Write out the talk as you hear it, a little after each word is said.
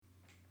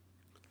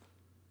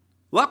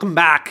Welcome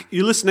back.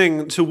 You're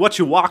listening to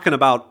Whatcha Walken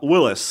About,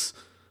 Willis.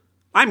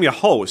 I'm your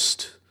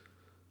host.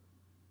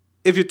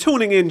 If you're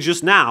tuning in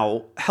just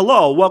now,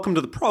 hello, welcome to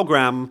the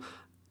program,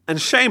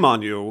 and shame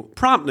on you.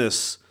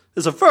 Promptness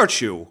is a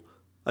virtue,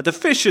 a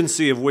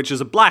deficiency of which is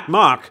a black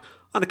mark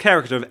on the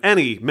character of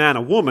any man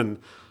or woman.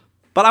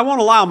 But I won't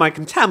allow my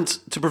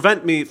contempt to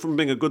prevent me from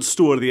being a good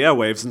steward of the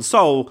airwaves, and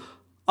so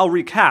I'll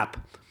recap.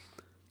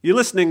 You're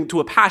listening to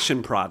a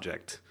passion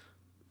project.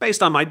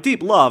 Based on my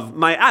deep love,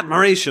 my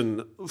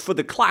admiration for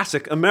the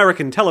classic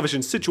American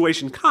television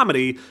situation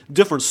comedy,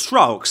 Different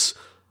Strokes,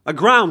 a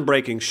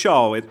groundbreaking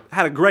show. It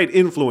had a great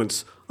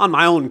influence on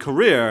my own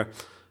career.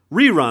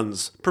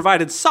 Reruns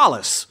provided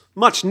solace,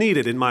 much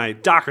needed in my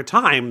darker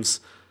times.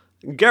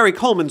 Gary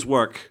Coleman's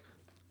work,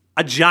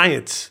 a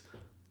giant.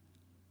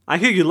 I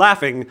hear you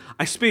laughing.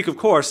 I speak, of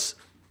course,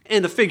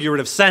 in the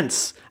figurative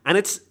sense. And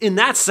it's in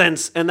that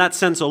sense, and that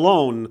sense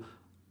alone,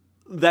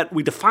 that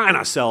we define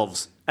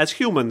ourselves as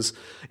humans.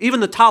 Even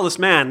the tallest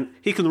man,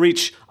 he can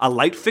reach a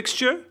light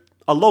fixture,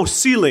 a low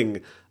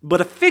ceiling, but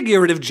a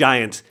figurative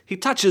giant, he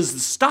touches the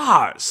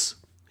stars.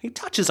 He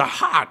touches our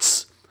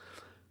hearts.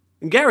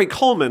 Gary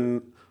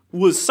Coleman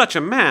was such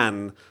a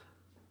man.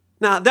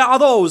 Now, there are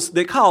those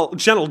they call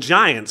gentle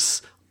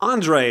giants.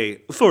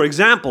 Andre, for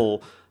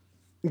example.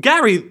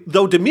 Gary,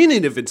 though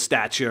diminutive in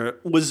stature,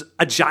 was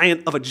a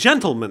giant of a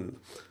gentleman.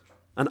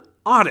 An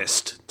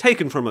artist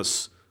taken from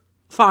us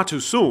far too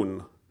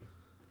soon.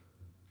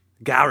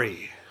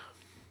 Gary.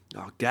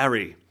 Oh,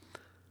 Gary.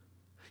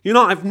 You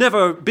know, I've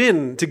never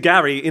been to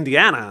Gary,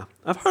 Indiana.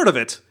 I've heard of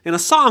it in a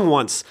song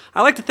once.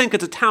 I like to think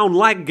it's a town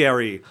like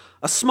Gary,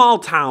 a small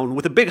town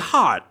with a big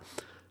heart.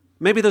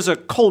 Maybe there's a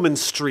Coleman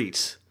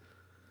Street.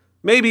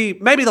 Maybe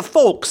the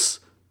folks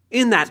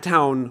in that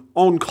town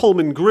own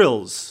Coleman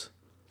Grills.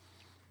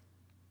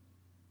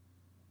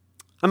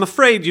 I'm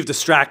afraid you've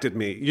distracted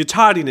me. Your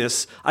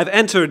tardiness, I've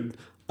entered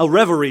a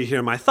reverie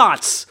here. My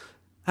thoughts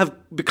have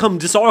become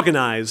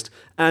disorganized,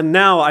 and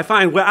now I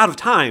find we're out of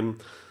time.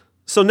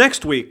 So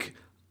next week,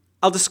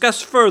 I'll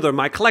discuss further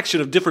my collection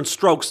of Different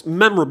Strokes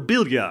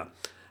memorabilia.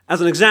 As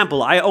an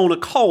example, I own a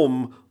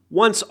comb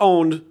once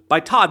owned by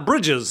Todd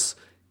Bridges.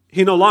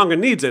 He no longer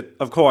needs it,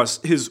 of course.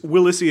 His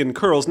Willisian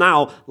curls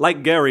now,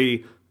 like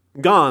Gary,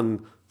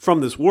 gone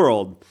from this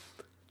world.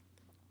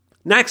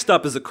 Next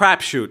up is a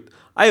crapshoot.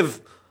 I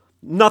have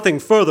nothing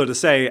further to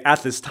say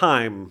at this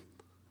time.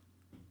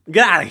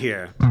 Get out of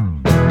here.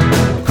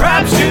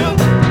 Crapshoot,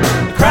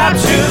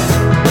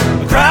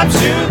 crapshoot,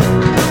 crapshoot,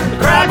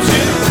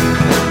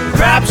 crapshoot,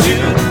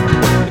 crapshoot,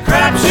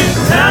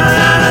 crapshoot,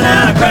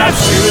 na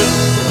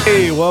crapshoot.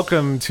 Hey,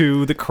 welcome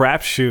to the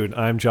Crapshoot.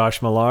 I'm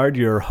Josh Millard,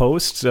 your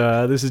host.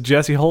 This is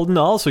Jesse Holden,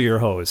 also your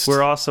host.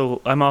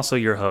 I'm also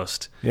your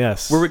host.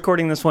 Yes. We're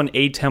recording this one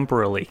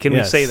atemporally. Can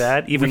we say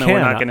that, even though we're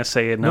not going to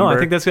say a number? No, I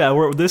think that's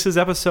this is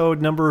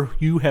episode number.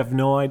 You have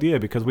no idea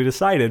because we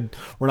decided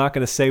we're not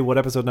going to say what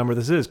episode number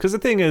this is. Because the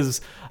thing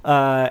is,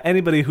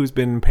 anybody who's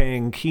been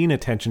paying keen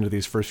attention to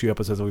these first few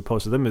episodes that we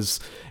posted them is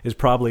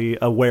probably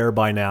aware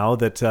by now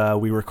that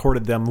we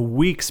recorded them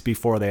weeks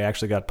before they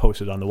actually got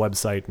posted on the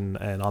website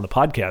and on the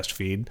podcast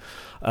feed,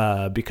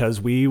 because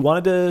we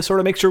wanted to sort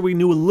of make sure we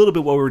knew a little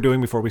bit what we were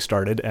doing before we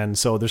started. And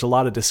so there's a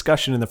lot of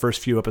discussion in the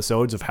first few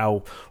episodes of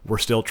how we're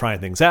still trying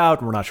things out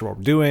and we're not sure what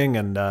we're doing,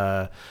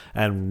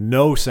 and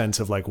no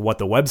sense of like what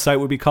the website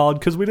would be called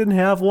because we didn't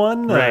have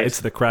one. Right. It's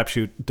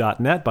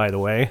thecrapshoot.net, by the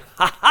way.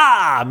 Ha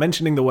ha!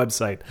 Mentioning the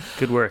website.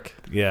 Good work.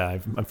 Yeah,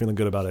 I'm feeling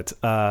good about it.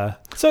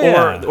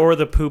 Or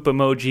the poop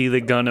emoji,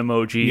 the gun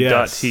emoji,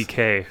 yes.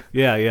 .tk.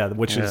 Yeah,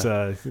 which is...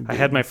 I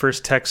had my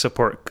first tech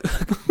support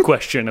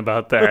question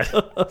about that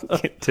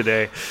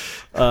today.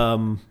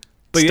 But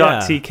it's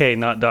yeah. .tk,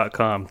 not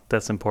 .com.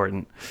 That's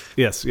important.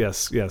 Yes.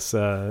 If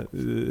you're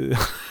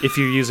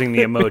using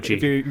the emoji.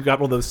 If you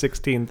got one of those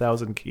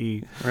 16,000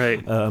 key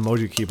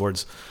emoji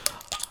keyboards.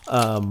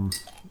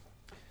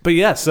 But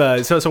yes,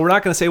 so we're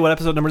not going to say what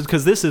episode numbers,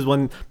 because this is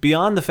one,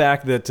 beyond the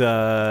fact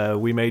that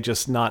we may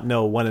just not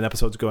know when an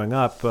episode's going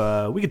up,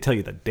 we could tell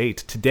you the date.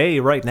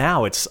 Today, right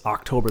now, it's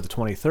October the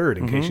 23rd,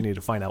 in case you need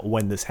to find out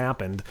when this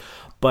happened.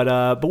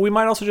 But we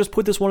might also just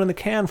put this one in the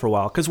can for a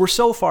while, because we're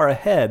so far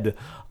ahead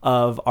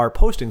of our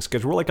posting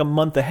schedule. We're like a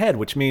month ahead,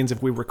 which means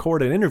if we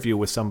record an interview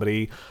with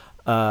somebody...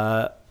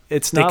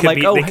 it's not like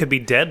they could be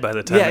dead by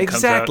the time it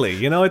comes out. Exactly.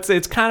 You know,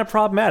 it's kind of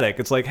problematic.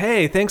 It's like,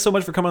 hey, thanks so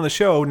much for coming on the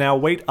show. Now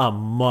wait a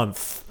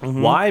month.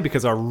 Mm-hmm. Why?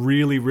 Because our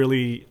really,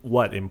 really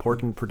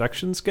important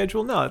production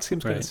schedule? No, it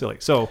seems kind of silly.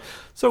 So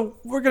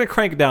we're gonna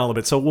crank it down a little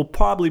bit. So we'll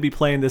probably be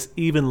playing this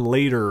even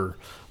later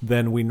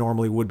than we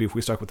normally would be if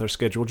we stuck with our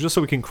schedule, just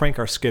so we can crank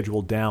our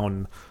schedule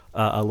down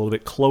a little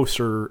bit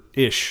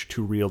closer-ish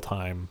to real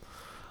time.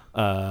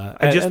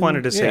 I just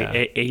wanted to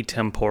say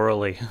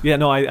atemporally. Yeah,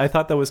 no, I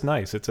thought that was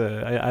nice.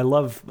 I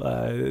love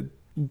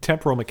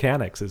temporal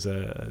mechanics is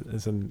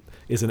an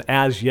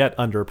as yet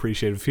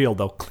underappreciated field,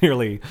 though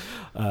clearly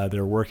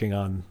they're working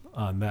on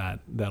that.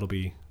 That'll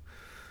be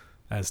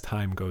as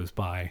time goes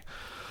by.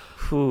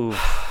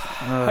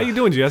 How you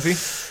doing,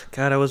 Jesse?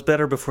 God, I was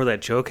better before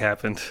that joke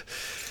happened.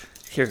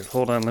 Here,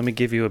 hold on. Let me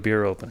give you a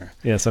beer opener.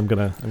 Yes, I'm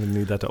gonna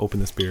need that to open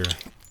this beer.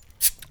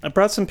 I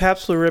brought some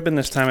Pabst Blue Ribbon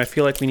this time. I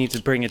feel like we need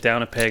to bring it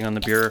down a peg on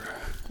the beer.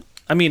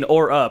 I mean,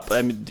 or up.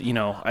 I mean, you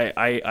know,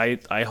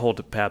 I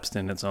hold Pabst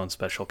in its own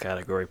special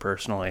category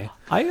personally.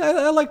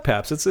 I like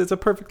Pabst. It's a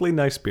perfectly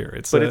nice beer.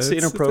 It's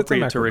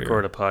inappropriate it's to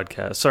record a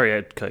podcast. Sorry,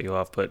 I cut you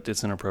off, but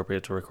it's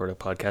inappropriate to record a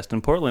podcast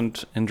in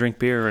Portland and drink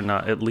beer and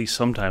not at least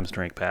sometimes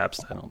drink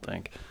Pabst. I don't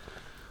think.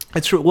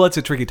 It's true. Well, it's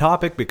a tricky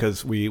topic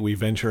because we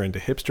venture into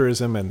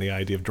hipsterism and the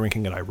idea of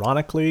drinking it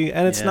ironically,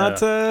 and it's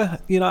not.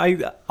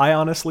 I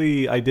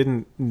honestly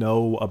didn't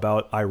know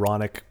about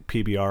ironic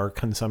PBR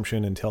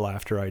consumption until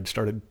after I'd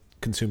started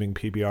consuming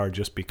PBR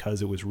just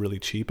because it was really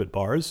cheap at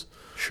bars.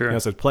 Sure. You know,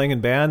 so it's playing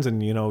in bands,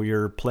 and you know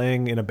you're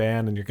playing in a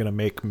band, and you're going to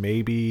make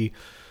maybe,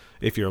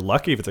 if you're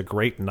lucky, if it's a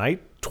great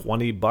night,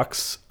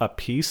 $20 a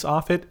piece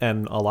off it,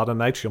 and a lot of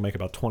nights you'll make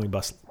about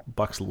 $20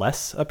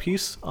 less a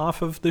piece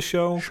off of the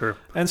show. Sure.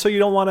 And so you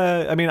don't want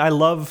to. I mean, I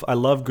love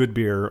good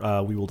beer.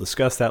 We will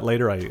discuss that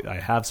later. I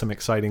have some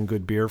exciting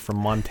good beer from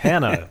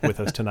Montana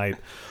with us tonight,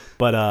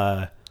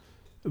 but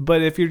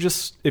if you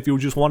just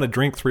want to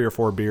drink 3 or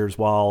 4 beers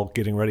while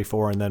getting ready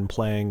for and then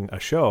playing a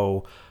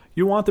show,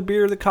 you want the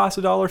beer that costs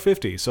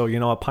 $1.50. So, you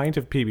know, a pint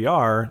of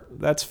PBR,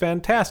 that's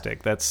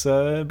fantastic. That's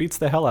beats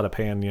the hell out of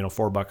paying, you know,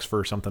 $4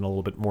 for something a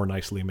little bit more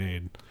nicely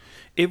made.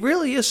 It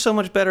really is so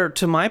much better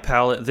to my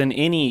palate than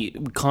any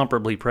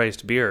comparably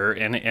priced beer,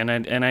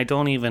 and I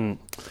don't even.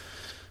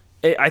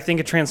 I think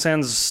it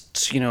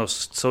transcends, you know,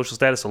 social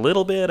status a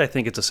little bit. I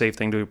think it's a safe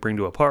thing to bring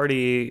to a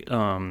party,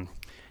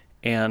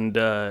 Is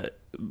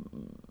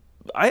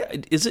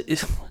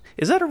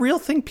that a real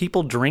thing?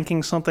 People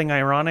drinking something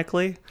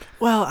ironically?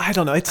 Well, I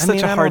don't know. It's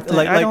such a hard thing.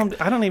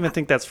 I don't even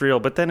think that's real.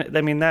 But then,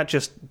 I mean, that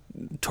just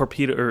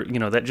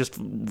that just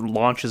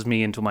launches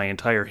me into my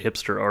entire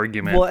hipster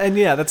argument. Well, and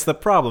yeah, that's the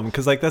problem,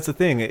 because like that's the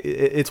thing.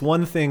 It's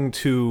one thing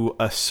to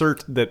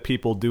assert that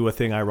people do a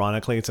thing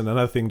ironically. It's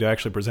another thing to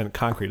actually present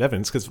concrete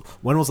evidence. Because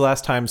when was the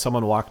last time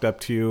someone walked up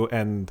to you,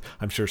 and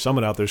I'm sure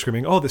someone out there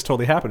screaming, "Oh, this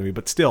totally happened to me,"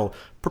 but still,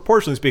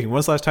 proportionally speaking, when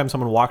was the last time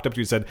someone walked up to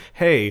you and said,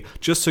 "Hey,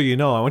 just so you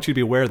know, I want you to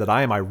be aware that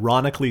I am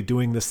ironically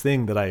doing this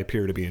thing that I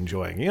appear to be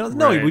enjoying"? You know,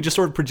 no, right. We just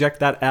sort of project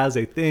that as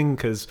a thing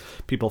because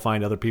people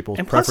find other people's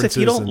preferences. And plus, if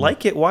you don't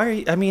like it, why?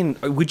 I mean,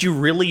 would you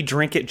really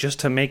drink it just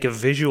to make a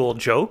visual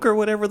joke or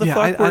whatever the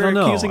fuck I don't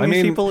know. accusing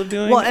these people of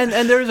doing? Well, and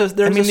there's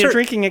they're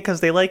drinking it because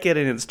they like it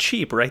and it's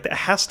cheap, right? That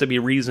has to be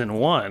reason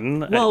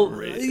one.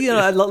 Well, you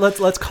know,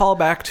 let's call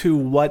back to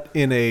what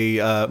in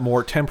a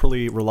more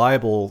temporally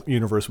reliable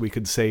universe we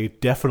could say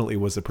definitely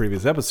was the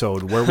previous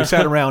episode, where we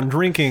sat around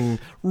drinking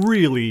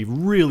really,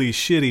 really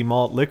shitty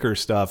malt liquor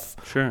stuff.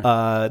 Sure.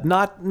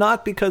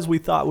 Not because we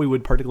thought we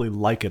would particularly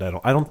like it. I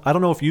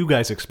don't know if you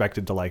guys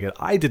expected to like it.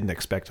 I didn't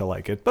expect to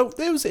like it, but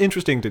it was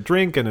interesting to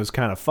drink and it was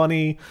kind of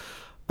funny.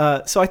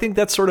 So I think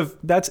that's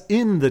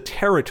in the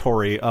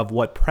territory of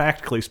what,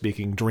 practically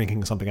speaking,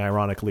 drinking something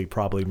ironically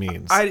probably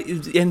means.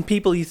 And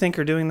people you think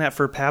are doing that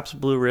for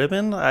Pabst Blue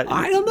Ribbon? I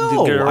don't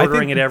know. They're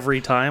ordering it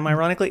every time,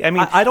 ironically. I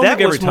mean, I don't that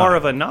think every was more time.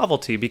 of a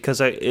novelty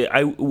because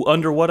I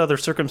under what other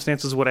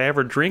circumstances would I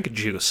ever drink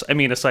juice? I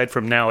mean, aside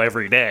from now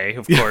every day,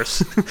 of course.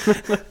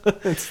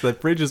 The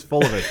fridge is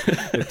full of it.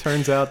 It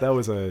turns out that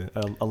was a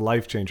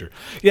life changer.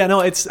 Yeah, no,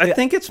 I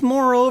think it's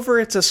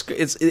moreover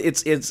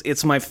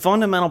it's my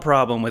fundamental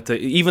problem with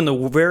even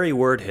the very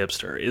word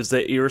hipster is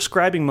that you're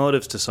ascribing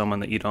motives to someone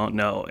that you don't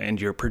know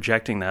and you're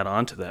projecting that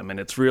onto them, and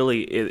it's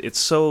really it's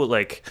so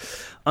like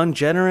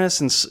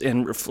ungenerous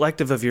and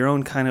reflective of your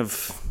own kind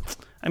of.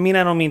 I mean,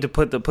 I don't mean to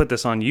put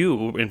this on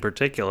you in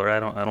particular. I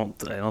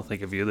don't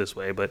think of you this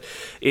way, but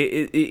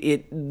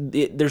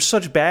there's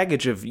such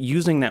baggage of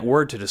using that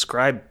word to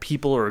describe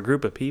people or a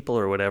group of people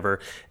or whatever,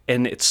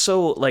 and it's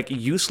so like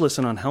useless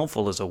and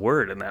unhelpful as a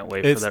word in that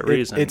way for that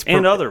reason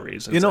and other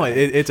reasons. You know,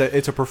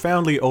 it's a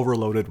profoundly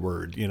overloaded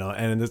word. You know,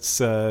 and it's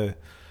a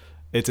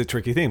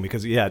tricky thing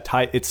because,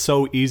 it's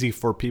so easy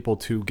for people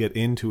to get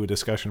into a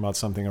discussion about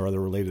something or other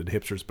related to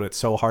hipsters, but it's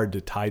so hard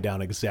to tie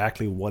down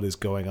exactly what is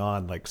going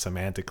on, like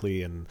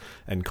semantically and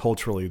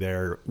culturally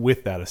there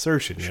with that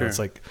assertion. You know, it's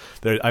like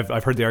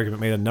I've heard the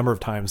argument made a number of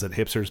times that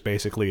hipster is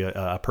basically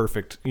a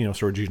perfect, you know,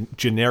 sort of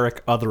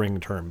generic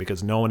othering term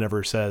because no one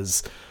ever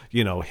says,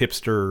 you know,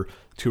 hipster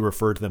to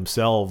refer to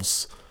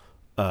themselves.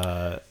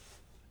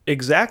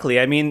 Exactly.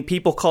 I mean,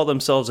 people call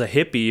themselves a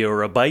hippie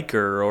or a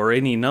biker or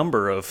any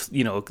number of,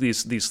 you know,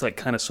 these like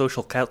kind of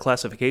social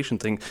classification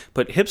thing.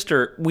 But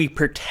hipster, we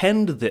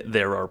pretend that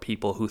there are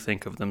people who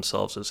think of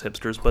themselves as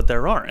hipsters, but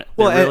there aren't.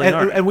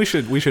 And we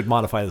should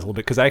modify this a little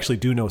bit because I actually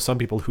do know some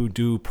people who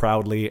do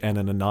proudly and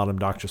in a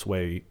non-obnoxious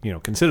way, you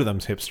know, consider them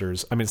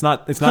hipsters. I mean,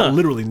 it's not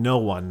literally no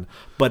one,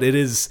 but it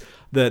is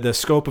the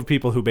scope of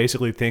people who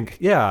basically think,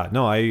 I'm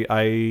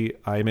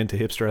into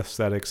hipster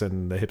aesthetics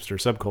and the hipster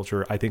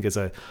subculture. I think is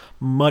a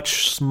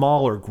much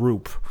smaller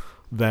group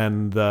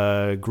than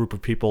the group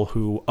of people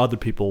who other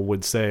people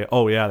would say,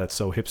 oh yeah, that's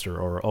so hipster,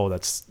 or oh,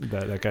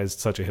 that guy's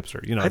such a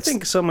hipster. You know, I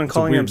think someone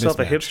calling himself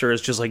a hipster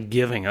is just like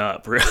giving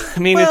up. I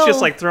mean, Well, it's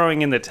just like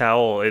throwing in the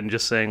towel and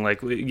just saying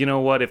like, you know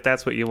what, if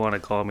that's what you want to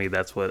call me,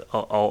 that's what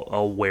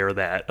I'll wear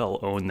that. I'll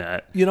own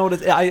that. You know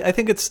what? I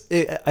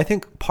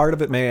think part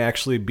of it may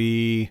actually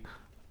be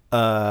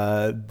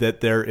that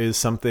there is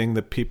something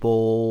that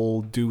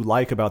people do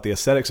like about the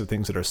aesthetics of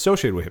things that are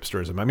associated with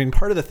hipsterism. I mean,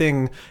 part of the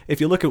thing,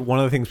 if you look at one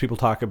of the things people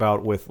talk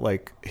about with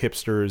like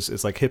hipsters,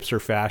 is like hipster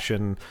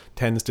fashion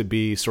tends to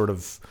be sort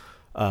of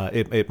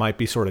it might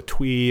be sort of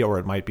twee, or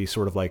it might be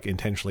sort of like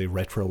intentionally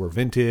retro or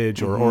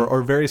vintage,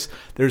 or various.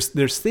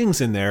 There's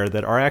things in there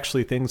that are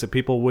actually things that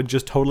people would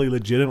just totally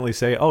legitimately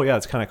say, oh yeah,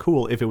 it's kind of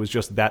cool if it was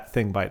just that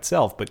thing by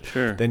itself. But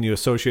then you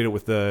associate it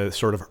with the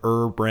sort of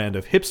brand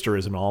of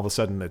hipsterism, and all of a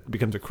sudden it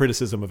becomes a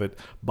criticism of it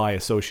by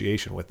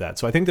association with that.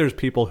 So I think there's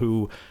people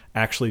who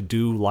actually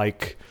do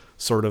like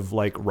sort of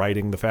like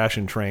riding the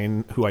fashion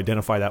train, who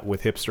identify that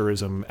with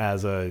hipsterism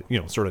as a, you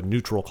know, sort of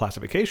neutral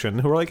classification,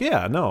 who are like,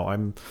 yeah,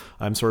 no,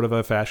 I'm sort of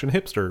a fashion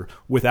hipster,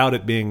 without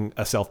it being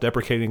a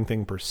self-deprecating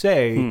thing per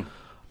se.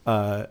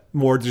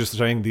 More just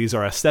saying these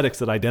are aesthetics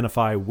that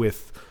identify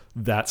with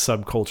that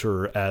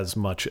subculture as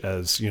much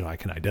as, you know, I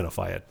can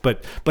identify it.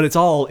 But it's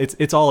all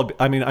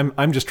I mean,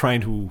 I'm just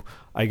trying to,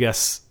 I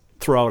guess,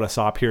 throw out a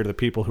sop here to the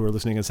people who are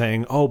listening and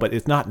saying, oh, but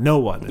it's not no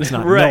one. It's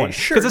not right, no one.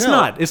 sure, Because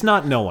it's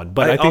not no one.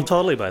 But I think I'll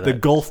totally buy that. The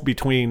gulf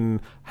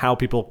between how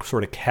people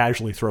sort of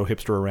casually throw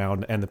hipster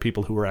around and the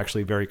people who are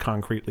actually very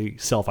concretely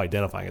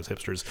self-identifying as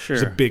hipsters,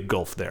 there's a big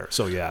gulf there.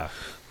 So yeah.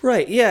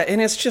 Right, yeah,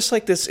 and it's just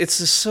like this, it's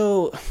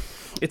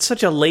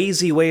such a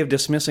lazy way of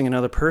dismissing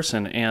another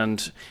person,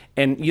 and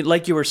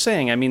like you were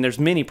saying, I mean, there's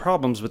many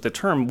problems with the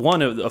term.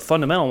 A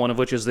fundamental one of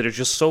which is that it's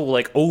just so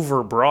like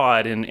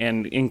overbroad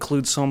and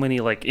includes so many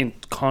like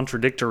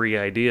contradictory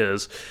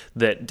ideas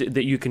that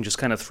you can just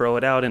kind of throw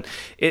it out, and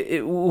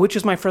which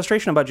is my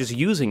frustration about just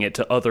using it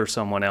to other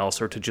someone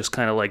else, or to just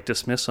kind of like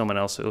dismiss someone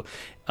else who,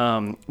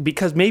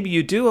 because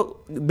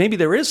maybe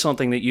there is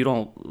something that you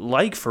don't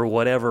like for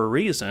whatever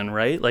reason,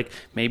 right? Like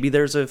maybe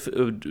there's a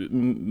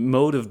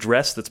mode of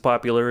dress that's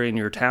popular in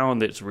your town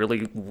that's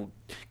really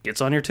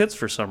gets on your tits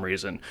for some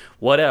reason,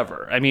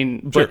 whatever. I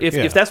mean, but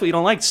if that's what you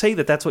don't like, say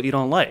that that's what you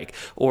don't like.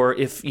 Or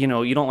if, you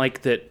know, you don't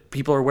like that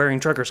people are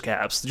wearing truckers'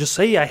 caps, just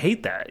say, I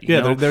hate that.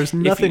 You know? There's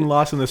nothing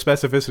lost in the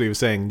specificity of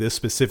saying this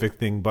specific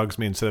thing bugs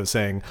me, instead of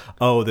saying,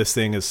 oh, this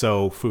thing is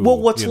so foo.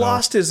 Well, what's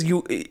lost is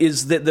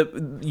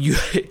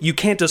that you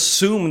can't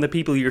assume the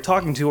people you're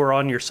talking to are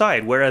on your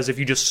side. Whereas if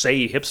you just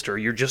say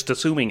hipster, you're just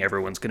assuming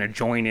everyone's going to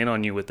join in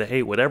on you with the,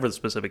 hey, whatever the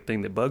specific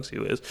thing that bugs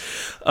you is.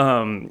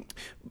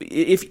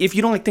 If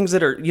you don't like things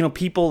that are, you know,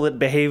 people that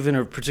behave in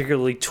a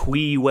particularly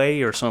twee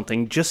way or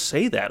something, just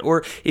say that.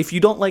 Or if you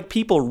don't like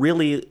people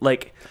really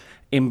like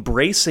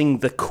embracing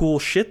the cool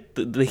shit,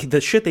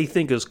 the shit they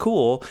think is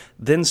cool,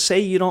 then say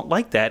you don't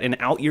like that and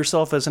out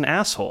yourself as an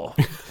asshole.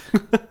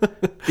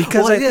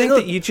 Because I think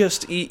that you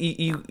just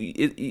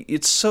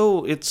it's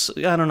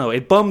I don't know,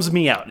 it bums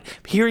me out.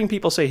 Hearing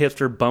people say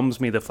hipster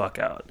bums me the fuck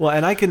out. Well,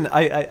 and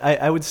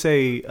I would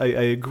say I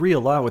agree a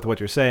lot with what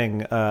you're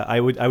saying. I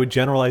would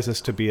generalize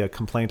this to be a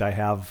complaint I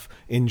have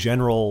in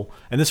general,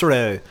 and this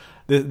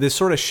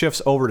sort of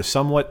shifts over to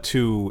somewhat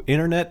to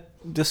internet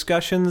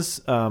discussions,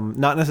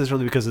 not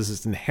necessarily because this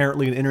is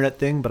inherently an internet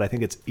thing, but I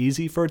think it's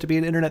easy for it to be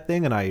an internet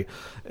thing, and I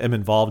am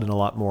involved in a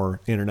lot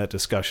more internet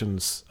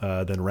discussions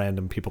than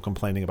random people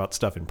complaining about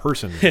stuff in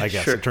person, I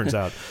guess. It turns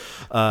out.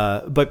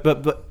 But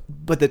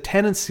the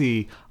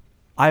tendency,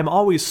 I'm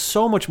always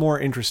so much more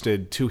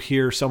interested to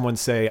hear someone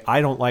say,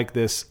 I don't like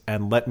this,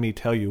 and let me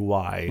tell you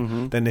why,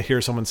 than to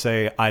hear someone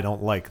say, I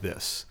don't like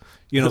this.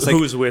 You know, it's like,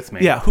 who's with me?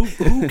 Yeah,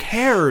 who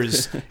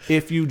cares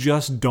if you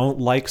just don't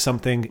like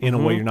something in a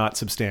way you're not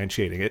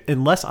substantiating it?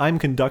 Unless I'm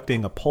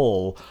conducting a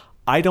poll,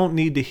 I don't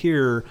need to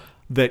hear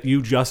that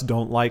you just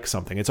don't like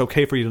something. It's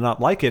okay for you to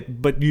not like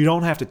it, but you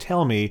don't have to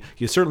tell me.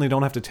 You certainly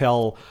don't have to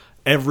tell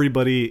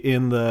everybody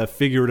in the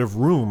figurative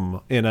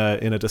room in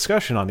a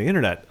discussion on the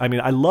internet. I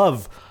mean,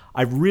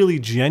 I really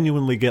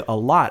genuinely get a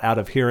lot out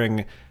of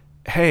hearing,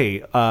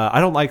 hey, I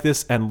don't like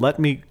this, and let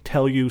me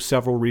tell you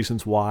several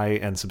reasons why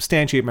and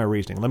substantiate my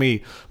reasoning. Let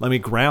me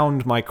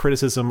ground my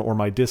criticism or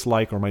my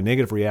dislike or my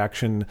negative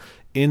reaction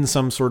in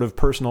some sort of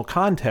personal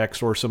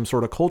context or some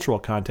sort of cultural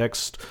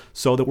context,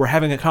 so that we're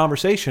having a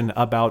conversation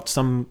about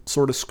some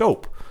sort of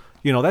scope.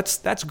 You know,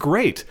 that's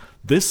great.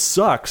 This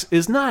sucks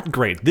is not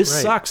great.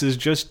 This sucks is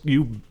just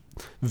you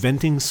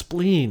venting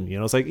spleen. You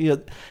know, it's like, you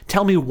know,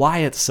 tell me why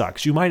it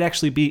sucks. You might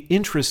actually be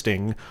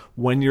interesting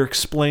when you're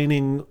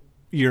explaining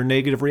your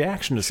negative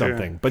reaction to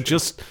something, but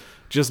just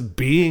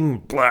being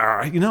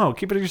blah, you know,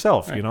 keep it to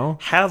yourself, you know,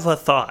 have a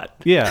thought.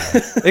 Yeah.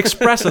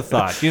 Express a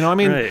thought, you know, I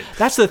mean,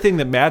 that's the thing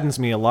that maddens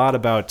me a lot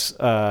about,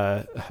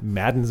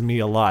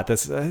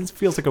 it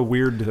feels like a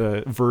weird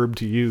verb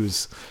to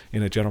use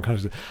in a general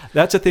context.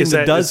 That's a thing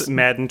that does.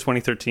 Madden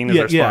 2013 is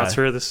our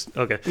sponsor of this.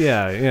 Okay.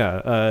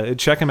 Yeah.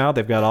 Check them out.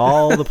 They've got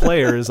all the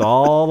players,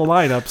 all the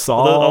lineups,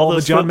 all the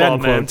John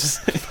Madden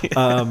quotes.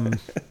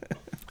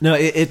 No,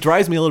 it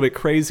drives me a little bit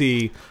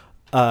crazy.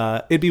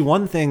 It'd be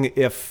one thing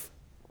if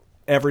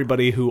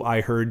everybody who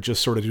I heard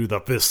just sort of do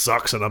the "this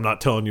sucks and I'm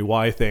not telling you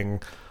why"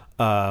 thing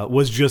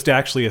was just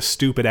actually a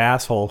stupid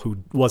asshole who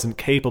wasn't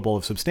capable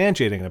of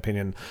substantiating an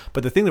opinion.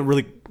 But the thing that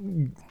really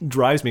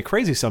drives me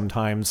crazy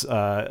sometimes,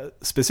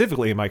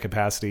 specifically in my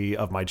capacity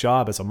of my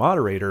job as a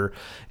moderator,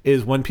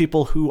 is when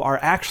people who are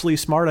actually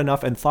smart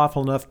enough and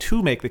thoughtful enough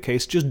to make the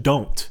case just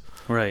don't.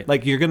 Right.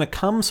 Like, you're going to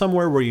come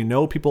somewhere where you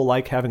know people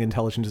like having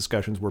intelligent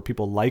discussions, where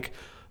people like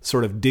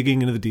sort of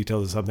digging into the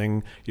details of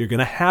something. You're going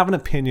to have an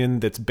opinion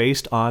that's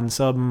based on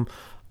some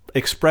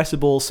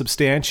expressible,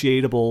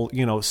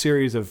 substantiatable,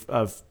 series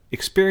of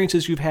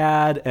experiences you've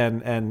had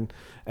and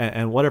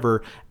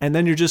whatever, and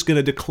then you're just going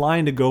to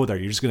decline to go there.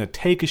 You're just going to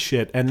take a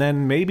shit, and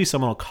then maybe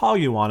someone will call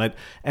you on it,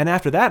 and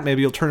after that,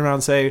 maybe you'll turn around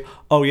and say,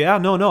 "Oh yeah,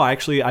 no,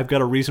 actually, I've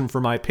got a reason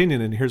for my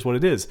opinion, and here's what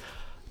it is."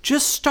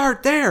 Just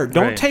start there.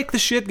 Don't Right. take the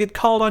shit, get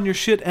called on your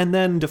shit, and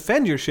then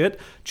defend your shit.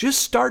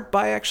 Just start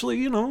by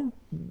actually,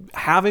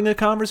 having a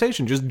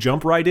conversation. Just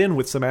jump right in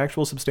with some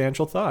actual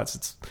substantial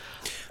thoughts.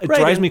 It Right,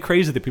 drives and me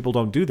crazy that people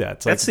don't do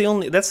that. It's That's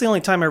the only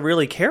time I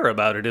really care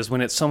about it, is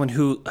when it's someone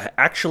who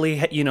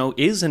actually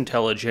is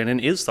intelligent and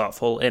is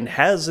thoughtful and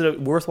has a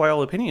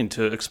worthwhile opinion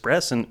to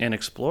express and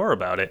explore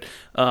about it.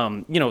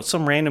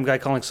 Some random guy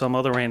calling some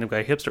other random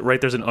guy hipster. Right?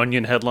 There's an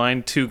Onion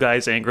headline: 2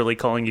 guys angrily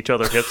calling each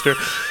other hipster.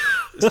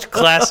 It's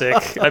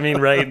classic. I mean,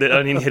 right? The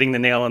Onion hitting the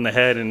nail on the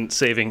head and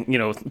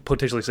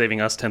potentially saving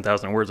us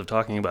 10,000 words of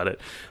talking about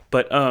it.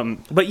 But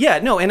yeah,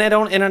 no, and I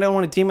don't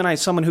want to demonize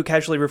someone who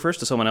casually refers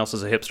to someone else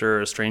as a hipster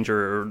or a stranger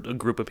or a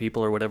group of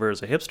people or whatever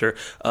as a hipster.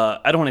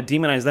 I don't want to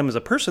demonize them as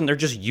a person. They're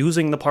just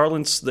using the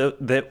parlance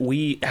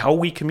how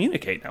we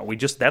communicate now.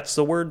 That's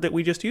the word that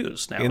we just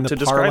use now in the to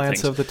describe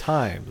parlance things. of the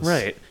times,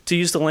 Right? To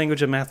use the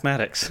language of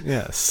mathematics.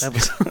 Yes. That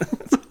was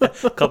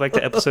call back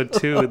to episode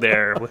 2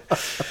 there. But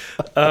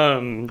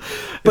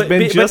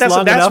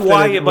that's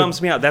why it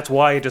bums me out. That's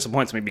why it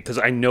disappoints me, because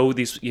I know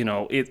these.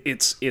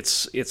 It's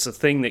a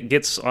thing that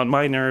gets on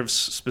my nerves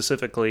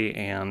specifically,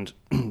 and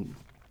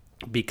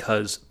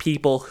because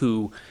people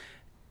who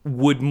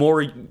would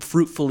more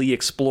fruitfully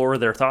explore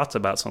their thoughts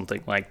about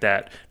something like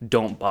that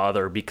don't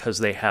bother, because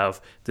they have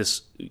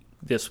this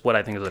what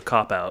I think is a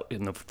cop out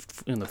in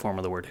the form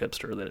of the word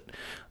hipster that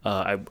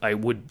I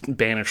would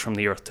banish from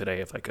the earth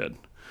today if I could.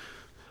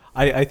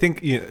 I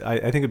think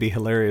it'd be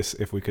hilarious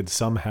if we could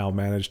somehow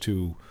manage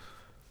to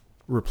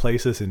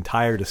replace this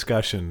entire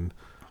discussion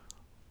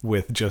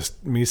with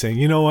just me saying,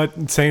 "You know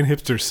what, saying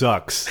hipster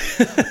sucks,"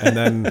 and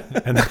then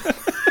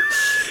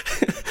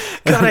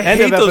God, I end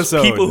hate of those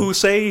episode. people who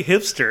say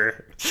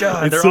hipster.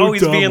 God, It's they're so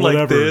always dumb, being like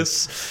whatever.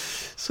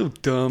 this. So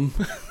dumb.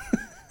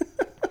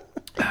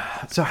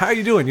 So how are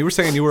you doing? You were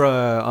saying you were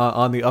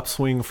on the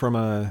upswing from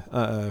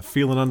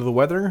feeling under the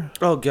weather.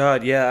 Oh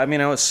God, yeah. I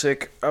mean, I was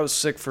sick. I was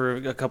sick for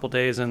a couple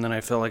days, and then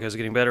I felt like I was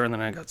getting better, and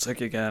then I got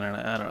sick again. And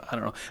I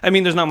don't know. I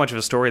mean, there's not much of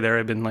a story there.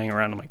 I've been laying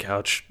around on my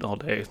couch all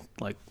day,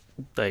 like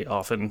they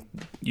often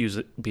use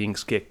being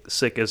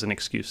sick as an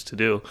excuse to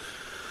do.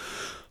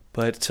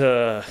 But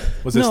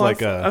Was this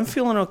I'm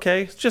feeling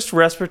okay. It's just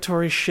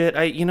respiratory shit.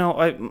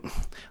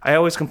 I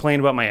always complain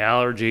about my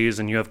allergies,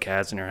 and you have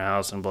cats in your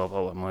house and blah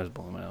blah blah. I'm always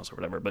blowing my house or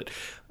whatever. But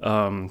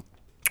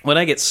when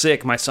I get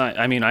sick,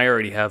 I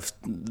already have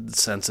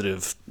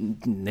sensitive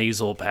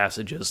nasal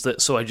passages.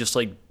 So I just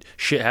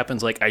shit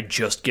happens. Like I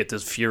just get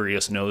this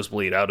furious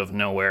nosebleed out of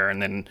nowhere,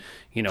 and then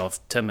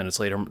 10 minutes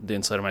later, the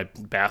inside of my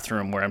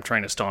bathroom where I'm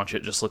trying to staunch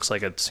it just looks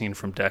like a scene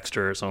from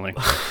Dexter or something.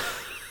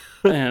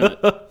 And,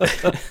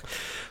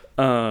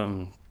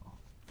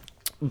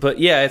 but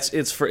yeah,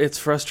 it's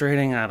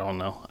frustrating. I don't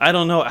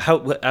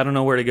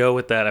know where to go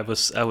with that. I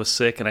was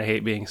sick, and I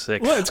hate being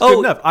sick. Well, it's good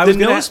enough. The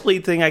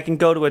nosebleed thing, I can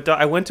go to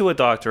I went to a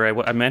doctor.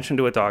 I mentioned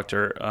to a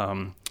doctor.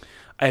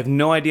 I have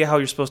no idea how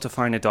you're supposed to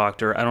find a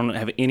doctor. I don't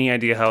have any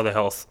idea how the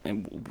health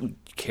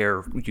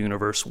care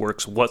universe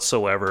works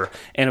whatsoever.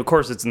 And of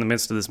course, it's in the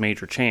midst of this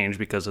major change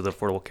because of the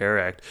Affordable Care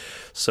Act.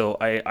 So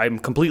I'm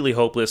completely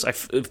hopeless. I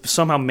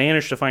somehow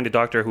managed to find a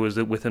doctor who was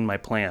within my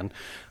plan.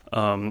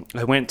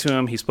 I went to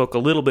him. He spoke a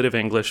little bit of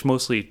English,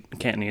 mostly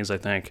Cantonese, I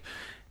think.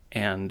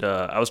 And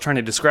I was trying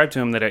to describe to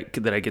him that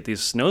I get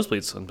these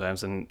nosebleeds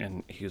sometimes,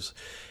 and he's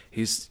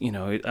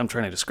I'm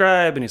trying to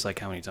describe, and he's like,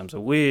 how many times a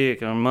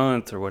week, or a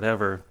month, or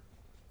whatever.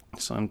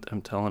 So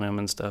I'm telling him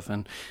and stuff,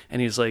 and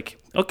he's like,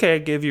 okay, I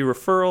give you a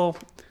referral.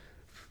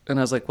 And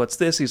I was like, what's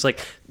this? He's like,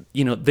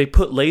 they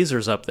put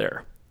lasers up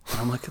there.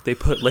 And I'm like, they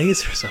put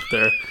lasers up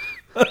there?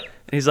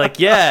 And he's like,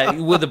 yeah,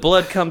 when the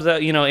blood comes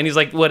out, and he's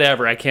like,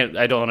 whatever, I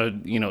don't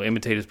want to,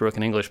 imitate his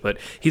broken English, but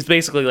he's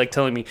basically like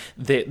telling me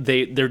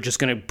they're just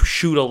going to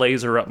shoot a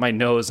laser up my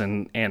nose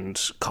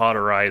and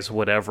cauterize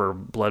whatever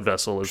blood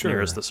vessel is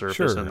nearest the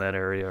surface in that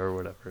area or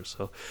whatever.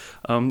 So,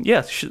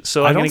 yeah,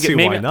 so I'm going to get,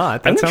 maybe, why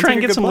not? I'm going to try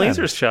and get some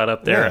lasers shot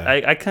up there.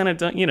 Yeah. I kind of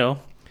don't,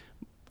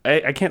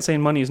 I can't say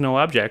money is no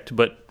object,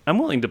 but I'm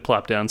willing to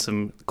plop down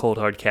some cold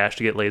hard cash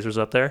to get lasers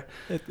up there.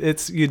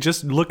 It's you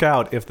just look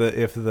out if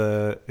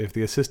the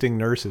assisting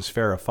nurse is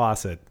Farrah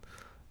Fawcett,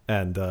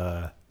 and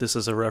this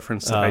is a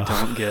reference that I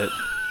don't get.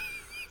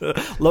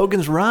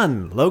 Logan's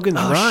Run.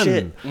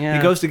 Shit. Yeah.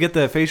 He goes to get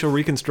the facial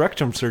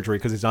reconstruction surgery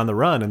because he's on the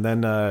run, and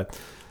then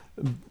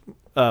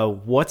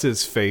what's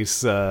his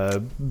face?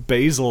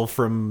 Basil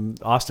from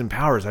Austin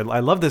Powers. I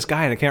love this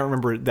guy, and I can't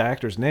remember the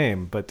actor's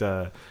name,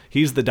 but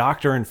he's the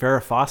doctor, and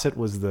Farrah Fawcett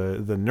was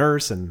the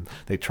nurse, and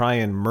they try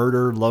and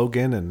murder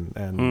Logan,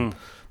 and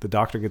the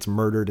doctor gets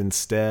murdered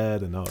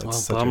instead. And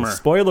it's such bummer. a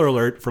spoiler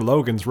alert for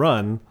Logan's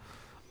Run.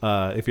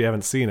 If you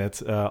haven't seen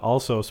it.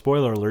 Also,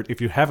 spoiler alert, if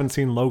you haven't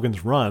seen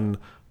Logan's Run,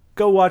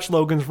 go watch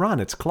Logan's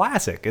Run. It's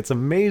classic. It's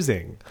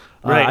amazing.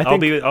 Right.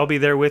 I'll be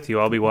there with you.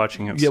 I'll be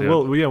watching it soon.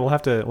 We'll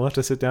have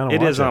to sit down and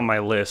watch it. It is on my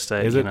list.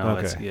 Is it?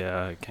 Okay.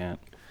 I can't.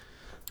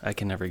 I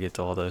can never get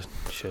to all the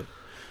shit.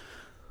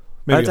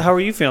 Maybe. How are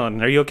you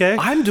feeling? Are you okay?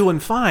 I'm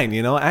doing fine.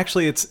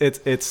 Actually,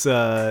 it's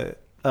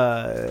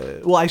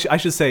well, I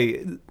should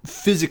say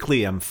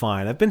physically I'm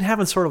fine. I've been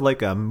having sort of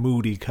like a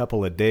moody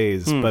couple of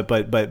days,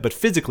 but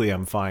physically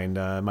I'm fine.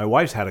 My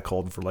wife's had a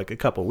cold for like a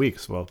couple of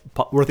weeks. Well,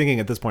 we're thinking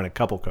at this point a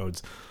couple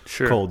colds,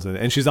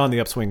 and she's on the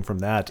upswing from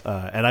that.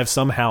 And I've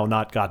somehow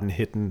not gotten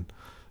hitten.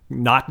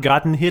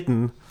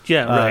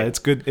 Yeah, right. It's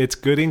good. It's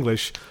good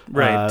English,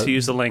 right? To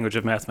use the language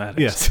of mathematics.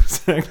 Yes,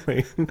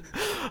 exactly.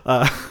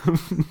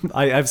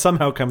 I've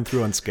somehow come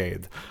through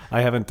unscathed.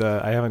 I haven't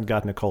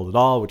gotten a cold at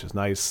all, which is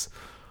nice.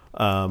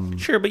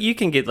 Sure, but you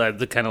can get like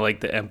the kind of like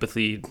the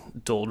empathy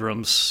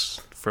doldrums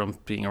from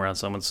being around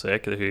someone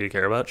sick who you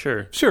care about.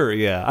 Sure,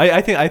 yeah.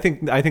 I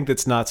think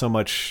that's not so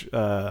much.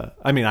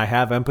 I mean, I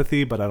have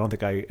empathy, but I don't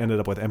think I ended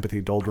up with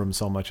empathy doldrums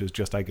so much as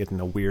just I get in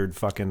a weird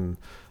fucking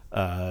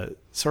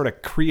sort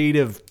of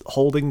creative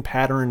holding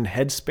pattern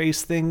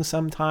headspace thing.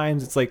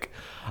 Sometimes it's like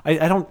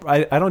I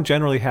don't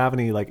generally have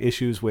any like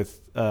issues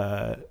with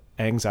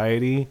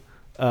anxiety.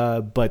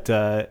 But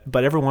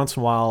every once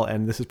in a while,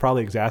 and this is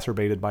probably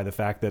exacerbated by the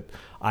fact that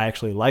I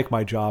actually like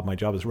my job. My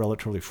job is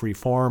relatively free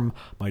form.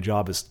 My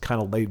job is kind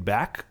of laid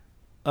back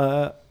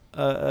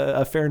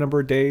a fair number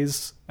of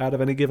days out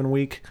of any given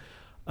week.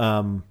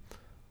 And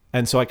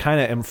so I kind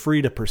of am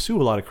free to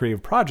pursue a lot of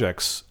creative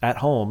projects at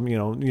home,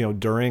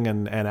 during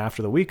and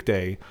after the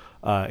weekday,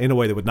 in a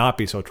way that would not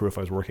be so true if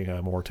I was working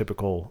a more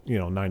typical,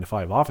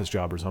 9-to-5 office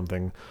job or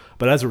something.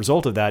 But as a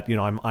result of that,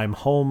 I'm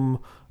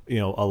home,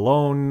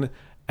 alone.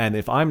 And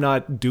if I'm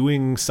not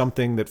doing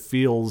something that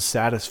feels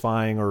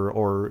satisfying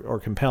or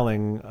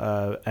compelling,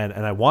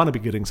 and I want to be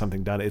getting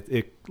something done,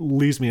 it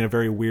leaves me in a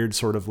very weird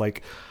sort of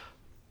like,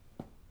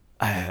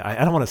 I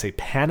don't want to say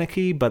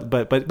panicky,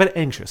 but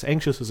anxious.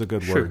 Anxious is a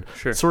good word.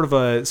 Sure. Sort of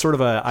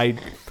a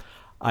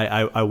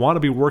I want to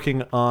be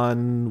working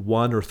on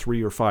 1 or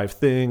 3 or 5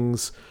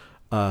 things.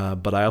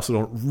 But I also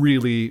don't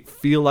really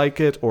feel like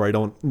it, or I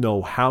don't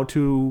know how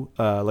to.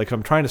 Like if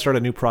I'm trying to start a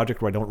new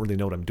project where I don't really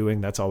know what I'm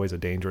doing, that's always a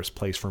dangerous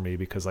place for me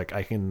because like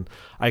I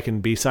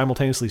can be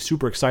simultaneously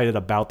super excited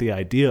about the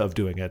idea of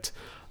doing it,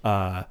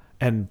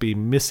 and be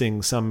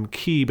missing some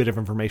key bit of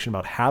information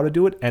about how to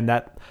do it, and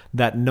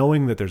that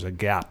knowing that there's a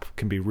gap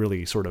can be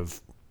really sort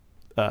of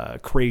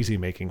crazy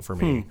making for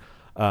me.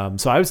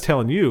 So I was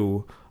telling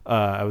you.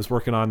 I was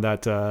working on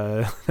that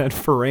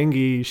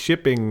Ferengi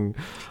shipping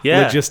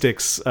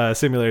logistics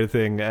simulator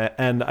thing,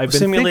 and I've been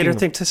simulator thinking,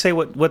 thing to say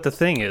what the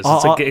thing is.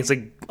 I'll talk about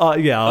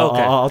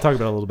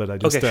it a little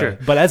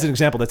bit. But as an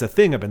example, that's a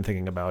thing I've been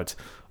thinking about,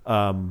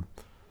 and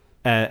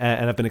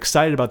I've been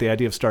excited about the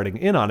idea of starting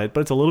in on it. But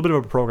it's a little bit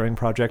of a programming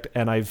project,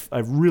 and I've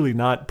really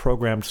not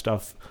programmed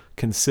stuff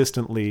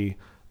consistently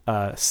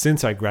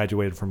since I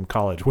graduated from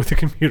college with a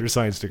computer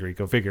science degree.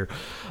 Go figure.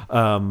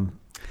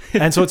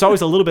 And so it's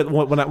always a little bit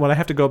when I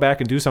have to go back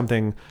and do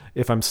something,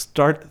 if I'm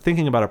start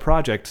thinking about a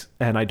project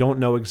and I don't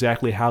know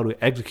exactly how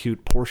to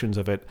execute portions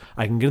of it,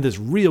 I can get into this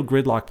real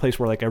gridlock place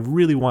where like I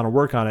really want to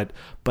work on it,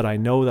 but I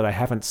know that I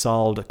haven't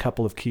solved a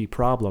couple of key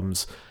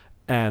problems.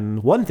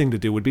 And one thing to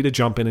do would be to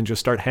jump in and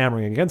just start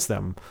hammering against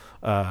them,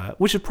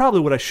 which is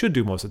probably what I should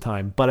do most of the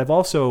time. But I've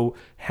also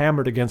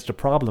hammered against a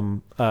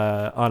problem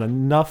on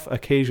enough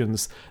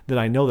occasions that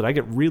I know that I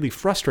get really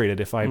frustrated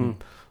if I'm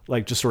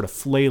like just sort of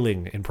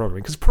flailing in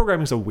programming, because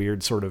programming is a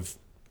weird sort of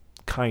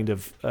kind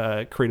of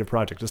creative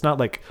project. It's not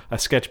like a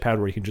sketch pad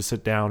where you can just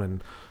sit down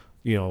and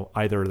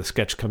either the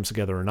sketch comes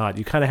together or not.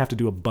 You kind of have to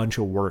do a bunch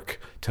of work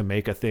to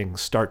make a thing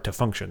start to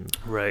function.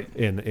 Right.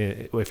 In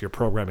if you're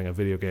programming a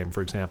video game,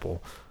 for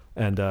example.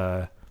 And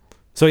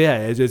so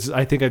yeah,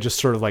 I think I just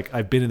sort of like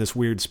I've been in this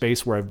weird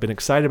space where I've been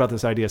excited about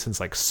this idea since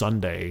like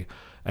Sunday,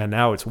 and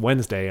now it's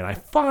Wednesday, and I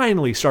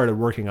finally started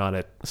working on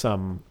it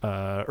some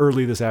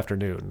early this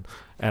afternoon,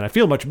 and I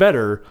feel much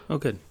better. Oh,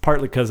 good.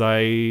 Partly because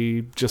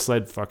I just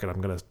said, "Fuck it, I'm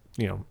gonna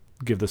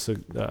give this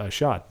a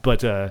shot."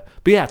 But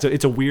yeah,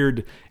 it's a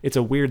weird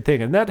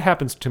thing, and that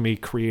happens to me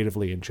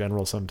creatively in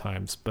general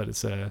sometimes.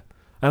 But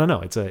I don't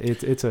know.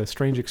 It's a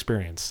strange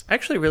experience. I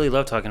actually really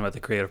love talking about the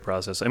creative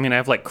process. I mean,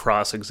 I've like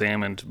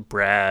cross-examined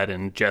Brad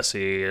and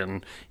Jesse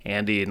and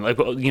Andy, and like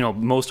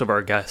most of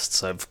our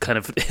guests. I've kind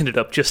of ended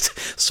up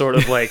just sort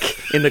of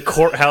like in the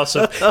courthouse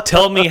of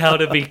tell me how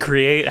to be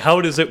creative. How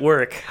does it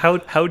work?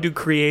 How do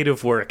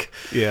creative work?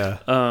 Yeah.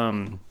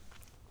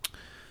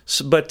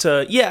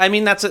 Yeah, I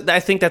mean I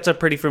think that's a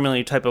pretty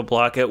familiar type of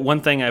block.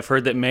 One thing I've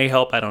heard that may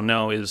help, I don't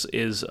know, is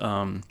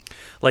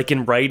like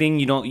in writing,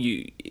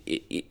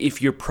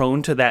 if you're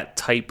prone to that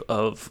type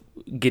of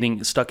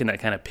getting stuck in that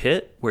kind of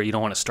pit where you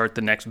don't want to start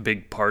the next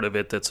big part of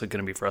it that's going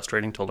to be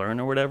frustrating to learn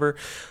or whatever,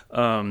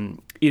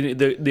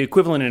 the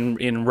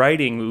equivalent in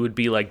writing would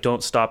be like,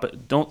 don't stop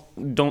it,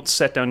 don't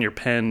set down your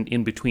pen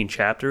in between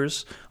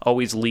chapters.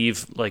 Always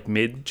leave like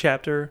mid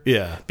chapter.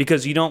 Yeah,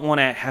 because you don't want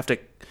to have to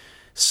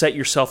set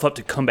yourself up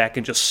to come back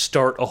and just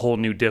start a whole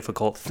new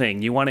difficult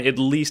thing. You want to at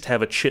least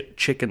have a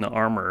chink in the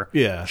armor.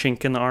 Yeah.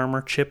 Chink in the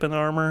armor, chip in the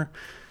armor.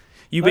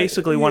 You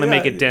basically want to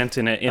make a dent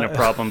in a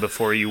problem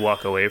before you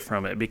walk away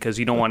from it, because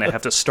you don't want to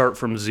have to start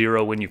from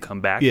zero when you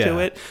come back to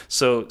it.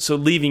 So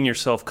leaving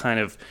yourself kind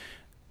of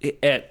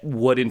at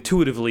what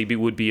intuitively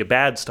would be a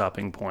bad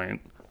stopping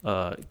point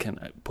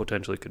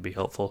could be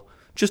helpful.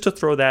 Just to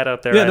throw that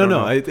out there. Yeah,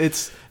 no.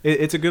 It's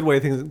a good way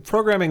of thinking.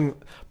 Programming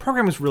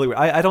is really weird.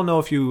 I don't know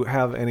if you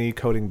have any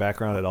coding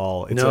background at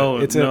all.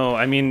 No.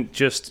 I mean,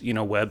 just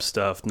web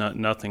stuff.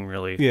 Nothing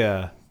really.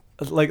 Yeah,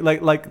 like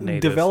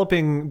native.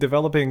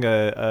 developing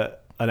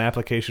an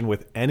application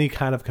with any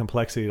kind of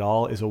complexity at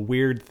all is a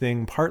weird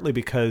thing. Partly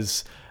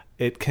because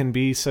it can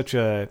be such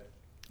a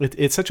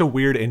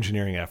weird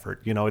engineering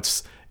effort.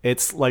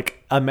 It's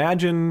like,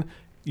 imagine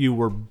you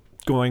were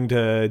going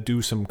to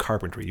do some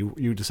carpentry.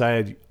 You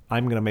decided,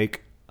 I'm going to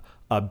make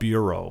a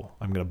bureau.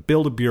 I'm going to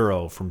build a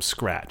bureau from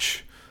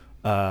scratch.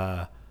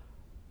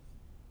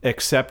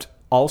 Except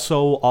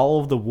also all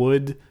of the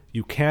wood,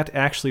 you can't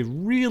actually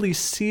really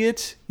see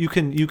it. You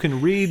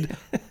can read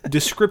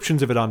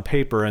descriptions of it on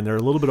paper, and they're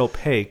a little bit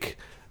opaque,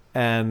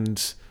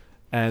 and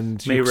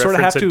you sort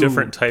of have to a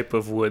different type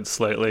of wood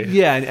slightly.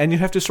 Yeah, and you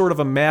have to sort of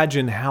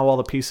imagine how all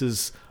the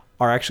pieces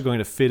are actually going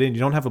to fit in. You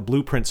don't have a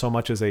blueprint so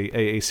much as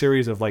a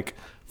series of like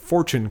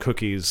fortune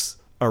cookies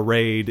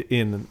arrayed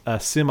in a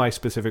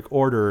semi-specific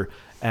order,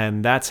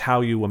 and that's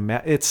how you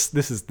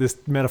this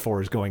metaphor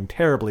is going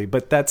terribly,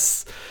 but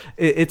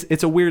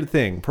it's a weird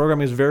thing.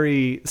 Programming is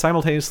very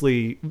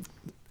simultaneously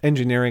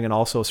engineering and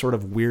also sort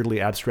of weirdly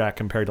abstract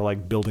compared to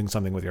like building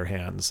something with your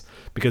hands,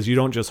 because you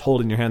don't just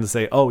hold in your hand and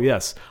say, oh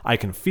yes, I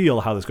can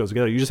feel how this goes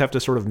together. You just have to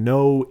sort of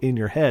know in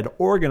your head,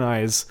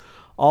 organize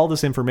all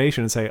this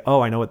information and say, oh,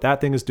 I know what that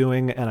thing is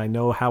doing, and I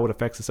know how it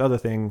affects this other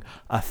thing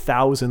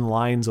 1,000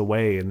 lines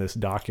away in this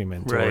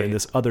document or in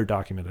this other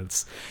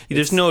document.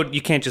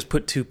 You can't just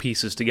put two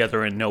pieces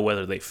together and know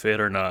whether they fit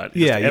or not.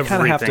 Yeah, you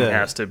kind of have to.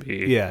 Has to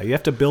be. Yeah, you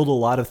have to build a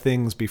lot of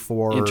things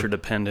before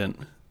interdependent.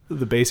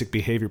 The basic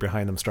behavior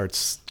behind them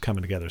starts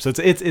coming together. So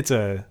it's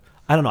I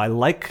don't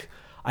know.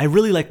 I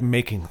really like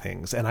making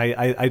things, and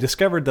I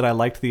discovered that I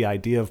liked the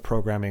idea of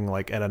programming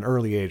like at an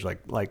early age,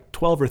 like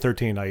 12 or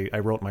 13. I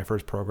wrote my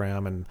first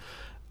program, and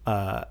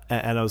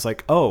I was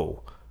like,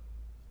 oh,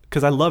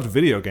 because I loved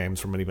video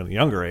games from an even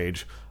younger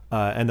age,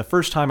 and the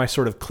first time I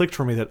sort of clicked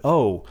for me that,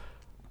 oh,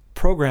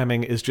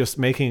 programming is just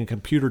making a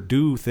computer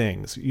do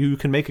things. You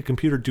can make a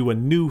computer do a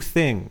new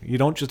thing. You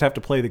don't just have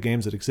to play the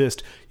games that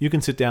exist. You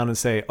can sit down and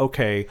say,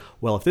 okay,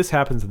 well, if this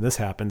happens and this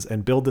happens,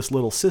 and build this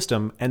little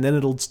system, and then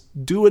it'll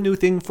do a new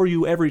thing for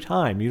you every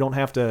time. You don't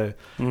have to...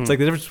 It's like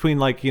the difference between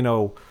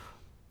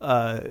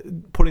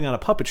putting on a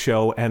puppet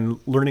show and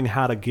learning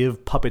how to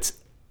give puppets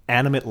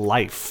animate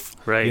life.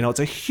 Right. It's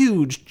a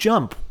huge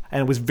jump, and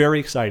it was very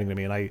exciting to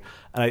me, and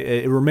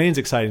it remains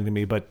exciting to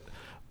me, but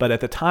at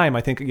the time,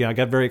 I think I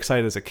got very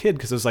excited as a kid,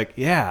 because it was like,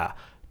 yeah,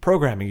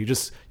 programming.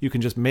 You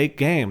can just make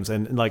games,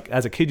 and like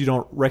as a kid, you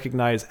don't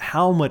recognize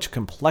how much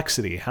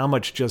complexity, how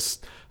much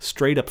just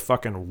straight up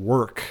fucking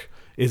work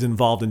is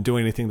involved in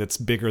doing anything that's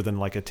bigger than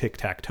like a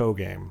tic-tac-toe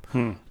game.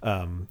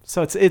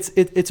 So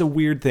it's a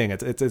weird thing.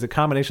 It's a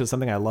combination of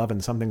something I love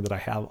and something that I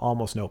have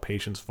almost no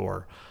patience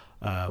for,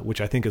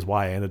 which I think is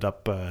why I ended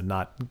up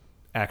not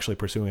actually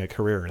pursuing a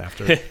career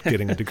after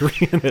getting a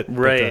degree in it.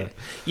 Right.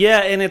 Yeah,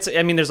 and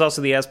there's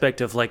also the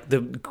aspect of like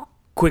the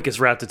quickest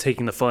route to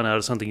taking the fun out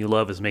of something you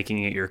love is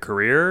making it your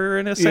career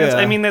in a sense.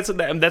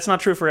 Yeah. That's not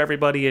true for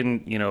everybody,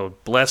 and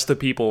bless the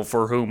people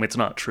for whom it's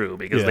not true,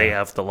 because they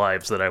have the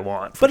lives that I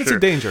want. But it's a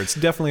danger. It's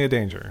definitely a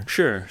danger.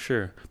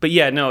 Sure. But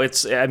yeah, no, it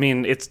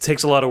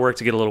takes a lot of work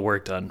to get a little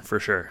work done, for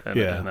sure.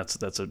 And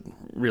that's a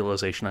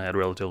realization I had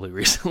relatively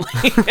recently.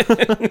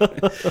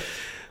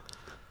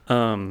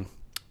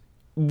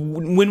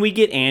 When we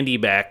get Andy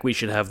back, we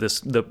should have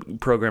the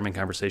programming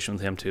conversation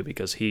with him too,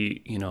 because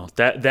he,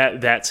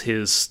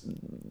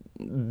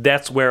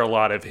 that's where a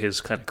lot of his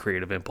kind of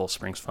creative impulse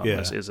springs from.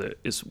 Yeah.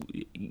 Is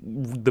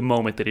the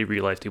moment that he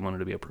realized he wanted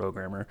to be a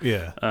programmer.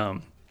 Yeah.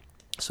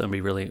 So it'd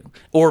be really,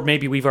 or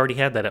maybe we've already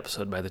had that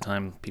episode by the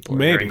time people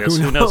are hearing this.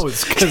 Who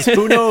knows? Because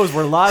who knows?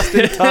 We're lost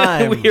in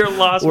time. We are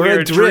lost. We're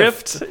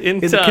adrift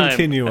in time. The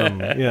continuum.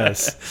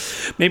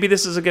 Yes. Maybe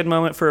this is a good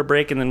moment for a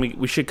break, and then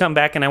we should come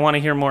back, and I want to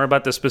hear more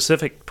about the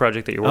specific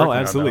project that you're working on. Oh,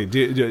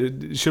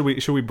 absolutely. Should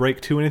we break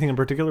to anything in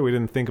particular? We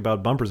didn't think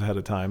about bumpers ahead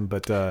of time,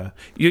 but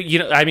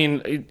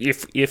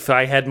if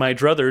I had my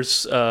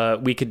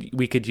druthers,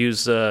 we could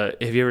use. Have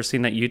you ever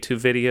seen that YouTube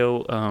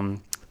video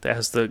that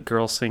has the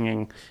girl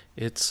singing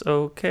 "It's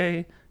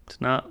okay to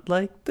not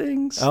like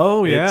things.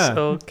 Oh, yeah. It's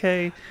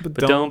okay, but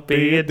don't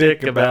be a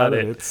dick about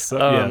it. It's,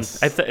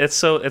 yes. It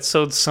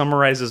so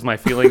summarizes my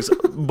feelings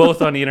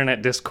both on the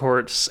internet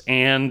discourse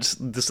and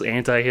this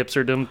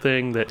anti-hipsterdom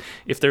thing, that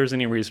if there's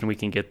any reason we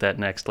can get that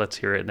next, let's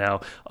hear it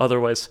now.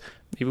 Otherwise,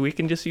 maybe we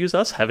can just use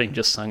us having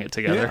just sung it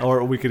together. Yeah,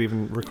 or we could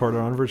even record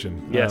our own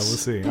version. Yes. We'll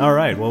see. All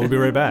right. Well, we'll be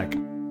right back.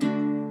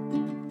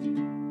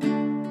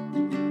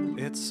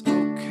 It's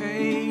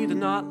okay to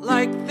not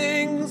like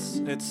things.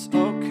 It's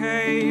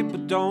okay,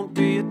 but don't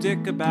be a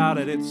dick about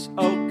it. It's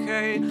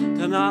okay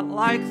to not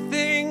like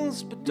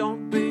things, but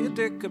don't be a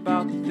dick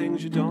about the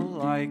things you don't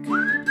like.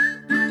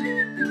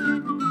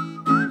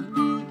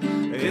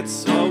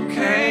 It's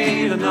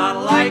okay to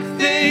not like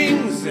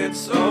things.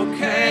 It's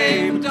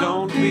okay, but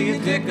don't be a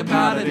dick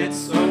about it.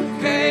 It's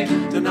okay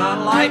to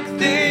not like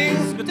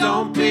things, but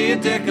don't be a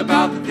dick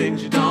about the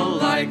things you don't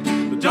like.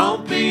 But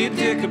don't be a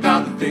dick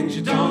about the things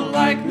you don't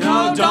like.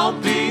 No,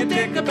 don't be a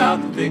dick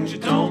about the things you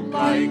don't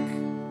like.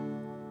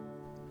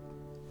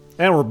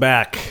 And we're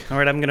back. All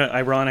right, I'm going to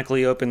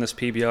ironically open this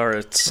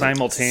PBR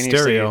simultaneously.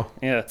 Stereo.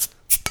 Yeah.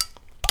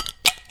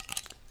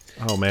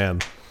 Oh,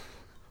 man.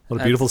 What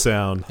a beautiful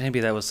sound.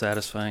 Maybe that was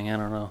satisfying. I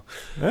don't know.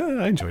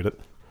 I enjoyed it.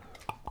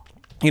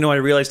 You know, I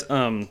realized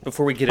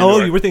before we get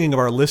into you were thinking of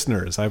our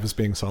listeners. I was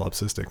being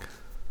solipsistic.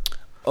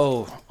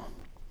 Oh,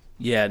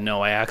 yeah,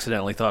 no, I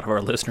accidentally thought of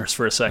our listeners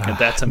for a second.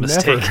 That's a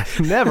mistake.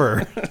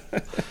 Never.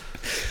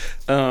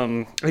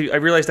 I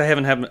realized I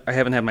haven't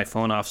had my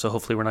phone off, so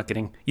hopefully we're not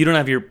getting. You don't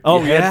have your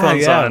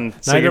headphones on,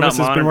 so Neither you're of not us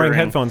monitoring. has been wearing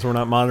headphones. We're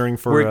not monitoring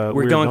for. We're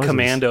weird going noises.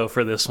 commando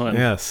for this one.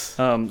 Yes.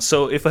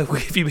 So if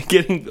you've been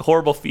getting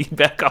horrible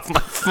feedback off my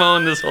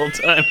phone this whole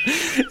time,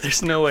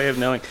 there's no way of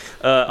knowing.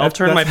 I'll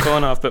turn my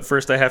phone off, but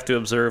first I have to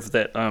observe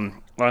that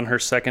on her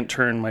second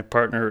turn, my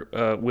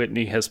partner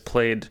Whitney has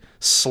played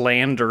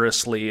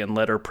slanderously in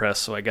letterpress.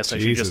 So I guess I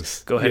should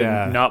just go ahead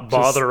and not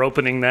bother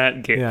opening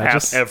that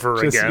app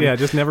ever again. Yeah,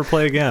 just never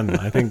play again.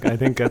 I think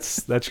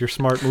that's your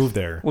smart move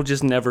there. We'll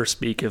just never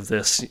speak of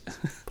this.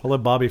 Pull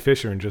up Bobby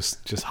Fischer and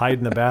just hide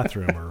in the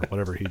bathroom or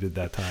whatever he did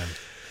that time.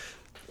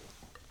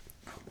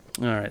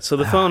 All right, so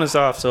the phone is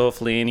off. So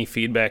hopefully, any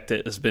feedback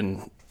that has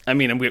been. I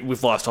mean,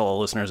 we've lost all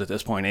the listeners at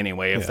this point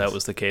anyway, if that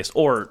was the case,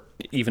 or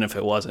even if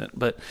it wasn't.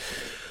 But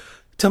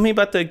tell me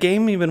about the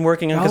game you've been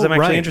working on, because I'm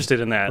actually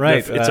interested in that. Right.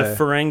 It's a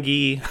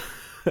Ferengi.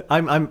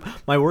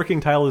 My working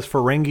title is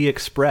Ferengi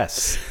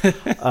Express.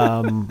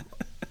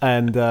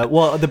 And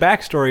the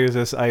backstory is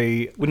this: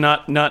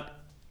 not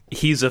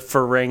he's a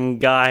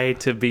Ferengi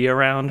to be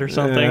around or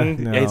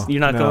something. You're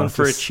not going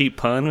for a cheap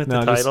pun with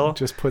the title.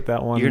 Just put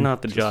that one. You're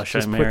not the Josh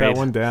I married. Put that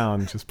one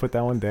down. Just put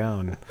that one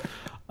down.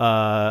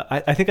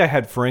 I think I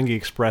had Ferengi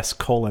Express :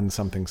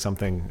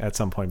 something at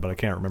some point, but I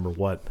can't remember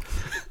what.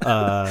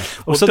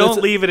 So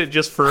don't leave it at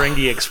just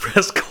Ferengi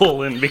Express :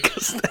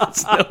 because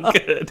that's no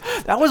good.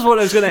 That was what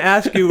I was going to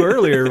ask you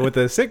earlier with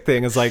the sick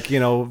thing. Is like, for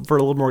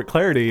a little more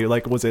clarity,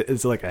 like is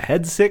it like a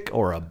head sick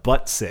or a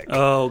butt sick?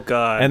 Oh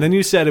God! And then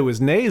you said it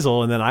was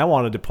nasal, and then I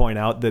wanted to point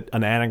out that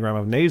an anagram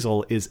of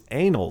nasal is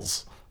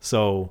anals.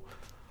 So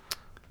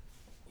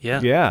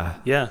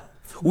yeah.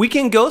 We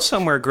can go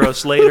somewhere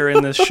gross later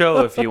in this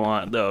show if you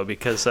want, though,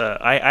 because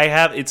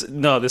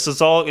this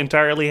is all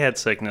entirely head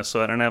sickness,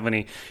 so I don't have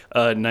any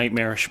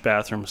nightmarish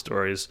bathroom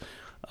stories.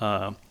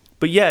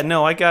 But yeah,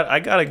 no, I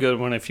got a good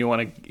one if you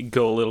want to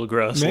go a little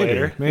gross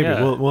later. Maybe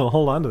yeah. we'll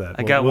hold on to that.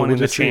 I got one in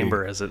the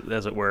chamber, as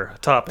it were.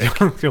 Topic.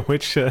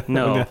 Which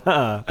no,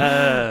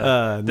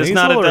 there's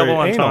not a double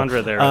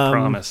entendre there. I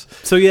promise.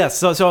 So yes,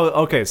 so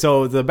okay.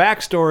 So the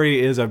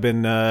backstory is I've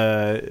been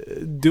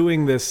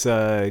doing this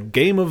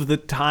Game of the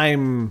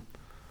Time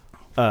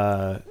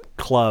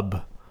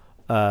club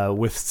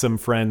with some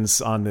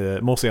friends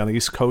mostly on the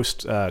East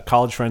Coast,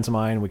 college friends of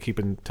mine. We keep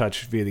in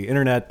touch via the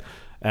internet.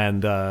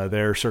 And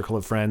their circle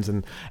of friends,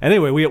 and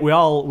anyway, we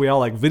all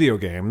like video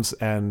games,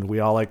 and we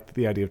all like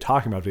the idea of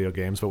talking about video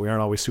games, but we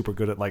aren't always super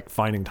good at like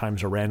finding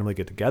times to randomly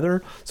get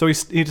together. So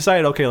he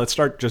decided, okay, let's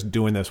start just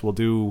doing this. We'll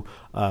do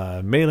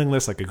mailing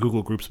lists, like a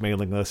Google Groups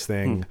mailing list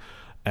thing,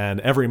 and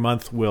every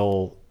month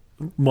or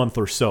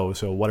so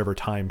whatever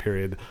time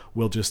period,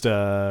 we'll just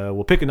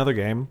we'll pick another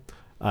game.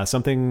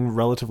 Something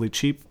relatively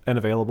cheap and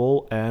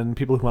available, and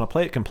people who want to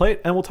play it can play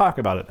it, and we'll talk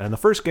about it. And the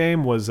first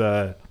game was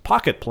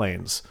Pocket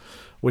Planes,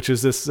 which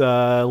is this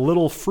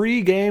little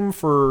free game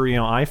for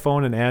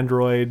iPhone and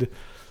Android.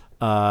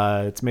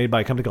 It's made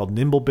by a company called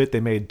Nimblebit. They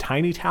made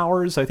Tiny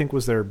Towers, I think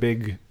was their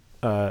big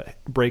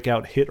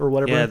breakout hit or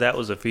whatever. Yeah, that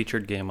was a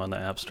featured game on the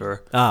App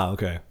Store. Ah,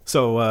 okay.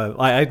 So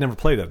I'd never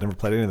played it. I've never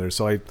played any of theirs.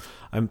 So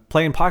I'm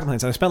playing Pocket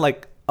Planes, and I spent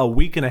like a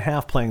week and a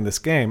half playing this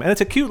game. And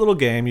it's a cute little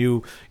game.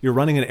 You're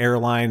running an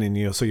airline,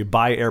 and so you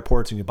buy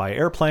airports and you buy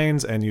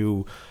airplanes, and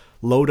you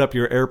load up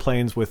your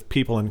airplanes with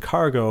people and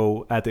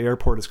cargo at the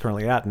airport it's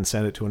currently at and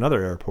send it to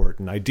another airport.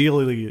 And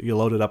ideally, you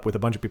load it up with a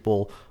bunch of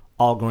people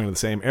all going to the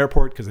same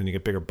airport, because then you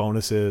get bigger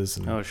bonuses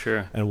and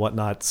and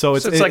whatnot. So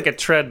it's like a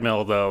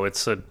treadmill, though.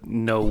 It's a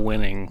no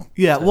winning.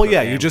 Yeah, well,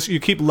 yeah. You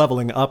keep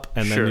leveling up,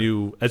 and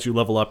then as you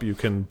level up, you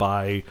can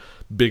buy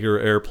bigger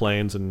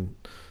airplanes and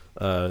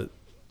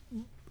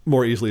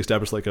more easily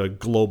establish like a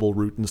global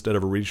route instead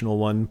of a regional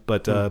one.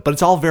 But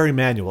it's all very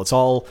manual. It's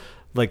all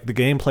like the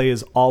gameplay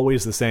is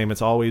always the same.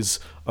 It's always,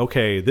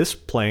 okay, this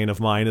plane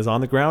of mine is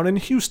on the ground in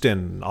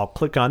Houston. I'll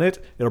click on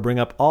it. It'll bring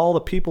up all the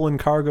people in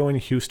cargo in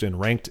Houston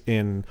ranked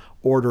in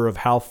order of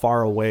how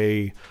far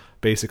away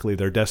basically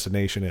their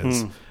destination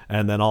is.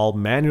 And then I'll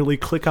manually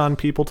click on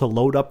people to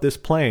load up this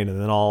plane, and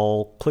then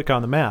I'll click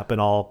on the map and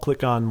I'll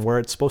click on where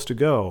it's supposed to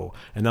go,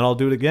 and then I'll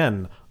do it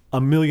again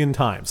 1,000,000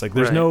 times. Like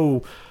there's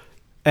no...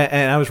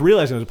 And I was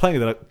realizing as I was playing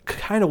that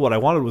kind of what I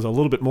wanted was a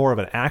little bit more of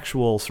an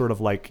actual sort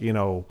of like,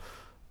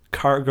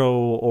 cargo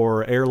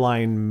or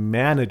airline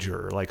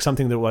manager, like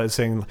something that was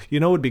saying,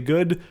 would be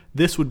good.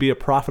 This would be a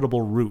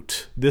profitable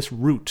route. This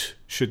route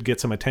should get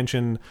some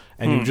attention.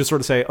 And you just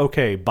sort of say,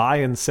 okay, buy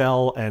and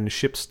sell and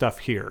ship stuff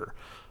here.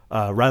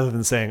 Rather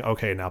than saying,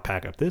 okay, now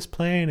pack up this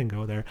plane and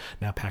go there.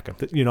 Now pack up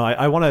this.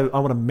 I want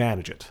to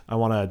manage it. I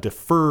want to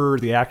defer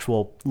the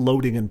actual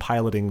loading and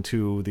piloting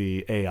to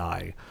the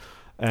AI.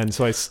 And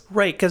so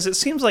right, because it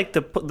seems like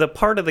the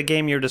part of the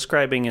game you're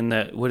describing in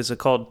the, what is it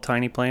called,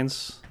 Tiny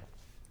Planes?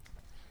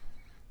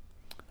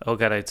 Oh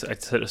god, I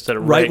said it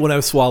right when I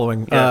was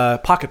swallowing. Yeah.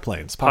 Pocket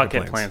planes.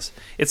 Pocket planes.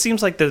 It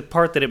seems like the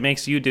part that it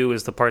makes you do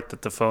is the part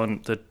that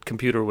the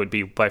computer would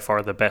be by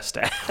far the best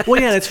at. Well,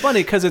 yeah, it's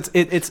funny because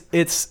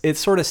it's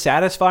sort of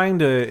satisfying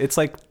to. It's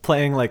like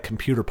playing like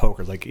computer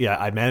poker. Like, yeah,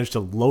 I managed to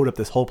load up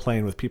this whole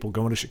plane with people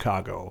going to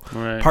Chicago.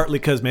 Right. Partly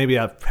because maybe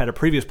I've had a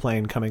previous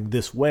plane coming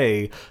this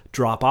way,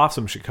 drop off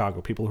some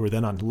Chicago people who are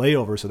then on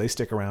layover, so they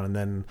stick around and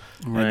then,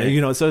 right.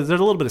 And, so there's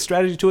a little bit of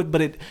strategy to it,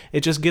 but it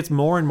just gets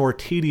more and more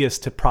tedious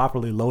to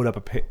properly load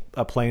up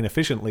a plane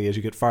efficiently as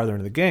you get farther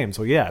into the game.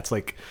 So yeah, it's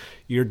like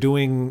you're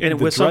doing and it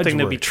was something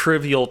that'd be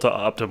trivial to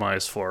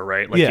optimize for,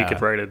 right? Like you could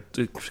write an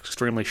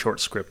extremely short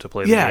script to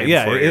play the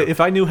game for you.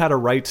 If I knew how to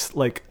write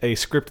like a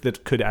script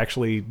that could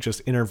actually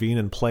just intervene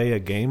and play a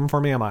game for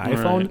me on my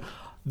iPhone,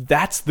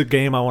 that's the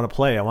game I want to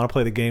play. I want to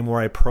play the game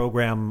where I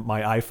program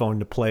my iPhone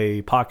to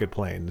play Pocket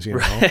Planes,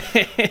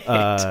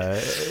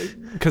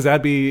 because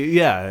that'd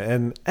be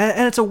and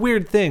it's a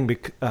weird thing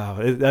because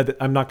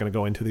I'm not going to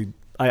go into the.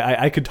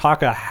 I could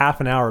talk a half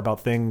an hour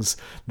about things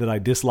that I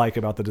dislike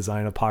about the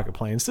design of Pocket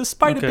Planes,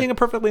 despite it being a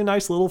perfectly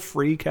nice little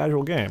free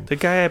casual game. The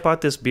guy I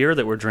bought this beer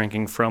that we're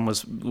drinking from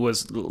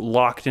was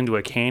locked into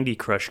a Candy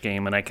Crush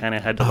game, and I kind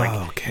of had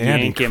to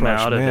yank him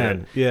out of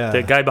it. Yeah,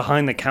 the guy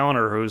behind the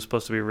counter who was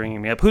supposed to be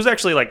ringing me up, who's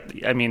actually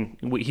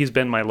he's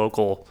been my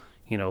local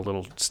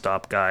little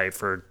stop guy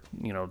for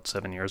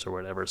 7 years or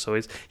whatever.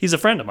 So he's a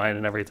friend of mine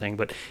and everything,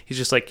 but he's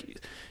just like,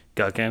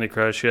 got Candy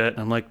Crush yet? And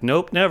I'm like,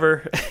 nope,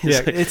 never.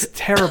 It's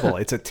terrible.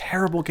 It's a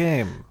terrible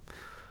game.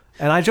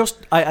 And I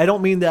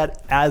don't mean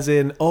that as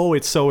in, oh,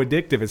 it's so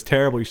addictive, it's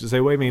terrible, you should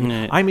say, wait,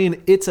 I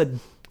mean it's a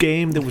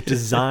game that was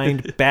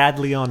designed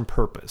badly on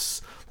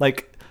purpose.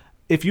 Like,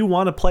 if you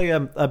want to play a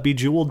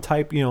Bejeweled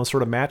type,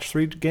 sort of match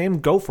 3 game,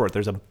 go for it.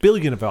 There's a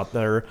billion of out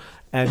there,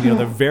 and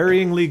they're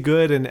varyingly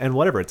good and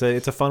whatever. It's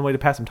a fun way to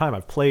pass some time. I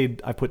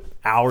put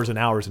hours and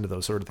hours into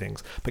those sort of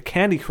things. But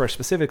Candy Crush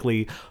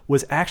specifically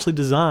was actually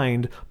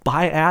designed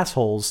by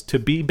assholes to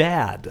be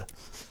bad.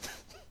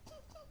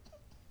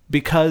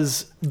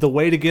 Because the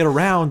way to get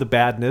around the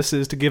badness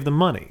is to give them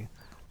money.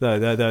 The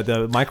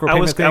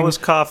micropayment thing. I was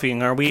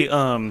coughing. Are we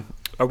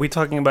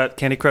talking about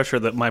Candy Crush or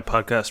my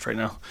podcast right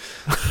now?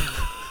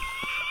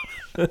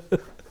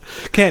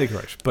 Candy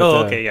Crush,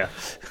 but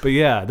but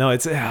yeah, no,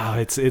 it's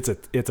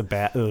a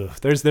bad.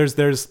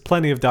 There's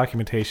plenty of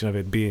documentation of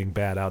it being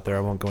bad out there. I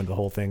won't go into the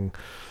whole thing,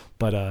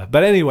 but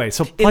anyway,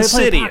 so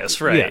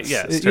Insidious, right?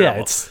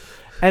 Yes,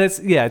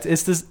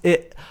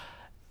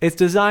 it's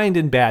designed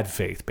in bad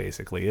faith.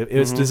 Basically,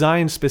 it's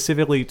designed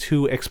specifically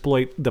to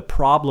exploit the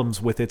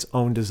problems with its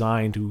own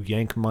design to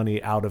yank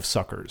money out of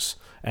suckers,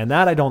 and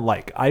that I don't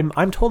like.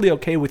 I'm totally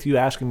okay with you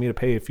asking me to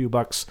pay a few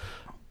bucks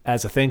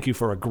as a thank you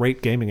for a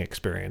great gaming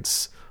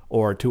experience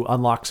or to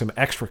unlock some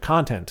extra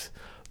content,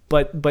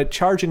 but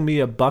charging me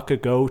 $1 a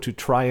go to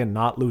try and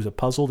not lose a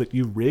puzzle that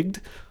you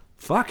rigged,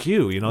 fuck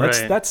you.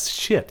 That's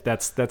shit.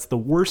 That's the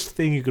worst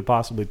thing you could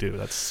possibly do.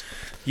 This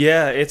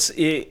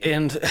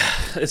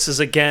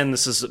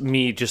is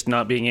me just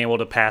not being able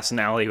to pass an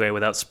alleyway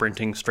without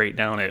sprinting straight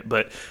down it.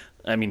 But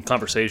I mean,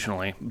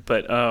 conversationally,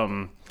 but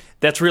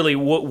that's really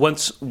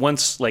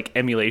once like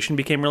emulation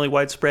became really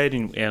widespread,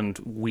 and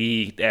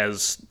we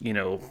as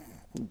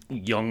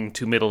young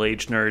to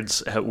middle-aged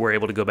nerds were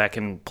able to go back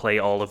and play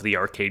all of the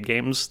arcade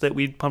games that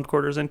we pumped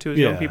quarters into as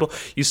young people.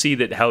 You see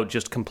that how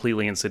just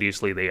completely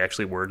insidiously they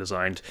actually were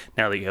designed.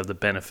 Now that you have the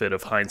benefit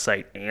of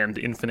hindsight and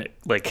infinite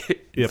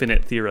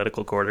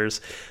theoretical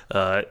quarters,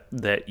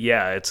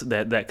 it's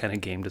that kind of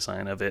game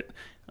design of it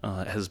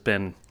has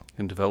been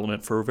in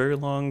development for a very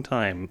long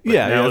time. But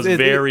now it's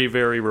very,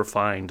 very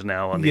refined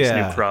now on these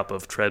new crop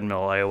of treadmill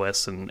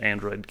iOS and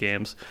Android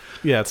games.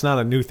 Yeah, it's not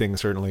a new thing,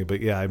 certainly,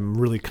 but I'm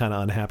really kind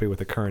of unhappy with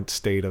the current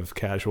state of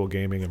casual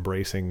gaming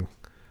embracing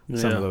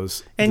some of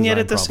those. And yet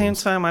at the same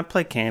time, I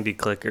play Candy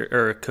Clicker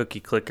or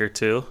Cookie Clicker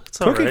too. It's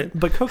all right.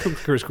 But Cookie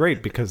Clicker is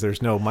great because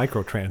there's no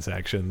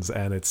microtransactions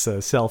and it's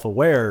a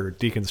self-aware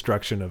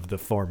deconstruction of the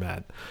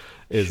format.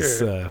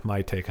 is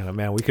my take on it.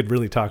 Man, we could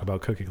really talk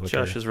about Cookie Clicker.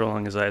 Josh is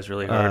rolling his eyes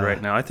really hard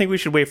right now. I think we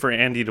should wait for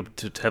Andy to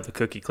have the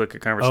Cookie Clicker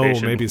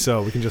conversation. Oh, maybe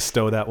so. We can just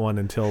stow that one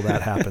until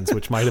that happens,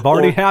 which might have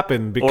already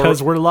happened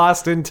because we're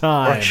lost in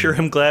time. Or sure,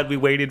 I'm glad we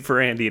waited for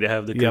Andy to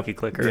have the Cookie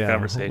Clicker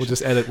conversation. We'll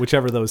just edit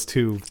whichever of those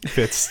two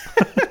fits.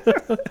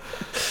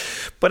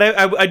 But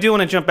I do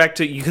want to jump back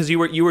to, because you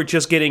were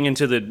just getting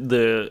into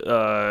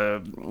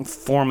the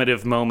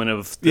formative moment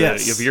of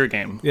your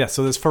game. Yeah,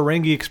 so this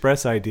Ferengi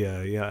Express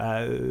idea,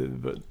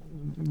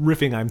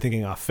 riffing, I'm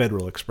thinking off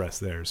Federal Express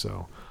there,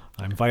 so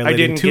I'm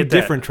violating two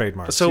different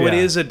trademarks. So it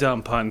is a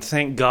dumb pun,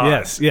 thank God.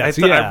 Yes.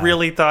 I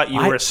really thought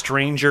you were a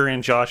stranger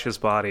in Josh's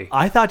body.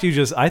 I thought you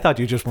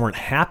just weren't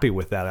happy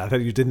with that. I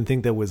thought you didn't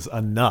think that was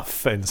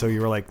enough, and so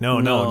you were like,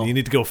 no, you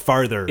need to go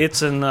farther.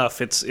 It's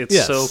enough. It's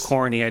so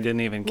corny. I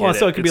didn't even get it.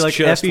 So it could be like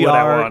FEREX,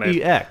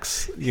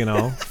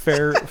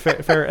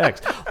 fair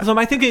X. So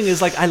my thinking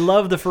is like, I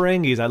love the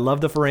Ferengis. I love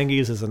the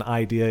Ferengis as an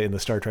idea in the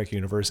Star Trek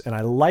universe, and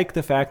I like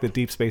the fact that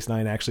Deep Space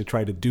Nine actually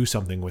tried to do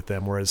something with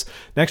them, whereas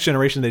Next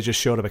Generation, they just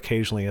showed up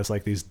occasionally as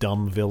like these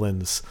dumb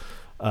villains,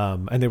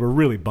 and they were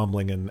really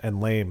bumbling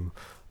and lame.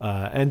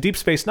 And Deep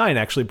Space Nine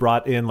actually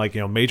brought in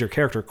major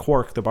character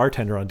Quark, the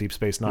bartender on Deep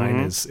Space Nine,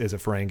 is a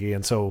Ferengi,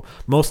 and so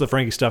most of the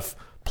Ferengi stuff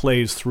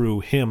plays through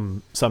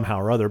him somehow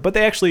or other. But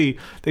they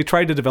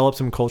tried to develop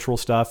some cultural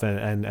stuff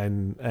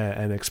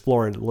and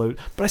explore it.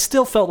 But I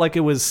still felt like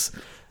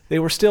they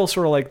were still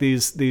sort of like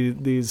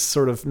these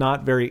sort of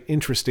not very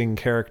interesting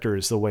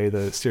characters the way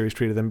the series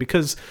treated them,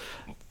 because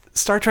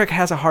Star Trek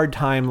has a hard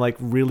time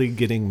really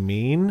getting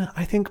mean.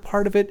 I think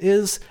part of it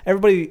is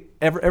everybody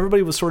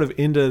was sort of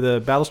into the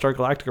Battlestar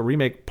Galactica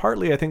remake,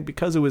 partly I think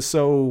because it was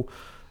so,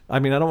 I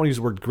mean, I don't want to use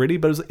the word gritty,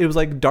 but it was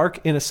like dark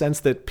in a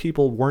sense that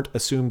people weren't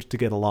assumed to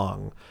get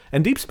along.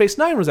 And Deep Space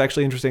Nine was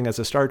actually interesting as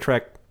a Star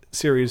Trek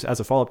series as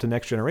a follow-up to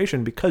Next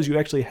Generation, because you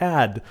actually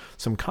had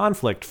some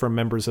conflict from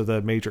members of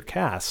the major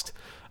cast,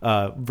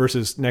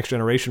 versus Next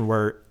Generation,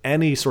 where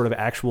any sort of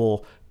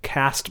actual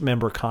cast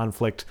member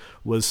conflict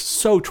was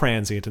so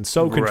transient and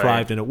so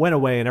contrived, and it went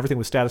away and everything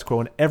was status quo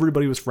and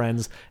everybody was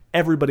friends,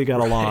 everybody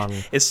got along.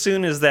 As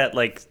soon as that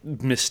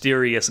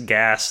mysterious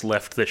gas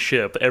left the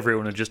ship,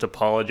 everyone would just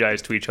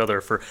apologize to each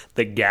other for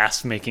the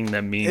gas making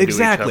them mean to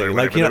each other.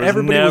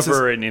 Everybody was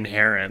never an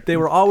inherent. They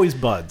were always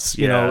buds,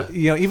 you know,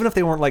 even if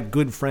they weren't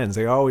good friends,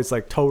 they were always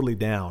totally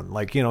down.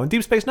 In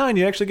Deep Space Nine,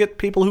 you actually get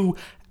people who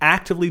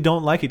actively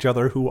don't like each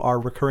other who are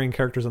recurring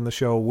characters on the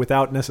show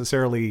without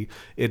necessarily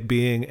it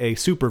being a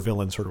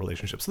supervillain sort of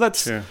relationship. So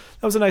that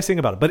was a nice thing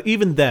about it. But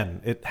even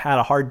then, it had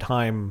a hard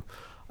time,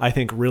 I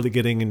think, really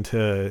getting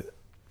into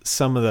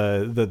some of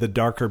the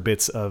darker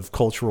bits of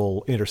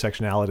cultural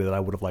intersectionality that I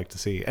would have liked to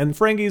see. And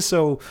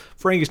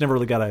Ferengis never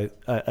really got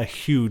a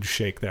huge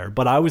shake there.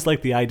 But I always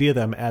liked the idea of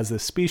them as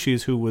this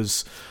species who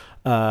was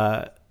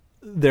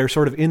they're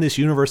sort of in this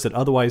universe that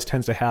otherwise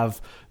tends to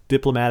have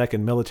diplomatic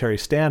and military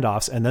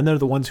standoffs, and then they're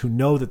the ones who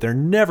know that they're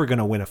never going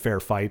to win a fair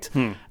fight,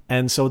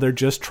 and so they're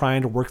just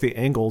trying to work the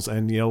angles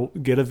and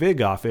get a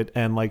vig off it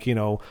and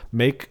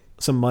make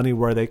some money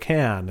where they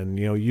can, and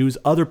use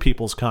other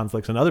people's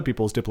conflicts and other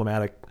people's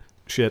diplomatic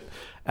shit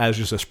as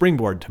just a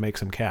springboard to make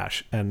some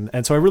cash. And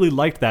so I really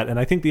liked that, and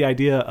I think the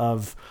idea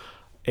of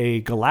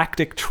a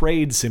galactic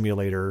trade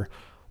simulator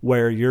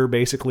where you're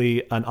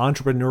basically an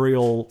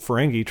entrepreneurial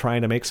Ferengi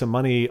trying to make some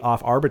money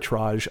off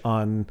arbitrage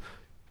on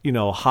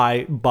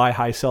high buy,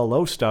 high sell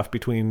low stuff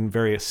between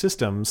various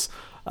systems,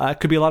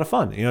 could be a lot of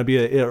fun. It'd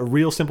be a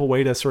real simple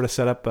way to sort of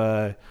set up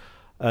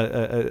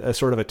a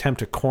sort of attempt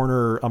to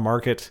corner a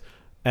market.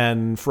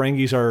 And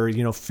Ferengis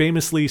are,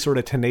 famously sort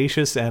of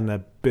tenacious and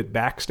a bit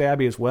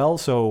backstabby as well.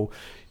 So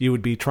you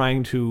would be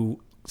trying to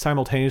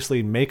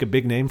simultaneously make a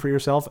big name for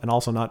yourself and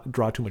also not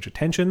draw too much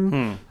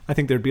attention. I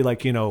think there'd be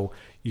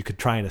you could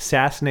try and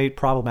assassinate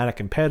problematic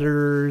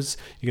competitors.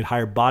 You could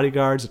hire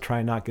bodyguards to try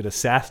and not get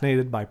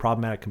assassinated by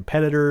problematic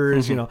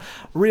competitors.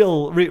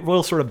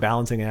 Real sort of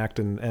balancing act.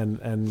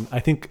 And I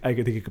think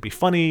it could be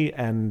funny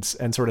and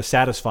sort of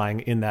satisfying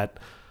in that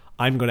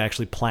I'm going to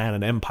actually plan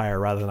an empire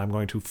rather than I'm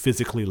going to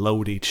physically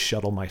load each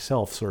shuttle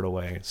myself sort of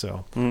way.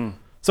 So.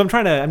 So I'm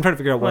trying to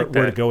figure out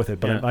where to go with it,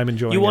 but I'm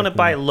enjoying it. You want to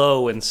buy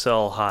low and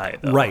sell high,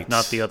 though, right?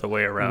 Not the other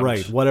way around,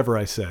 right? Whatever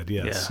I said,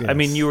 yes. I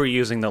mean, you were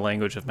using the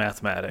language of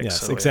mathematics. Yes,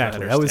 so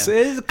exactly. That was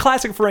a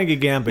classic Ferengi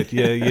gambit.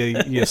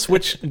 You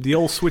switch the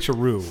old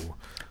switcheroo.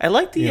 I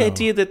like the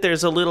idea that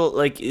there's a little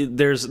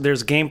there's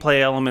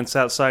gameplay elements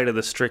outside of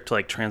the strict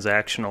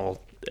transactional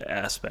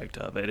aspect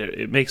of it.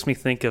 It makes me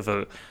think of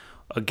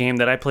a game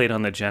that I played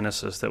on the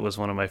Genesis that was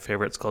one of my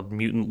favorites called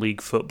Mutant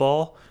League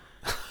Football.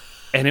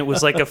 And it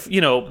was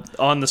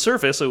on the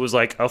surface, it was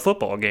like a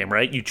football game,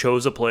 right? You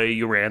chose a play,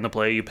 you ran the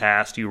play, you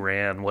passed, you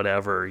ran,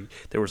 whatever.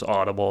 There was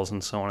audibles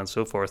and so on and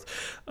so forth.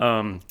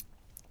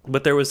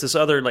 But there was this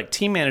other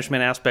team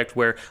management aspect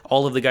where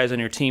all of the guys on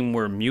your team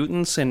were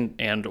mutants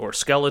and or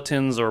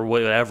skeletons or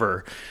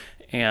whatever.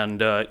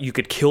 And you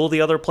could kill the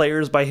other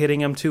players by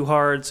hitting them too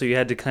hard, so you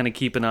had to kind of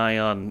keep an eye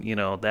on,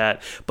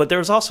 that. But there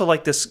was also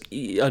this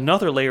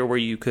another layer where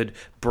you could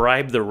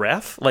bribe the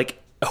ref.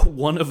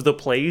 one of the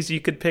plays you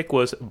could pick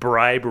was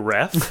bribe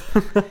ref,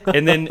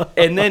 and then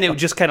it would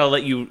just kind of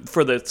let you,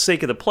 for the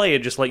sake of the play, it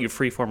just let you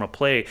freeform a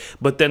play.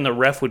 But then the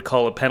ref would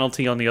call a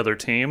penalty on the other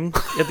team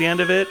at the end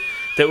of it.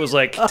 That was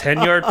like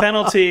 10-yard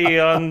penalty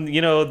on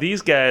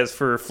these guys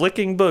for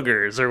flicking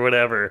boogers or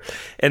whatever,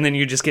 and then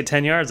you just get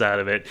 10 yards out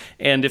of it.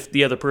 And if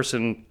the other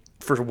person,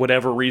 for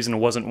whatever reason,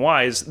 wasn't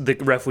wise, the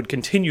ref would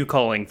continue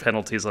calling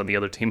penalties on the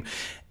other team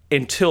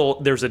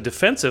until there's a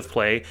defensive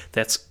play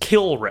that's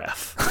kill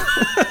ref.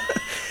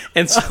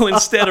 And so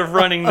instead of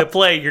running the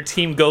play, your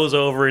team goes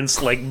over and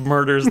like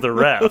murders the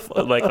ref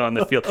like on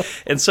the field.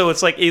 And so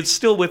it's like it's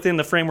still within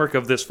the framework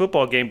of this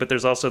football game, but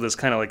there's also this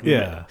kind of like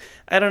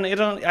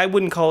I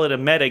wouldn't call it a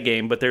meta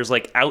game, but there's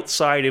like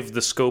outside of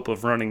the scope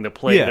of running the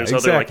play. Yeah, there's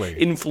other like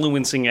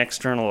influencing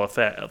external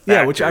factors.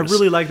 Yeah, which I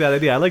really like that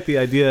idea. I like the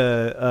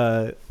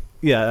idea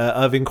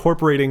of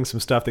incorporating some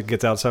stuff that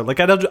gets outside.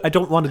 Like I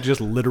don't want to just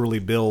literally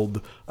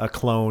build a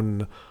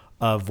clone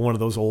of one of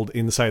those old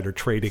insider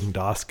trading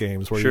DOS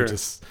games where you're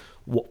just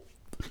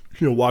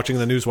watching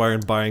the newswire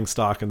and buying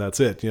stock and that's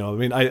it. I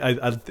mean,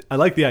 I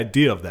like the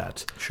idea of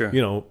that.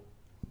 Sure.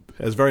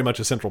 As very much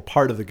a central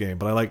part of the game.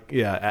 But I like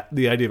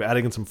the idea of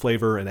adding in some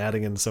flavor and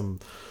adding in some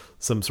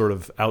sort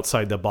of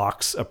outside the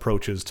box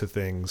approaches to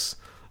things.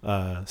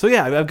 So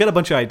yeah, I've got a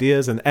bunch of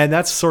ideas, and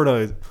that's sort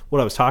of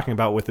what I was talking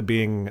about with it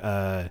being,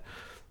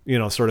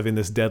 sort of in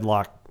this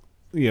deadlock,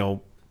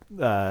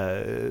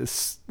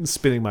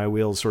 spinning my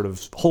wheels sort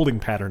of holding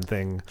pattern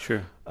thing.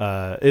 Sure.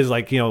 Is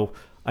like,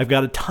 I've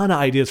got a ton of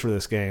ideas for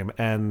this game,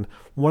 and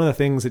one of the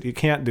things that you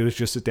can't do is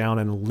just sit down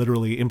and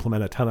literally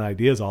implement a ton of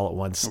ideas all at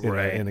once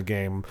in a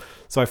game.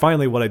 So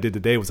what I did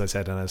today was I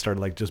sat down and I started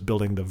like just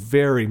building the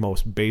very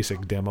most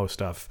basic demo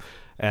stuff.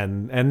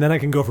 And then I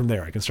can go from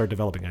there. I can start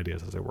developing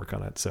ideas as I work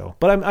on it. So,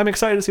 but I'm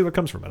excited to see what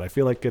comes from it. I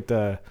feel like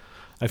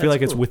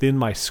it's within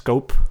my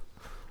scope,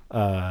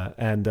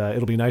 and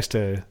it'll be nice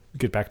to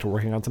get back to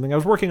working on something. I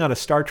was working on a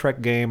Star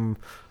Trek game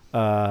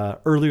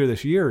earlier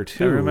this year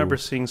too. I remember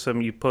seeing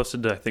some. You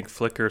posted, I think,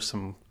 Flickr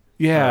some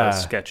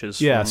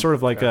sketches. Yeah, sort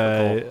of like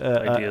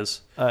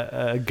ideas.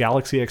 A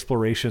galaxy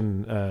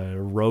exploration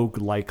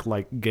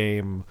rogue-like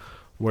game,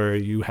 where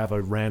you have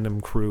a random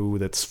crew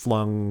that's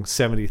flung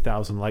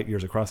 70,000 light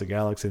years across the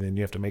galaxy, and then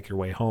you have to make your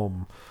way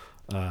home,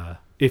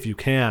 if you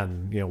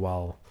can,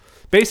 while...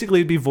 Basically,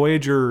 it'd be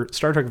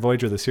Star Trek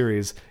Voyager, the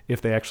series,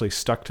 if they actually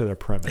stuck to their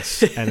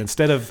premise. And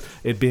instead of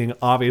it being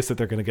obvious that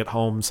they're going to get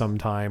home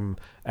sometime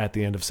at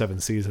the end of 7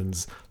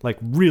 seasons, like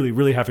really,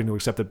 really having to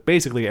accept that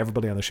basically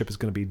everybody on the ship is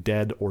going to be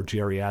dead or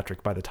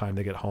geriatric by the time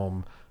they get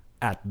home,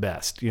 at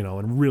best,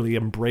 and really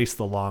embrace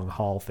the long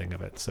haul thing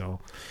of it.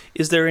 So,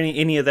 is there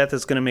any of that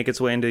that's going to make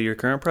its way into your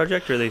current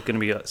project, or are they going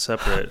to be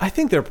separate? I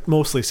think they're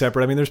mostly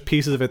separate. I mean, there's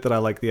pieces of it that I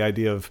like the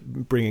idea of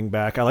bringing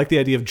back. I like the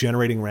idea of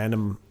generating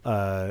random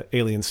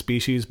alien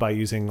species by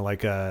using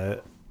like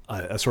a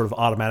sort of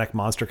automatic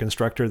monster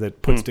constructor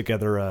that puts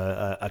together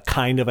a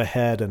kind of a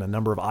head and a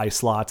number of eye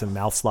slots and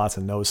mouth slots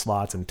and nose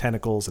slots and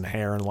tentacles and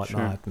hair and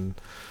whatnot. Sure. And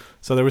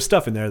so there was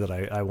stuff in there that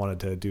I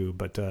wanted to do,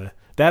 but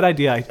that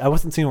idea, I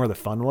wasn't seeing where the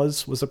fun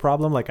was the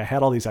problem. Like I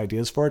had all these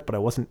ideas for it, but I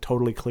wasn't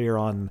totally clear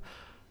on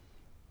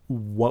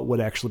what would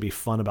actually be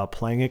fun about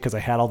playing it, because I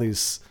had all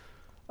these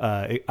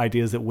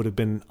ideas that would have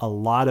been a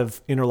lot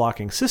of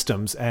interlocking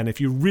systems, and if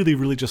you really,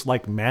 really just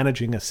like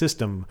managing a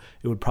system,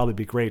 it would probably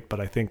be great. But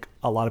I think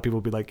a lot of people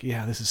would be like,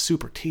 yeah, this is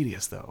super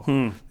tedious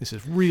though. This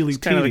is really it's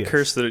tedious. Kind of the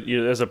curse that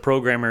as a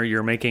programmer,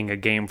 you're making a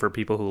game for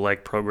people who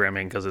like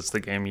programming because it's the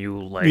game you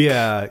like.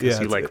 Because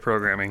you like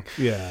programming.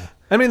 Yeah.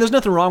 I mean, there's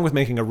nothing wrong with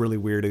making a really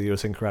weird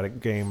idiosyncratic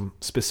game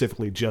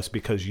specifically just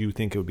because you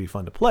think it would be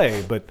fun to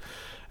play, but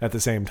at the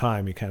same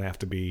time, you kind of have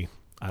to be,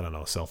 I don't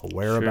know,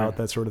 self-aware about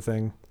that sort of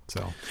thing.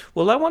 So,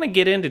 well, I want to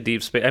get into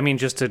Deep Space. I mean,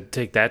 just to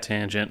take that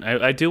tangent,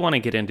 I do want to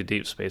get into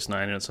Deep Space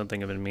Nine, and it's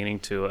something I've been meaning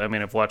to. I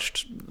mean, I've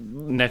watched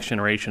Next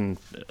Generation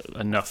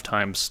enough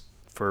times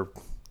to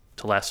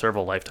last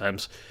several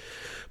lifetimes,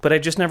 but I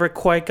just never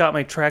quite got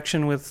my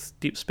traction with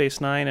Deep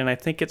Space Nine, and I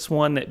think it's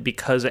one that,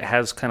 because it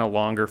has kind of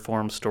longer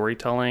form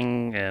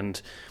storytelling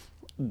and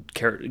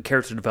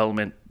character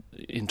development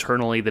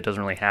internally that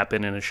doesn't really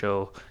happen in a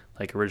show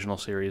like Original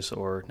Series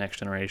or Next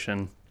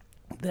Generation,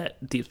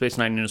 that Deep Space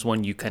Nine is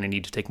one you kind of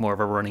need to take more of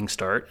a running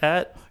start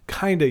at.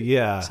 Kind of,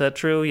 yeah. Is that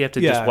true? You have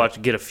to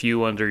just get a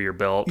few under your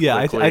belt. Yeah,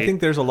 I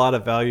think there's a lot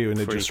of value in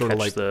it, just sort of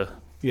like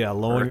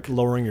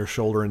lowering your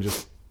shoulder and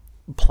just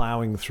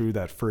plowing through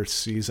that first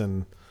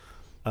season,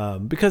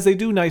 because they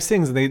do nice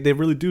things, and they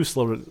really do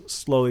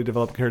slowly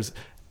develop characters.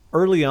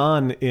 Early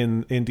on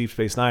in Deep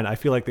Space Nine, I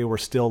feel like they were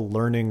still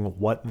learning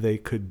what they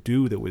could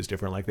do that was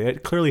different. Like they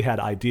clearly had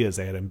ideas,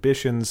 they had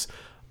ambitions.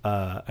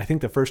 I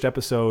think the first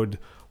episode,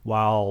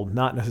 while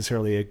not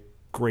necessarily a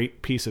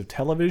great piece of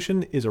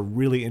television, is a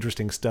really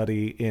interesting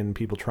study in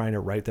people trying to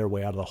write their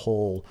way out of the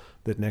hole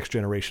that Next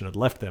Generation had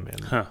left them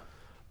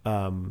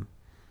in.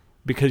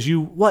 Because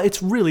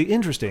it's really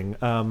interesting.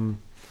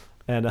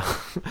 And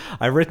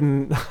I've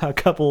written a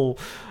couple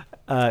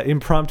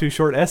impromptu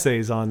short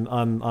essays on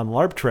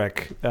LARP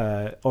Trek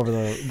over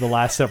the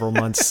last several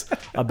months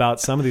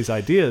about some of these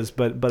ideas,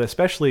 but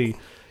especially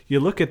you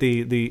look at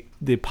the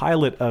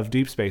pilot of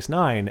Deep Space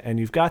Nine, and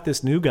you've got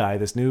this new guy,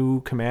 this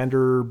new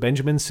Commander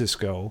Benjamin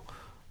Sisko,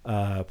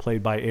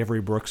 played by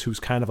Avery Brooks, who's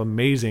kind of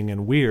amazing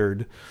and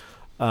weird.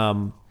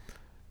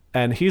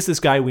 And he's this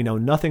guy we know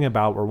nothing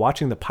about. We're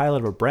watching the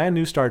pilot of a brand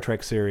new Star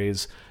Trek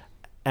series,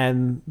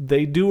 and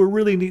they do a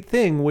really neat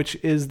thing, which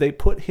is they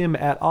put him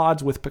at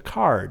odds with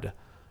Picard.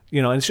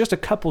 And it's just a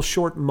couple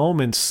short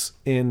moments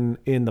in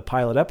the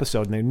pilot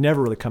episode, and they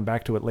never really come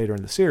back to it later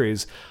in the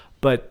series.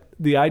 But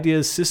the idea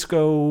is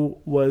Sisko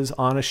was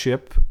on a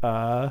ship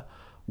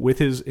with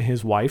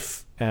his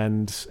wife,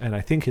 and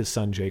I think his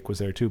son Jake was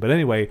there too. But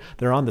anyway,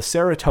 they're on the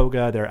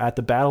Saratoga. They're at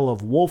the Battle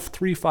of Wolf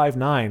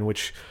 359,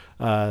 which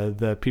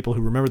the people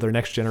who remember their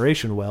Next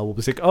Generation well will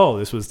be like, oh,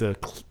 this was the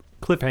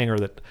cliffhanger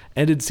that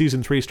ended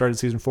season 3, started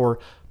season 4.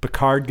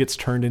 Picard gets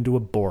turned into a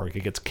Borg. He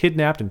gets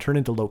kidnapped and turned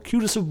into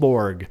Locutus of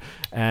Borg.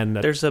 And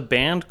there's a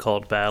band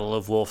called Battle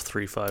of Wolf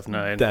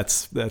 359.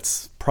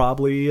 That's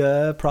probably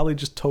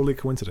just totally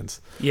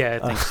coincidence. Yeah,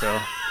 I think so.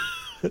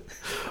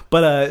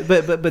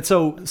 But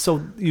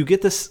so you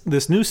get this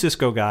new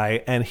Sisko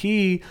guy, and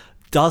he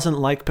doesn't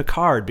like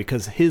Picard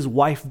because his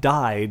wife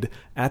died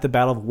at the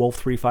Battle of Wolf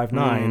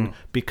 359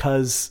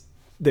 because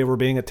they were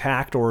being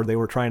attacked or they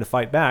were trying to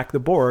fight back the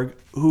Borg,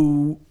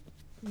 who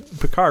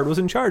Picard was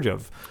in charge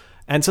of.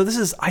 And so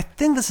I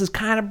think this is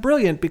kind of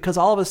brilliant, because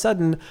all of a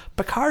sudden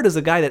Picard is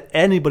a guy that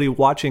anybody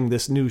watching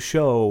this new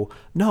show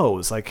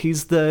knows. Like,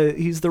 he's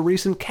the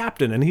recent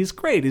captain, and he's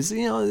great. He's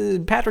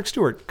Patrick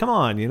Stewart. Come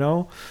on,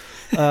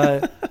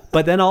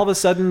 But then all of a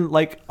sudden,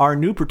 like, our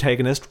new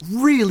protagonist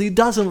really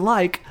doesn't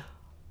like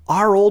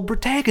our old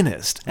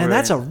protagonist, and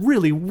that's a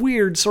really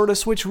weird sort of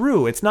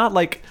switcheroo. It's not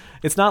like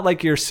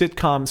your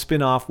sitcom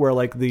spin-off where,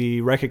 like, the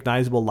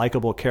recognizable,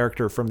 likable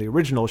character from the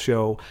original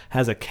show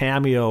has a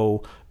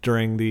cameo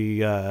during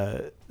the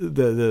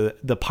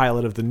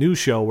pilot of the new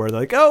show, where they're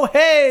like, oh,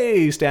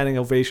 hey, standing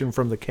ovation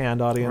from the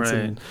canned audience.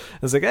 Right. And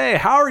it's like, hey,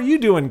 how are you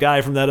doing,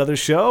 guy from that other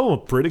show?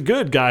 Pretty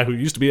good, guy who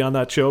used to be on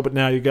that show, but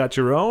now you got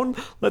your own.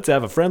 Let's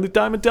have a friendly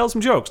time and tell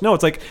some jokes. No,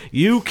 it's like,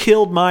 you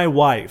killed my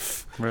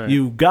wife. Right.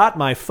 You got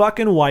my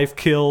fucking wife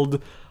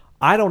killed.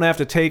 I don't have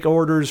to take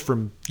orders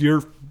from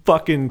your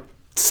fucking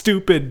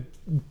stupid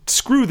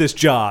screw this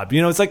job.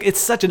 It's like, it's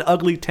such an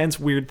ugly, tense,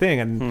 weird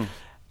thing.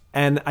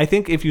 And I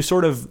think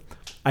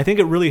I think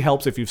it really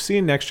helps if you've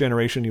seen Next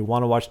Generation, you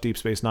want to watch Deep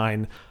Space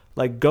Nine,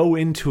 like, go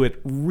into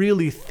it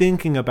really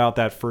thinking about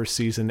that first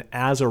season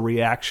as a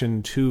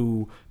reaction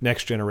to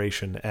Next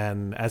Generation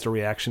and as a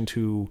reaction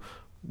to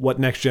what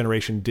Next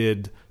Generation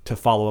did to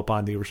follow up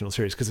on the original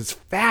series. Because it's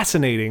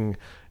fascinating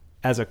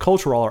as a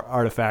cultural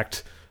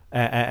artifact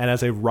and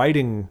as a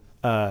writing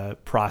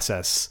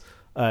process,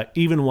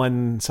 even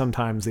when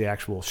sometimes the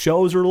actual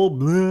shows are a little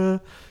bleh,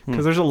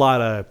 because there's a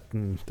lot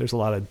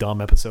of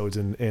dumb episodes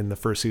in the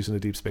first season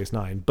of Deep Space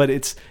Nine. But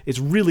it's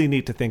really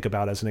neat to think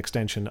about as an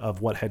extension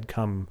of what had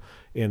come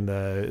in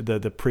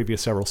the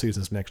previous several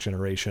seasons of Next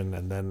Generation,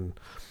 and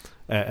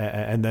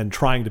then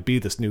trying to be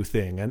this new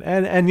thing.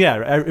 And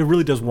yeah, it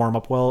really does warm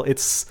up well.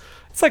 It's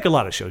like a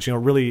lot of shows,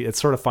 really, it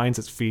sort of finds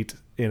its feet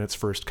in its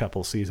first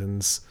couple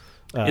seasons.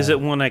 Is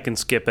it one I can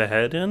skip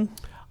ahead in?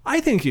 I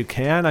think you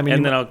can. I mean,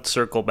 and then I'll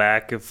circle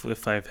back if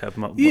I have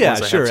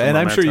sure. And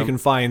I'm sure you can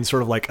find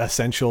sort of like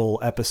essential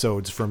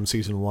episodes from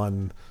season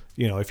 1.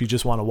 If you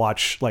just want to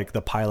watch like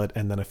the pilot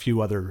and then a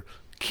few other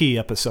key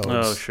episodes.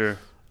 Oh, sure.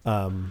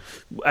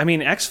 I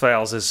mean,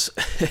 X-Files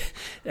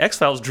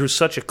drew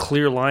such a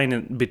clear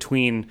line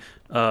between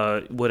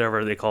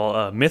whatever they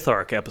call myth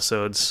arc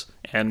episodes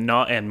and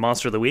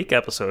Monster of the Week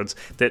episodes,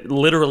 that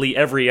literally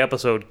every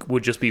episode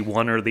would just be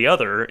one or the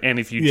other. And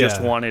if you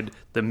just wanted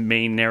the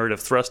main narrative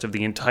thrust of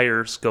the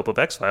entire scope of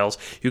X-Files,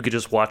 you could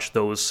just watch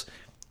those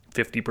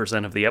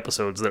 50% of the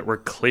episodes that were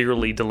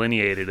clearly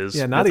delineated as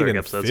not even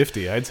episodes.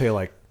 50. I'd say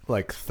like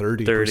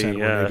 30%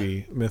 were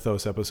maybe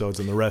Mythos episodes,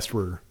 and the rest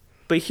were.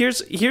 But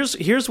here's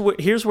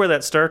where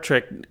that Star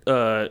Trek.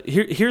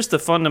 Here's the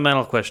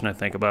fundamental question I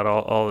think about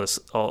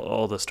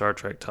all the Star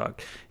Trek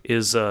talk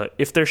is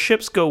if their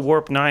ships go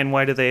warp 9,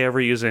 why do they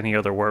ever use any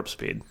other warp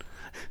speed?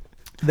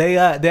 They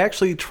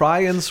actually try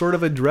and sort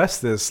of address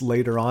this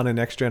later on in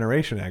Next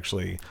Generation.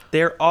 Actually,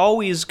 they're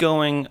always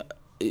going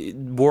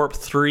warp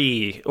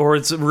 3, or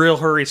it's a real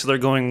hurry, so they're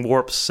going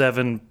warp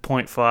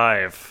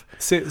 7.5.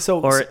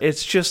 Or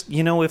it's just,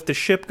 if the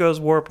ship goes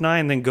warp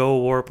 9, then go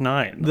warp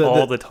 9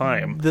 all the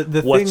time.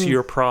 What's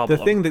your problem?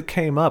 The thing that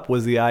came up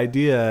was the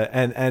idea,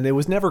 and it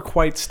was never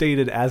quite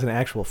stated as an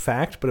actual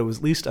fact, but it was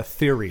at least a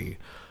theory,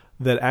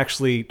 that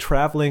actually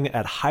traveling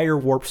at higher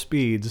warp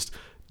speeds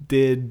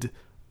did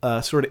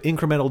sort of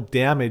incremental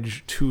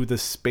damage to the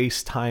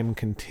space-time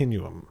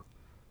continuum.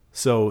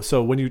 So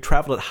when you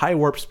travel at high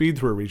warp speed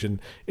through a region,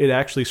 it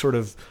actually sort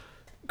of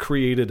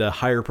created a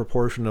higher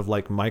proportion of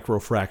like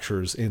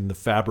microfractures in the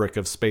fabric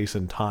of space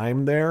and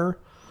time there.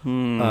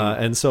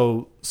 And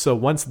so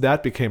once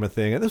that became a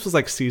thing, and this was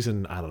like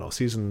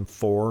season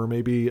 4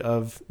 maybe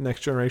of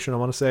Next Generation, I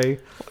want to say.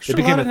 It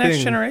became a Next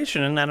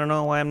Generation, and I don't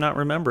know why I'm not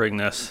remembering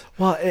this.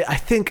 Well, I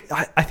think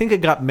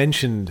it got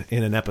mentioned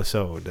in an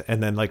episode,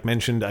 and then like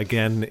mentioned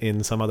again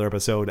in some other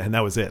episode, and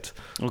that was it.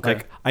 Okay.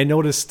 Like I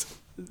noticed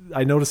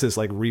this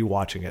like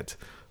rewatching it.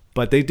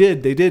 But they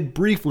did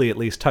briefly at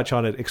least touch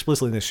on it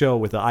explicitly in the show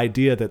with the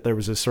idea that there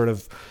was this sort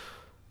of,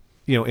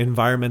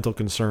 environmental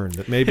concern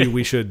that maybe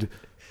we should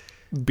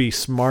be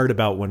smart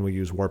about when we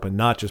use warp and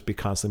not just be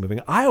constantly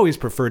moving. I always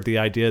preferred the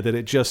idea that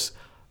it just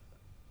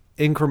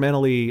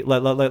incrementally,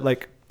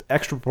 like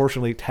extra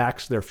proportionally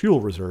taxed their fuel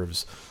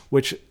reserves,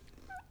 which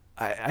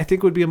I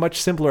think would be a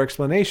much simpler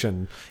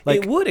explanation.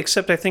 Like, it would,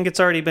 except I think it's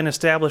already been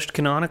established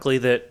canonically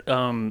that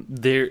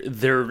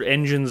their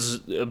engines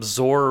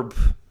absorb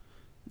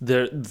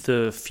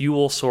the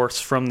fuel source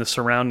from the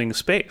surrounding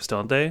space,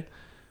 don't they?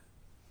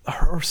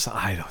 Or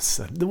I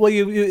don't. Well,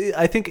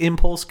 I think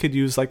Impulse could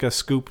use like a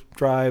scoop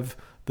drive.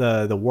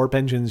 The warp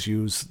engines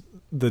use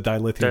the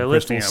dilithium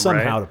crystals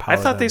somehow to power. I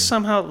thought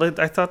them.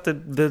 I thought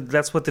that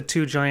that's what the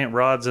two giant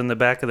rods in the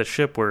back of the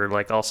ship were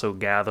like, also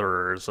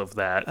gatherers of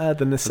that.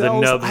 The nacelles. The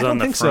nubs I don't on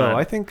the think front so.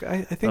 I think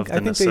they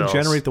nacelles.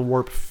 generate the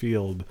warp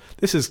field.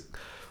 This is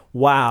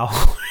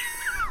wow.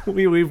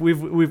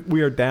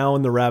 we are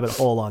down the rabbit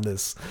hole on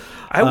this.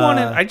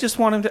 I just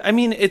want him to. I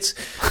mean, it's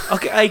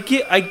okay.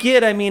 I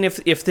get. I mean,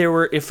 if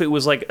it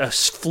was like a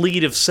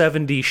fleet of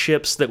 70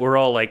 ships that were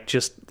all like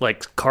just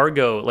like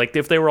cargo, like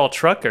if they were all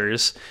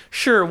truckers,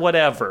 sure,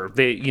 whatever.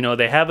 They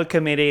have a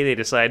committee. They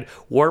decide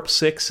warp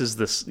 6 is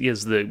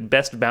the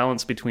best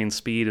balance between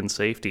speed and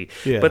safety.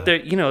 Yeah. But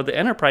the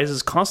Enterprise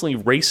is constantly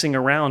racing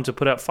around to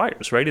put out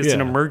fires. Right? It's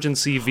an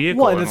emergency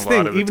vehicle. Well, and it's the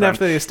thing. Even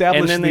after they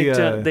established, and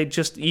then they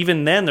just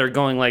even then they're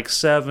going like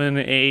 7,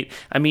 8.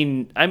 I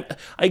mean,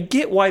 I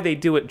get why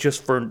they do it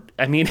just for.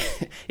 I mean,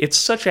 it's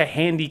such a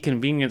handy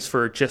convenience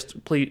for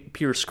just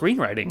pure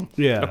screenwriting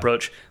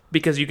approach,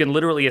 because you can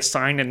literally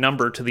assign a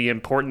number to the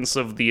importance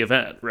of the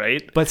event,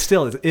 right? But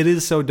still, it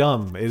is so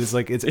dumb. It is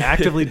like it's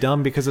actively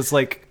dumb because it's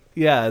like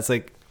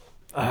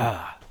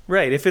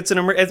Right. If it's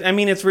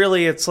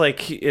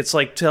it's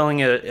like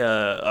telling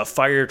a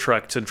fire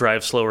truck to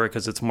drive slower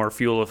because it's more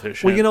fuel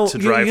efficient. Well, to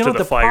drive to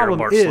the fire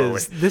more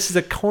slowly. This is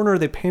a corner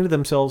they painted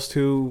themselves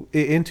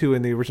into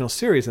in the original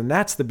series, and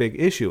that's the big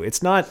issue.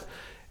 It's not.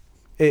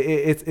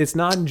 It's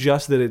not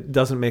just that it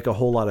doesn't make a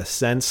whole lot of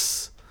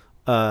sense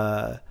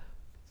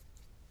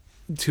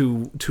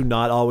to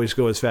not always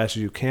go as fast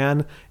as you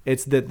can.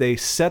 It's that they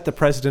set the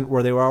precedent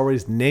where they were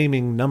always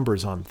naming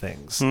numbers on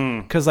things.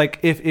 Because like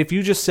if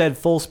you just said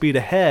full speed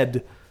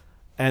ahead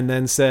and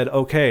then said,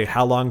 okay,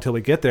 how long till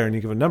we get there, and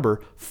you give a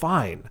number,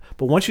 fine.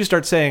 But once you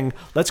start saying,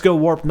 let's go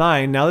warp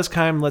 9, now this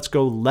time let's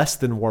go less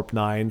than warp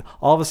 9,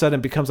 all of a sudden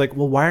it becomes like,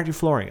 well, why aren't you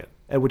flooring it?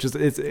 Which is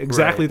it's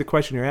exactly the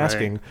question you're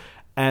asking. Right.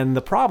 And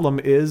the problem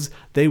is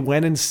they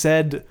went and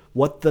said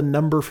what the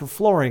number for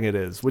flooring it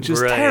is, which is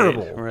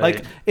terrible. Right.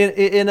 Like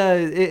in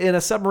a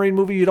submarine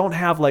movie, you don't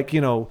have like,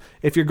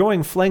 if you're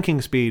going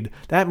flanking speed,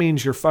 that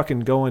means you're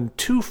fucking going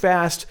too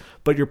fast,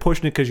 but you're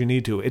pushing it because you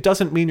need to. It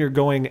doesn't mean you're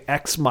going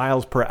X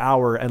miles per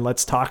hour and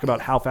let's talk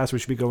about how fast we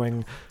should be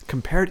going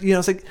compared.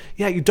 It's like,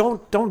 yeah, you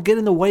don't get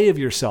in the way of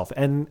yourself.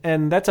 And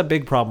that's a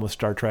big problem with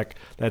Star Trek.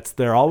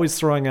 They're always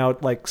throwing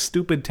out like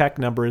stupid tech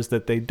numbers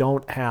that they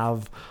don't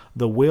have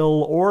the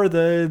will or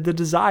the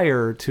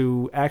desire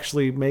to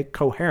actually make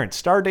coherent.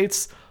 Star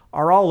dates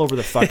are all over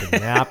the fucking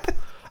map.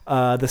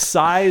 The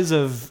size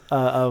of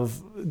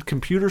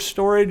computer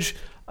storage,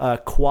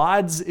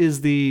 quads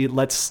is they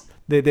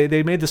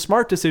made the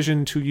smart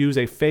decision to use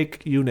a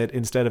fake unit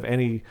instead of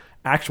any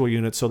actual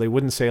unit, so they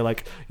wouldn't say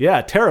like,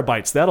 yeah,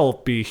 terabytes, that'll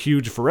be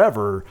huge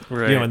forever,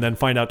 right. And then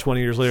find out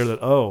 20 years later that,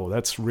 oh,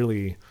 that's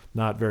really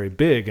not very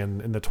big,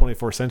 and in the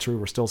 24th century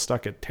we're still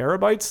stuck at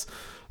terabytes.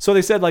 So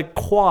they said like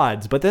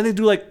quads, but then they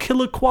do like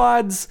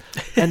kiloquads,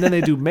 and then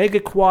they do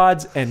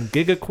megaquads and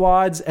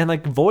gigaquads, and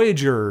like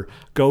Voyager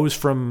goes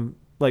from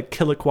like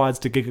kiloquads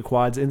to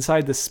gigaquads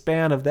inside the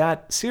span of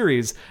that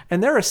series,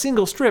 and they're a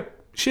single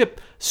ship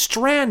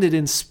stranded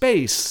in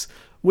space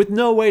with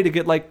no way to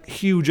get like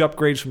huge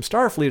upgrades from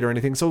Starfleet or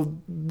anything. So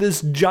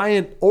this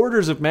giant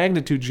orders of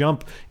magnitude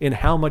jump in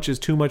how much is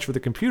too much for the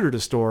computer to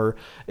store,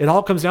 it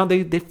all comes down,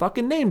 they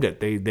fucking named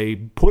it. They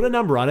put a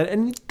number on it,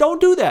 and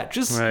don't do that.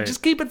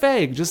 Just keep it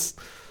vague. Just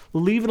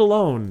leave it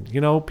alone.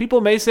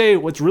 People may say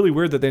it's really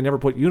weird that they never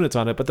put units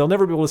on it, but they'll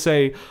never be able to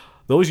say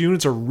those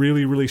units are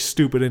really, really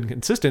stupid and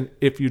inconsistent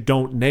if you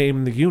don't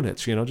name the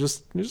units.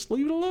 Just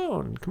leave it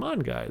alone. Come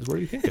on, guys. What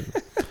are you thinking?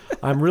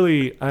 I'm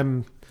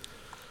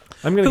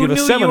going to give a seminar.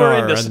 Who knew you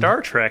were into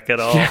Star Trek at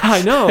all? Yeah,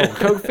 I know.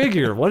 Go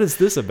figure. What is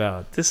this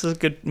about? This is a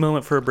good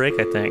moment for a break,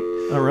 I think.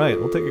 All right,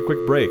 we'll take a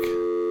quick break.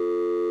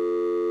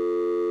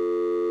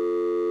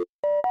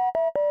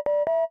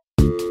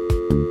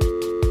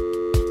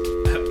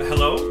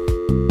 Hello?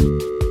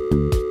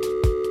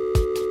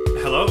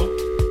 Hello?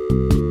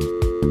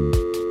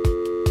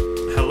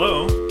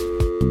 Hello?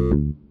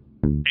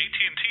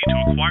 AT&T to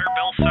acquire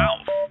Bell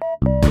South.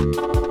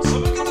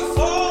 Someone get the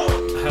phone!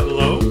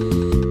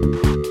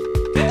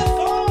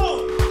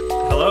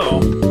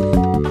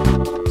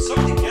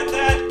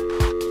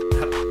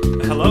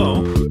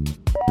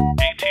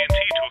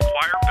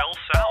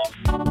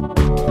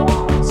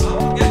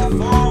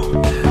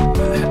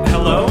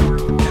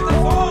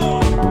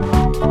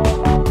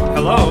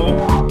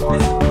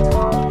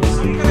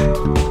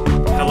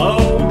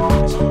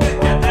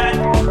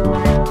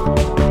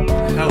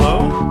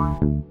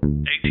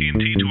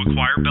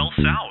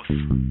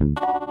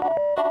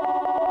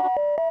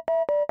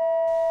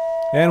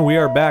 And we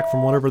are back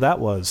from whatever that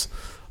was.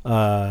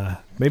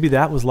 Maybe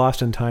that was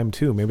lost in time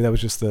too. Maybe that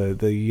was just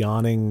the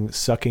yawning,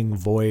 sucking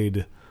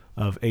void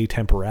of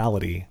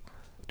atemporality.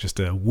 Just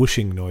a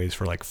whooshing noise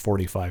for like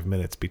 45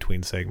 minutes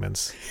between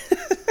segments.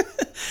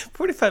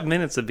 45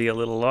 minutes would be a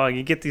little long.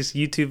 You get these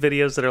YouTube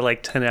videos that are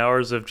like 10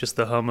 hours of just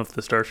the hum of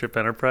the Starship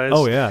Enterprise.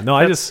 Oh yeah, no,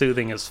 That's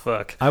soothing as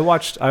fuck. I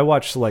watched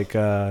like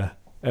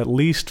at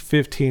least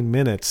 15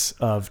 minutes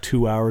of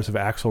 2 hours of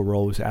Axl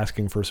Rose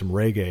asking for some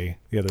reggae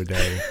the other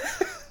day.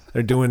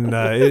 They're doing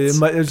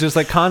it was just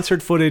like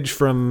concert footage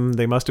from,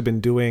 they must have been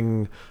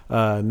doing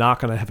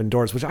Knock on Heaven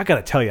Doors, which I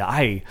gotta tell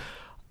you,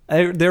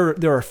 there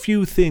are a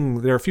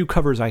few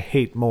covers I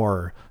hate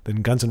more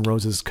than Guns N'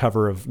 Roses'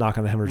 cover of Knock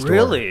on Heaven's Door.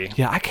 Really?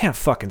 Yeah, I can't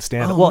fucking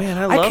stand it. Oh, Well, man,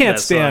 I love can't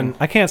that stand song.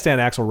 I can't stand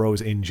Axl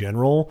Rose in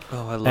general.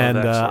 Oh, I love and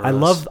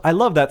Axl Rose. I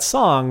love that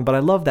song, but I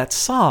love that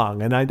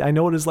song, and I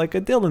know it is like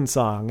a Dylan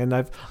song, and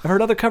I've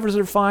heard other covers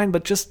that are fine,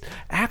 but just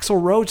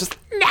Axl Rose just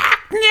knock.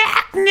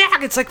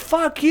 It's like,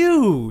 fuck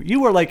you.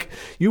 You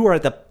were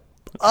at the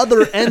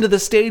other end of the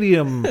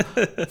stadium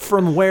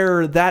from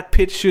where that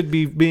pitch should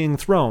be being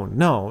thrown.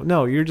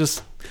 No, you're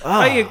just.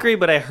 I agree,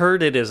 but I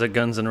heard it as a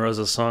Guns N'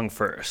 Roses song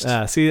first.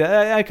 See,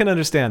 I can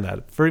understand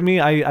that. For me,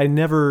 I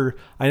never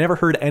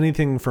heard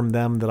anything from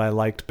them that I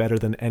liked better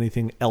than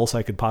anything else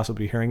I could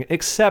possibly be hearing,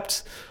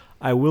 except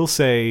I will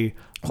say.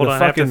 Hold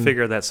on, I have to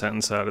figure that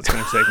sentence out. It's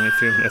going to take me a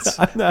few minutes.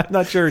 I'm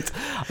not sure.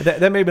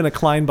 That may have been a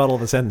Klein bottle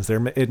of a sentence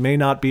there. It may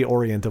not be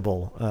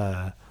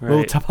orientable.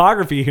 Little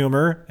topography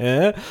humor.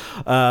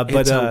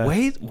 But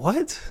wait,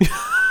 what?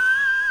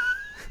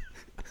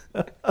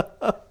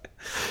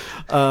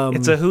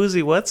 It's a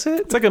who's what's it?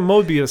 It's like a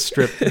Mobius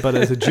strip, but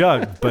as a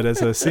jug, but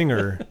as a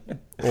singer.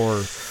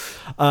 Or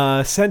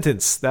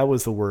sentence. That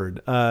was the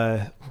word.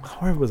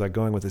 Where was I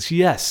going with this?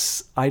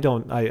 Yes. I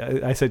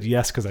said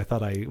yes because I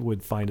thought I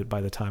would find it by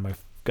the time I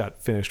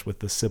got finished with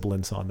the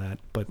sibilance on that.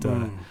 But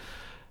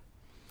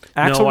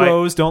Axl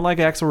Rose, don't like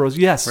Axl Rose.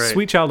 Yes, right.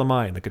 Sweet Child of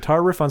Mine. The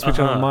guitar riff on Sweet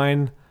Child of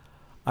Mine,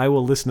 I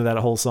will listen to that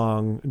whole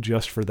song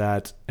just for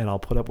that, and I'll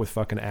put up with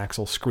fucking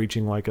Axl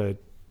screeching like a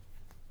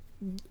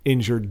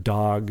injured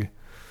dog.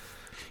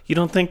 You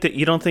don't think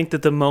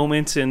that the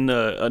moment in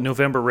a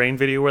November Rain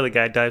video where the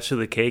guy dives through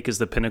the cake is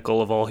the pinnacle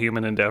of all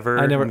human endeavor?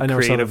 I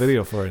never saw the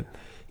video for it.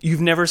 You've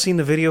never seen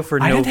the video for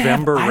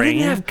November Rain? I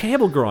didn't have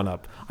cable growing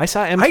up. I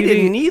saw MTV. I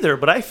didn't either,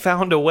 but I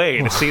found a way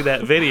to see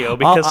that video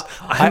because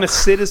I'm a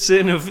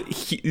citizen of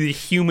the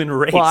human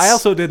race. Well, I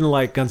also didn't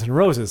like Guns N'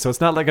 Roses, so it's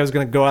not like I was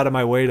going to go out of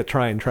my way to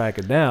try and track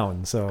it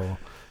down. So,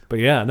 but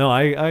yeah, no,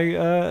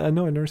 I've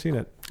never seen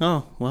it.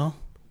 Oh, well.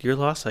 Your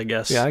loss, I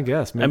guess. Yeah, I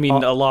guess. I mean,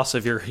 a loss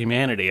of your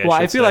humanity.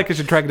 I feel like I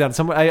should track it down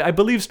somewhere. I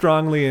believe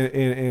strongly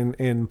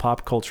in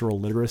pop cultural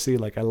literacy.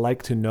 Like, I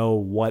like to know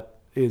what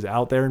is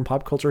out there in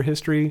pop culture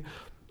history.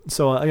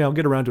 So I'll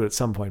get around to it at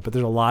some point. But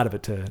there's a lot of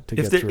it to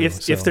get through.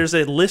 If there's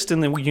a list in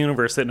the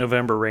universe that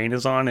November Rain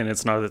is on and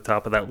it's not at the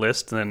top of that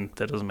list, then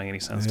that doesn't make any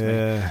sense to me.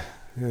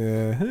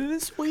 Yeah.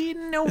 Sweet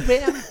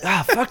November.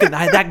 Fucking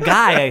that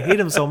guy. I hate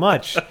him so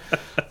much.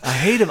 I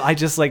hate him. I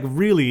just I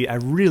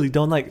really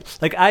don't like.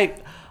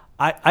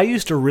 I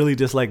used to really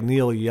dislike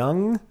Neil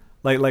Young,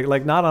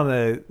 like not on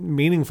a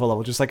meaningful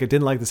level, just like I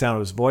didn't like the sound of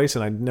his voice,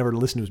 and I never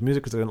listened to his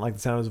music because I didn't like the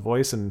sound of his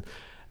voice, and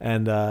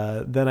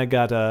then I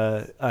got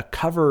a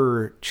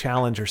cover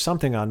challenge or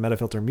something on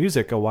Metafilter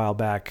Music a while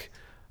back,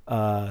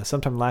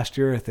 sometime last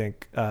year I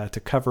think, to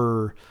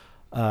cover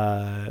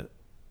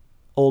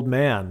Old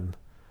Man.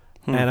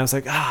 And I was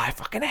like, I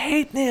fucking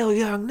hate Neil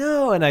Young,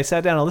 no. And I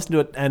sat down and listened to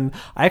it, and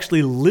I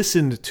actually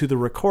listened to the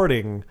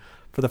recording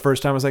for the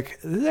first time. I was like,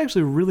 this is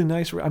actually really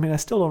nice. I mean, I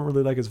still don't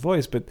really like his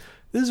voice, but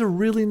this is a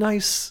really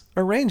nice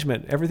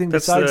arrangement. Everything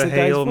That's besides the Hey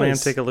guy's Old voice. Man,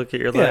 Take a Look at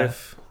Your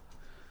Life.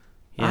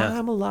 Yeah.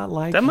 I'm a lot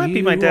like that might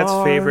be my dad's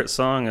are. favorite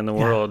song in the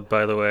world,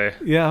 by the way.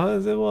 Yeah,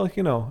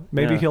 well,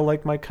 maybe he'll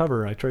like my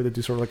cover. I tried to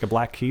do sort of like a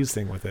Black Keys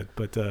thing with it,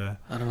 but I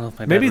don't know if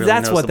my dad maybe really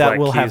that's knows what the that Black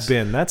will have Keys.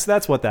 been.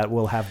 That's what that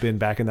will have been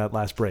back in that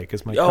last break.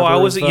 Is my Oh, cover I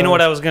was. of, You know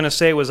what I was going to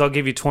say was I'll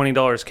give you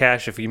 $20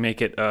 cash if you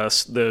make it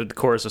the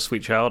chorus of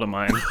 "Sweet Child of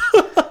Mine."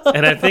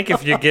 And I think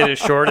if you get it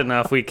short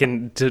enough, we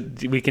can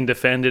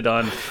defend it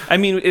on. I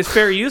mean, it's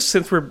fair use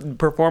since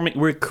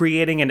we're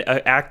creating an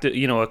act.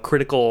 A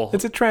critical.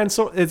 It's a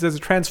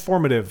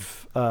transformative.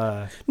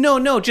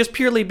 No, just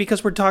purely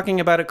because we're talking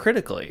about it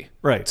critically,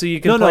 Right. So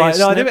you can play a I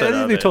snippet think of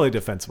it'd be it. totally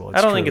defensible.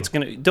 I don't think it's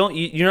gonna.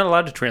 You're not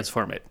allowed to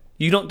transform it.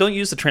 You don't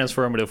use the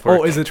transformative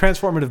word. Oh, is the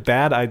transformative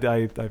bad?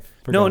 I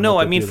No.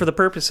 I mean, for the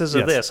purposes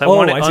of this, I want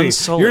want it I see.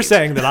 unsullied. You're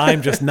saying that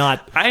I'm just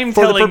not. I'm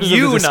for the telling purposes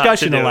you of the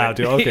discussion not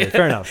to do allowed it. to. Okay,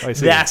 fair enough. I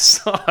see. That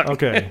song.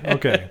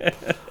 Okay.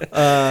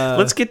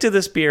 Let's get to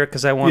this beer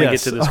because I want to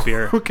get to this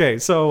beer. Okay,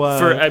 so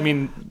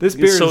this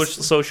beer is is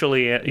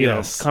socially,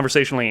 Yes.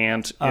 conversationally,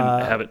 and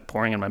have it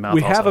pouring in my mouth.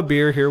 we also. have a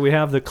beer here. We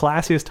have the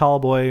classiest tall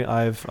boy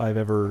I've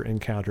ever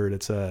encountered.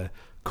 It's a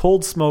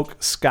Cold Smoke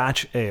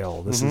Scotch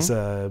Ale. This is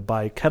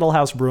by Kettle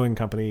House Brewing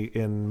Company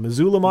in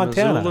Missoula,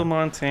 Montana. Missoula,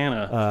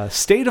 Montana.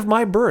 State of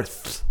my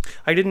birth.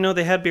 I didn't know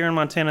they had beer in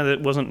Montana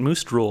that wasn't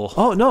moose drool.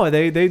 Oh, no,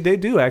 they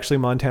do, actually.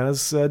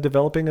 Montana's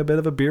developing a bit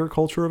of a beer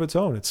culture of its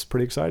own. It's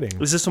pretty exciting.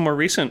 Is this a more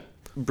recent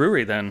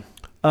brewery, then?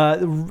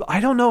 I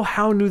don't know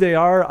how new they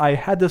are. I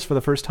had this for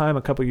the first time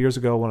a couple of years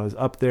ago when I was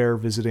up there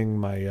visiting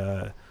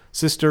my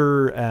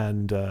sister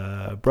and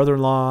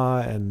brother-in-law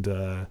and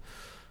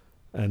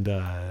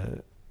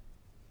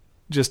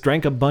just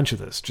drank a bunch of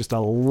this, just a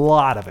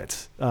lot of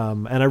it.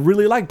 And I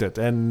really liked it.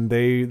 And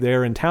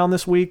they're in town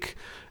this week.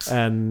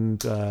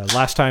 And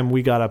last time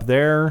we got up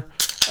there,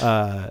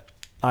 I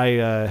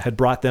had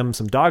brought them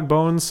some dog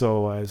bones.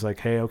 So I was like,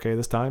 hey, okay,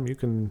 this time you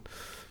can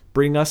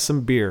bring us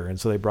some beer. And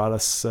so they brought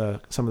us some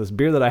of this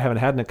beer that I haven't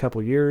had in a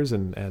couple of years.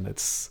 And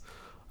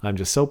I'm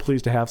just so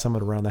pleased to have some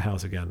of it around the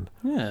house again.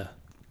 Yeah.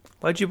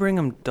 Why'd you bring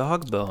them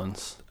dog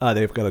bones?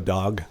 They've got a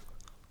dog.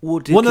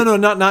 Well, no,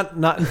 not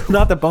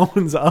the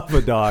bones of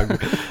a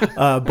dog.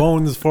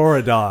 Bones for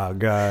a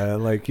dog.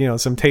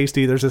 Some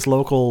tasty. There's this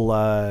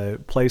local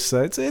place.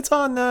 It's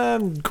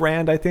on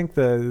Grand, I think.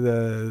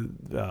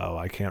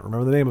 I can't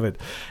remember the name of it.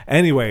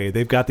 Anyway,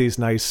 they've got these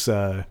nice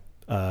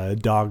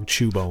dog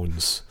chew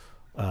bones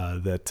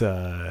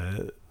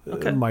that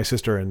my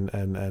sister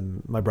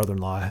and my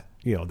brother-in-law,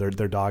 their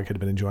dog had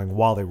been enjoying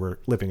while they were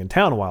living in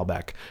town a while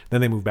back. Then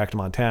they moved back to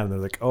Montana, and they're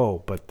like,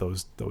 oh, but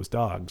those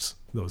dogs,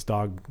 those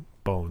dog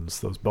bones,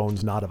 those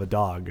bones not of a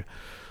dog,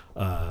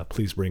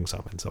 please bring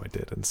some. And so I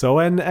did. And so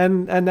and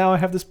now I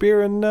have this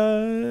beer, and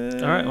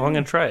all right, well, I'm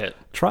gonna try it.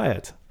 Try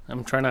it.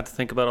 I'm trying not to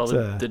think about all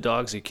the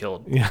dogs he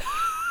killed. Yeah.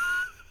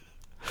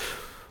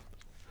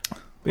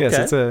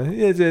 Yes, Okay.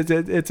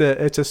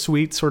 it's a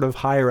sweet sort of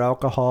higher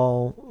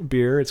alcohol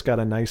beer. It's got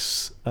a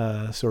nice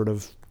sort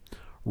of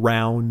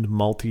round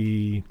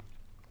malty.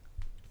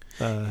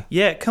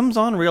 Yeah, it comes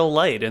on real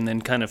light and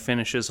then kind of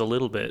finishes a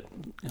little bit.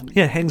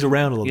 Yeah, it hangs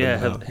around a little bit.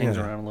 Yeah, it hangs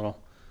around a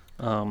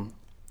little.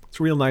 It's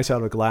real nice out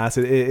of a glass.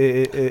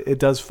 It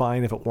does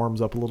fine if it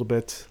warms up a little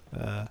bit,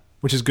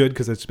 which is good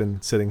because it's been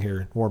sitting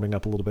here warming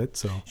up a little bit.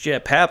 So yeah,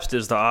 Pabst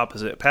is the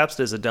opposite. Pabst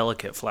is a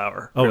delicate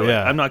flower. Oh, really.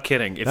 yeah. I'm not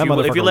kidding. If That you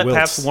let motherfucker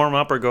Pabst wilts. warm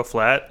up or go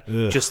flat,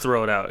 Ugh. just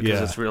throw it out because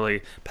Yeah. it's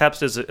really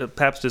Pabst is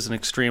an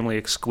extremely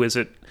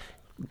exquisite,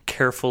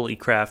 carefully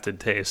crafted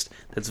taste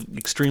that's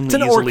extremely it's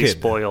an easily orchid,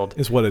 spoiled.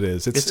 is what it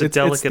is. It's a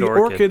delicate the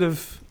orchid.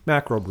 of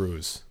macro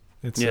brews.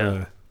 It's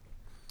Yeah.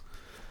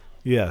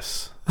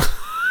 Yes.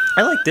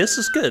 I like this.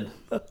 It's good.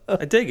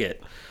 I dig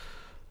it.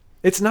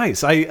 It's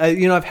nice.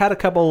 I've had a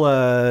couple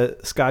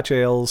Scotch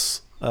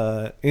ales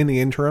in the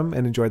interim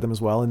and enjoyed them as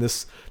well. And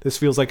this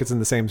feels like it's in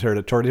the same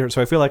territory.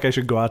 So I feel like I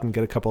should go out and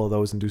get a couple of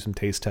those and do some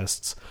taste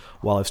tests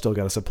while I've still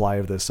got a supply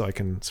of this, so I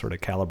can sort of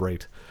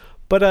calibrate.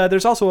 But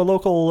there's also a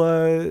local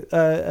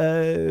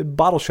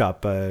bottle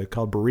shop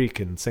called Barrique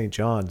in St.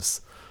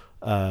 John's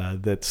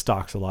that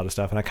stocks a lot of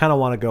stuff, and I kind of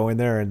want to go in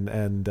there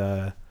and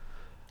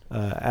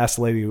ask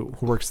the lady who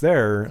works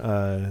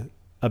there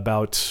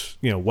about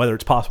whether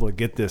it's possible to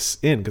get this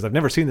in, because I've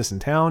never seen this in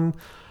town,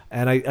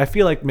 and I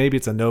feel like maybe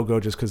it's a no-go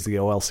just because the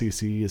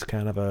OLCC is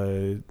kind of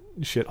a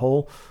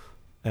shithole,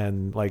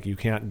 and like you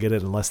can't get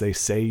it unless they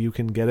say you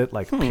can get it,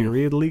 like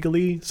period,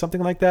 legally,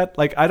 something like that.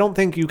 Like I don't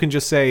think you can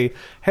just say,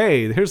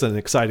 hey, here's an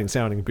exciting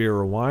sounding beer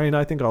or wine,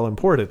 I think I'll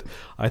import it.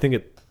 I think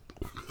it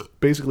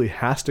basically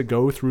has to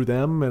go through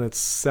them, and it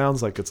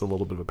sounds like it's a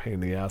little bit of a pain in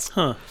the ass.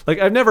 Like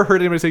I've never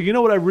heard anybody say, you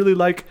know what, I really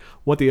like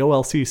what the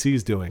OLCC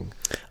is doing.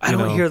 I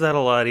don't hear that a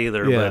lot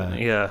either. Yeah. But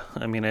yeah,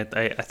 I mean,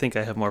 I think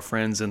I have more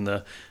friends in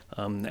the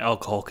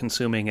alcohol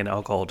consuming and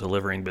alcohol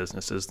delivering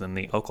businesses than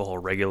the alcohol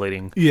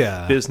regulating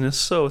business.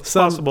 So it's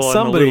possible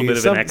I'm a little bit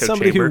of an echo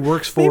somebody chamber. who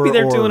works for, maybe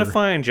they're doing a or-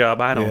 fine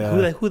job. I don't know.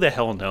 Yeah. Who the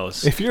hell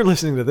knows? If you're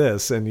listening to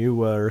this and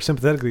you are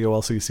sympathetic to the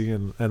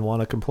OLCC and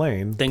want to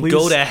complain, Then please,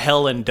 go to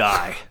hell and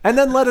die. and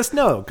then let us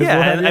know. 'Cause Yeah,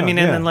 we'll have you on.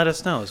 and then let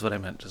us know is what I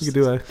meant. Just, you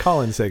could do a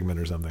call-in segment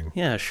or something.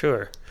 yeah,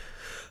 sure.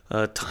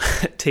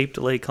 Tape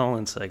delay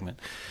call-in segment.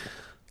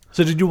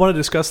 So did you want to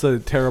discuss the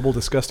terrible,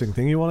 disgusting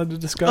thing you wanted to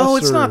discuss? Oh,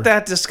 it's or- not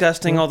that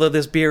disgusting, although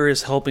this beer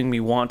is helping me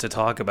want to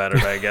talk about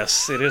it, I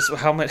guess. It is.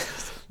 How much?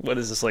 What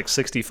is this, like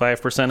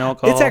 65%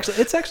 alcohol?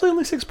 It's actually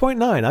only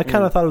 6.9. I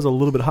kind of thought it was a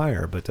little bit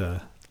higher, but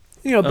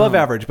above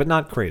average, but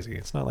not crazy.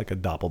 It's not like a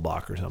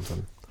Doppelbock or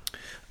something.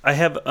 I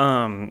have,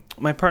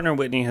 my partner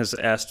Whitney has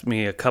asked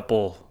me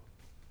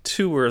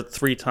 2 or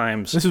 3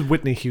 times. This is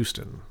Whitney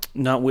Houston.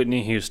 Not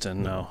Whitney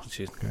Houston, no.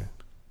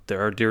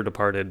 There are dear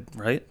departed,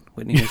 right?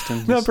 Whitney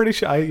Houston? No, I'm pretty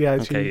sure.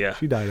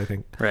 She died, I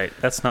think. Right.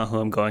 That's not who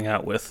I'm going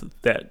out with,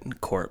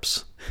 that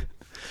corpse.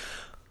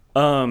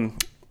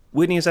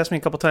 Whitney has asked me a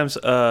couple times,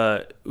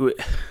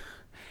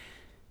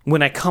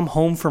 when I come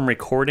home from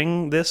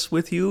recording this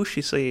with you,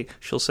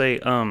 she'll say,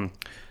 hey,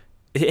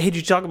 did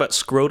you talk about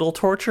scrotal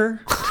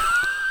torture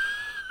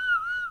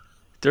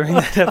during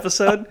that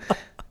episode?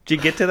 Did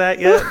you get to that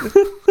yet?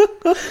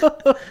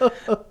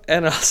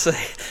 And I'll say,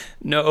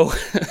 no.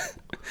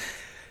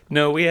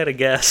 No, we had a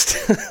guest.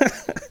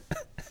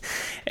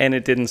 And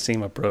it didn't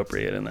seem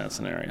appropriate in that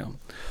scenario.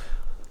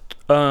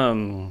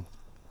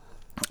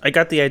 I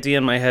got the idea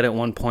in my head at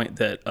one point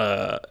that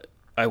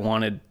I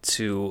wanted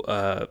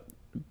to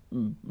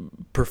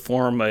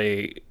perform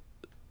a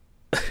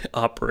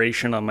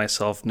operation on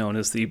myself known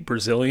as the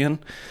Brazilian.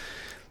 Do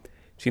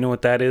you know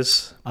what that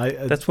is?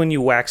 That's when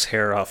you wax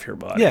hair off your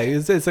body. Yeah,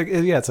 it's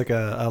like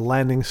a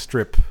landing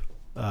strip.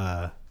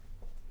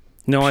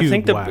 No, I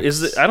think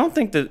wax. I don't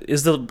think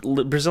is the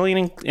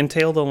Brazilian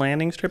entail the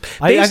landing strip.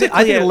 I think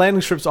the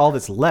landing strip's all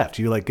that's left.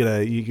 You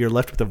you're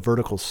left with a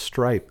vertical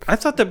stripe. I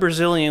thought the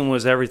Brazilian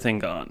was everything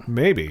gone.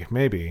 Maybe.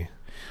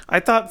 I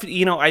thought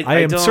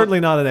I am certainly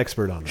not an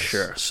expert on this.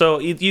 Sure.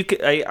 So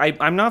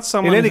I'm not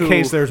someone. In any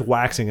case, there's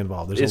waxing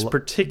involved. There's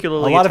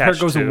particularly a lot of hair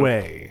goes to,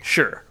 away.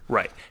 Sure.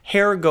 Right.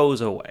 Hair goes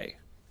away,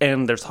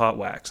 and there's hot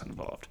wax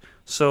involved.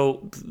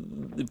 So,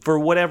 for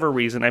whatever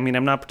reason, I mean,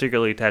 I'm not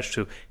particularly attached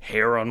to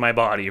hair on my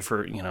body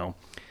for,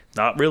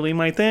 not really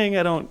my thing.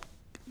 I don't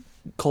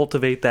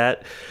cultivate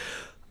that.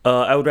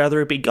 I would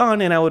rather it be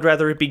gone, and I would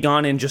rather it be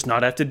gone and just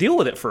not have to deal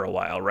with it for a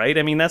while, right?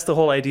 I mean, that's the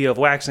whole idea of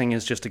waxing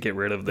is just to get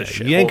rid of this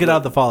shit. Yank it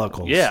out the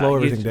follicles. Yeah. Slow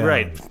everything down.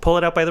 Right. Pull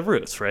it out by the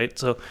roots, right?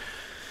 So,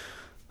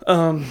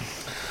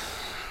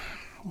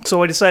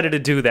 so I decided to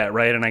do that,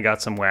 right? And I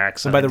got some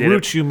wax. And by the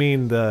roots, you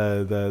mean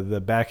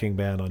the backing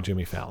band on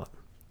Jimmy Fallon.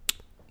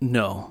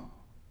 No,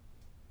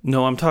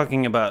 I'm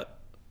talking about.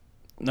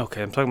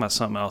 Okay, I'm talking about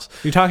something else.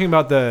 You're talking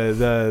about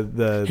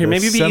the Here,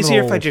 maybe it'd be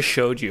easier if I just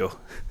showed you.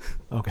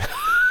 Okay.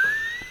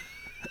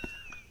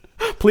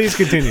 Please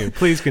continue.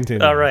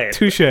 All right.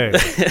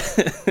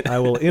 Touché. I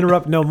will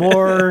interrupt no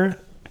more.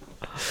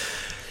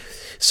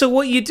 So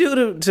what you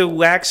do to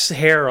wax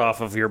hair off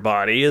of your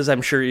body is,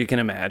 I'm sure you can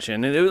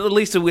imagine, at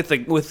least with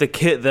the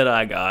kit that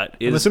I got,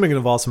 is I'm assuming it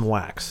involves some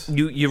wax.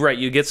 You're right.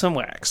 You get some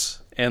wax.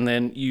 And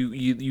then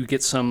you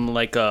get some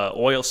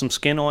oil, some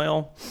skin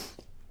oil,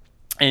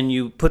 and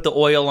you put the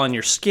oil on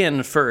your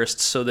skin first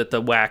so that the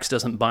wax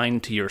doesn't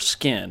bind to your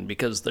skin,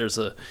 because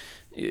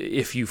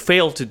if you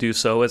fail to do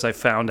so, as I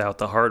found out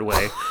the hard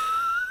way,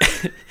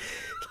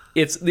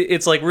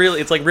 it's like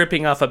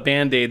ripping off a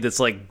Band-Aid that's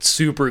like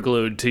super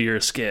glued to your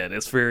skin.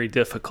 It's very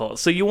difficult.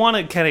 So you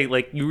want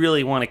to you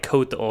really want to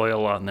coat the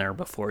oil on there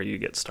before you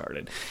get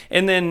started,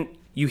 and then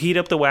you heat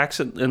up the wax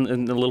in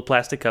a little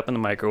plastic cup in the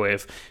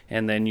microwave,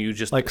 and then you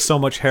just... Like so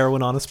much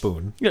heroin on a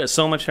spoon. Yeah,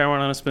 so much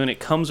heroin on a spoon. It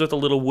comes with a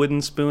little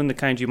wooden spoon, the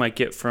kind you might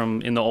get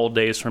in the old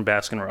days from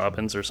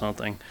Baskin-Robbins or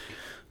something.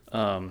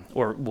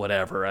 Or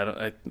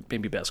whatever.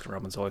 Maybe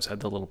Baskin-Robbins always had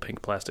the little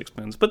pink plastic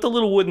spoons. But the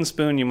little wooden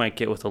spoon you might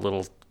get with a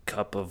little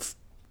cup of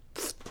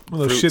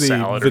fruit shitty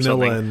salad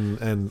vanilla or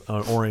something. and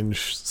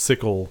orange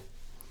sickle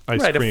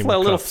ice right, cream a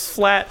little cups.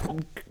 flat,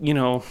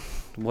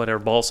 whatever,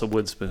 balsa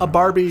wood spoon. A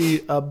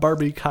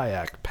Barbie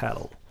kayak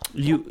paddle.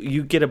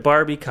 You get a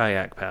Barbie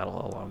kayak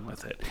paddle along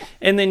with it,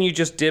 and then you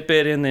just dip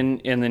it, and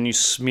then you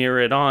smear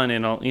it on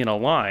in a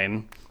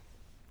line,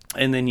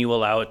 and then you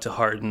allow it to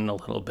harden a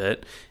little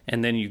bit,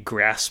 and then you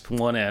grasp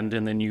one end,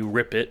 and then you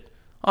rip it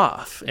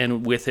off,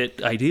 and with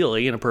it,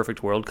 ideally, in a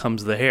perfect world,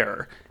 comes the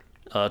hair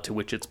to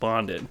which it's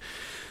bonded.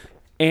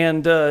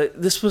 And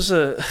this was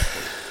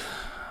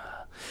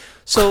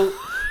so.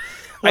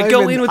 I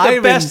go in with the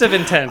best of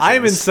intentions.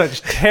 I'm in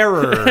such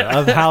terror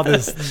of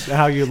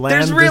how you land.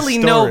 There's really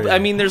this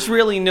story. there's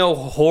really no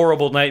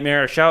horrible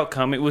nightmarish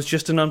outcome. It was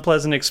just an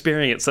unpleasant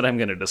experience that I'm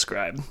going to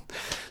describe.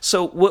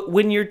 So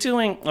when you're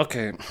doing,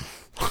 okay,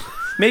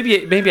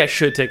 maybe I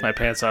should take my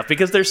pants off,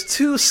 because there's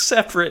two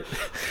separate,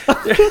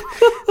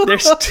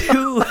 there's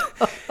two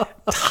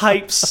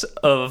types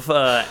of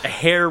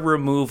hair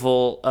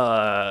removal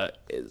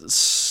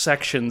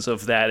sections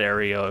of that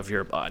area of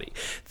your body.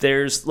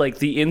 There's like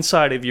the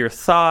inside of your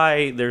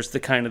thigh, there's the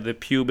kind of the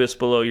pubis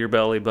below your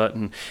belly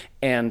button,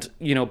 and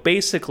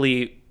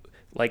basically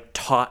like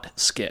taut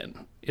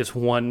skin is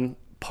one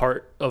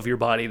part of your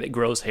body that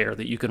grows hair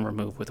that you can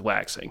remove with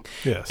waxing.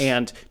 Yes.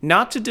 And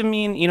not to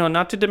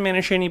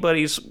diminish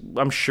anybody's,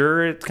 I'm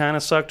sure it kind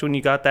of sucked when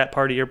you got that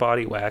part of your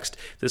body waxed.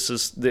 This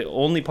is the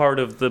only part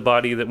of the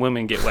body that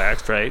women get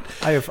waxed, right?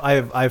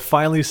 I've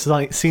finally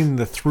seen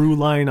the through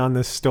line on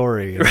this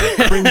story.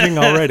 I'm cringing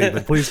already,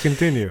 but please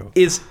continue.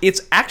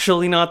 It's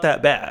actually not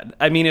that bad.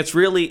 I mean, it's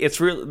really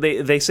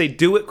they say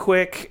do it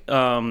quick.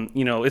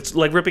 It's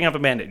like ripping off a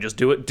Band-Aid. Just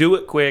do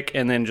it quick,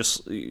 and then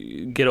just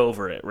get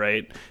over it,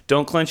 right?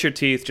 Don't clench your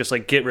teeth. Just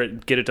like get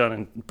it done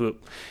and boop.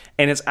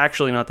 And it's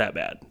actually not that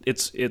bad.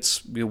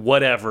 It's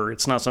whatever.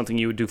 It's not something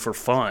you would do for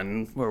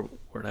fun or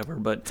whatever.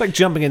 But it's like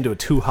jumping into a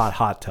too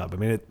hot tub. I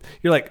mean,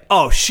 you're like,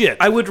 oh shit.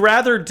 I would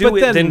rather do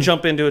it than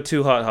jump into a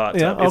too hot tub.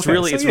 Yeah, It's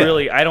okay.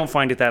 really. I don't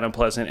find it that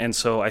unpleasant. And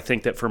so I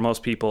think that for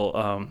most people,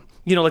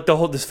 like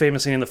this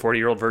famous scene in the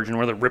 40-Year-Old Virgin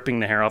where they're ripping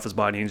the hair off his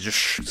body and he's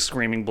just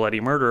screaming bloody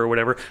murder or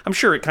whatever. I'm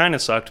sure it kind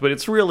of sucked, but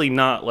it's really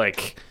not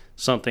like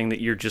something that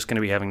you're just going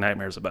to be having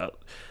nightmares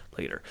about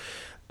later.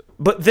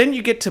 But then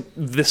you get to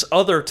this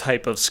other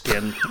type of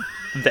skin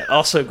that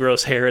also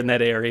grows hair in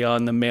that area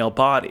on the male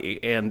body.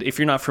 And if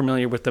you're not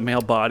familiar with the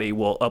male body,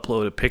 we'll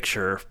upload a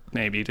picture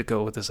maybe to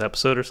go with this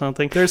episode or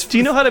something. Do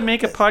you know how to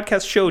make a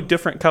podcast show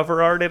different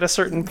cover art at a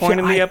certain point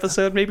in the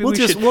episode? Maybe we'll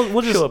should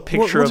show a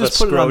picture of a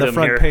scrotum put it on the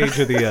front here. page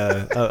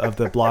of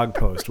the blog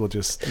post. We'll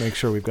just make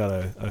sure we've got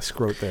a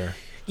scrot there.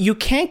 You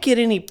can't get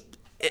any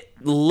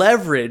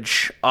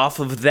leverage off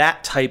of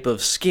that type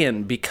of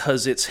skin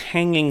because it's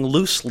hanging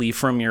loosely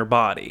from your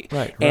body.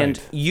 Right. And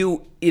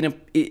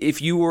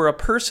if you were a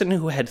person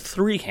who had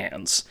 3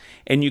 hands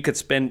and you could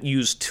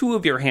use 2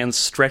 of your hands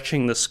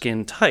stretching the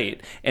skin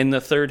tight and the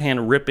third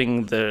hand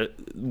ripping the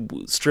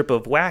strip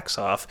of wax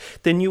off,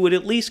 then you would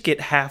at least get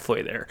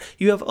halfway there.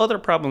 You have other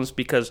problems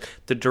because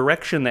the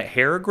direction that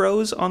hair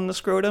grows on the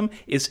scrotum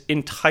is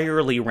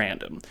entirely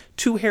random.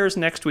 2 hairs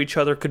next to each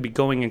other could be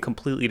going in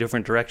completely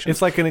different directions.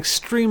 It's like an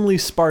extremely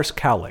sparse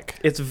cowlick.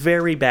 It's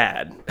very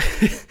bad.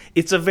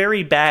 It's a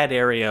very bad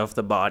area of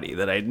the body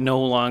that I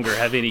no longer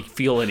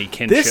feel any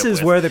kinship This is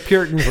with. where the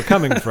Puritans were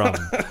coming from.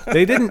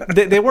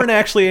 They weren't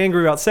actually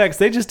angry about sex.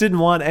 They just didn't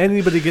want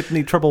anybody to get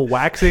any trouble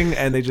waxing,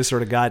 and they just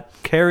sort of got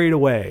carried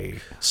away.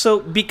 So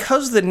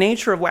because the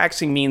nature of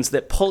waxing means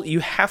that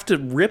you have to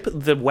rip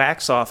the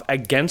wax off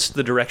against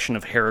the direction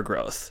of hair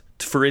growth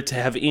for it to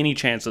have any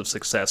chance of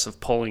success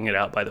of pulling it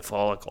out by the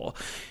follicle.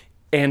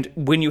 And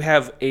when you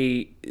have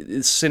a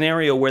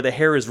scenario where the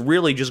hair is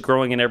really just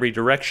growing in every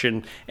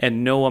direction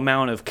and no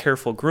amount of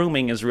careful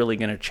grooming is really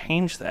going to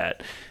change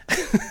that,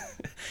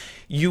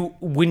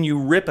 when you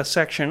rip a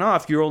section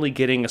off, you're only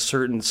getting a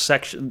certain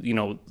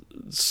section,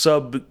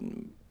 sub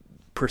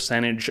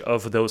percentage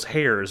of those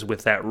hairs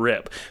with that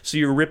rip. So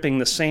you're ripping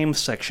the same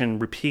section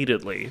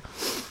repeatedly.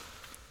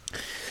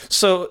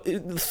 So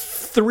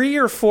 3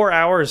 or 4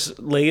 hours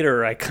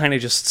later, I kind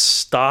of just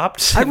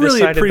stopped. I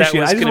really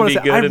appreciate. I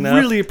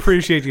really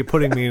appreciate you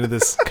putting me into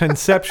this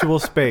conceptual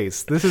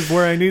space. This is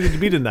where I needed to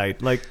be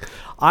tonight. Like,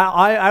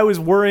 I was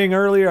worrying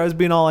earlier. I was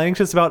being all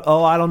anxious about,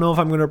 I don't know if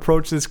I'm going to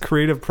approach this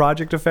creative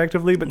project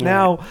effectively. But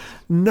now,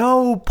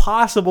 no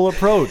possible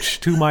approach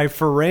to my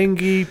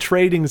Ferengi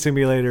trading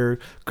simulator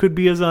could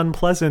be as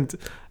unpleasant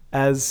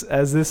as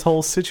this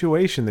whole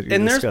situation that you're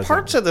discussing. And there's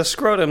parts of the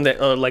scrotum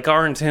that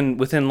aren't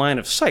within line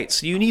of sight,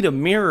 so you need a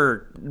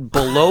mirror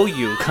below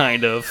you,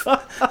 kind of.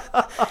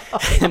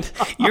 And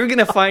you're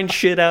gonna find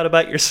shit out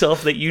about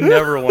yourself that you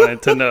never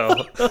wanted to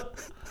know.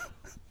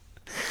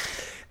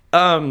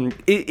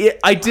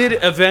 I did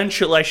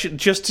eventually. I should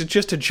just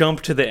to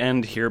jump to the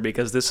end here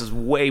because this is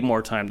way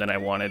more time than I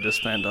wanted to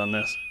spend on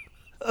this.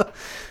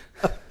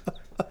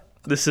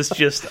 This is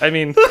just. I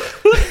mean.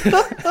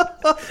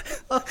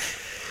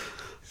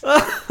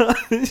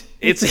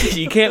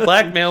 You can't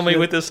blackmail me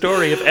with this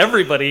story if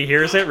everybody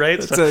hears it, right?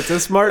 It's a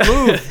smart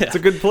move. It's a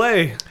good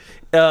play.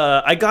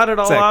 I got it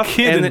all off,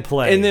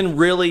 play. And then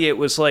really it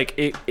was like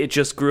it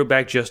just grew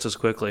back just as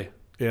quickly.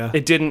 Yeah,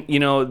 it didn't.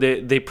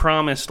 They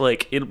promised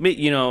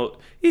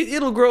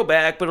it'll grow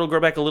back, but it'll grow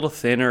back a little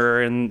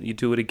thinner, and you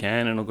do it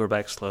again, and it'll grow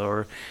back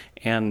slower,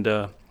 and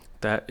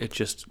that it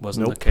just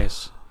wasn't the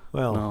case.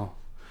 Well,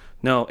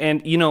 no,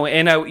 and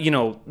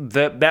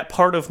that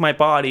part of my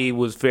body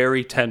was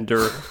very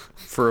tender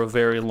for a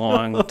very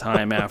long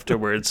time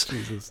afterwards.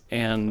 Jesus.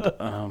 And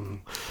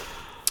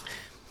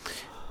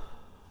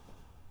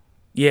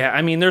yeah,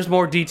 I mean, there's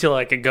more detail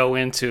I could go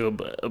into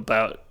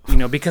about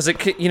because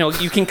it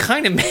you can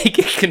kind of make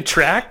it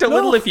contract a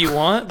little if you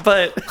want,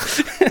 but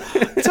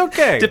it's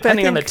okay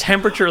depending on the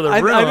temperature of the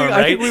room,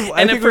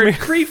 right?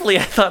 Briefly,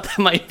 I thought that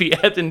might be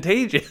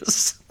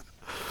advantageous.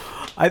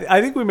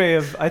 I think we may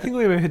have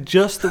hit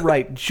just the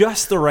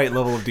right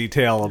level of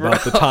detail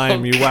about the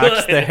time you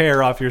waxed the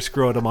hair off your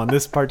scrotum on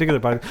this particular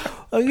part.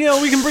 We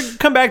can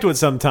come back to it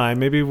sometime.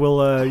 Maybe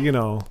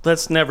we'll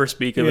Let's never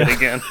speak of it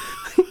again.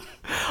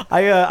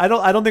 I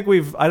don't think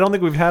we've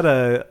had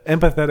a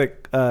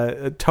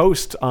empathetic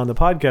toast on the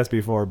podcast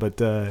before, but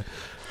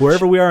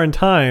wherever we are in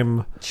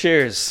time,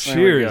 cheers.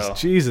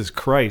 Jesus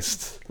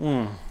Christ.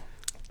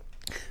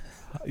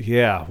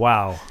 Yeah,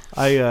 wow.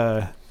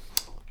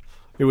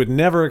 It would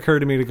never occur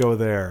to me to go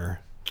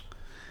there.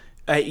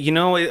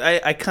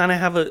 I kind of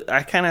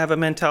have a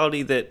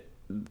mentality that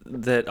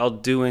I'll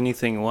do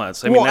anything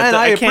once. I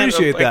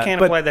appreciate that. I can't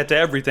apply that to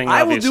everything.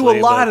 I will obviously, do a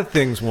lot of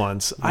things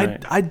once.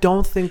 Right. I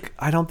don't think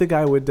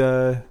I would.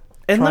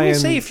 And let me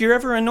say, if you're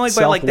ever annoyed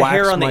by the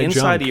hair on the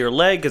inside junk of your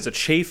leg as it's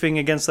chafing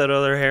against that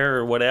other hair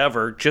or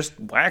whatever, just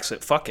wax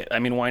it. Fuck it. I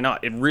mean, why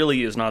not? It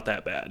really is not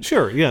that bad.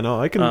 Sure. Yeah.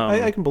 No. I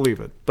can believe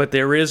it. But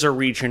there is a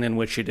region in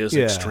which it is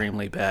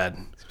extremely bad.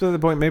 To the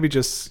point, maybe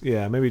just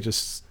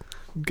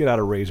get out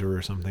a razor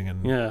or something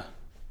and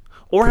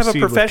or have a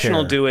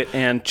professional do it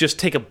and just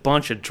take a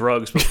bunch of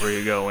drugs before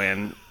you go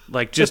in.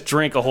 Like, just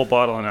drink a whole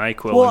bottle of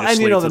NyQuil. Well, and just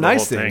and sleep the through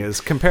nice whole thing is,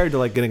 compared to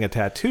like getting a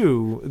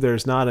tattoo,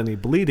 there's not any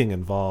bleeding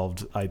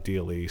involved,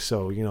 ideally.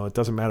 So it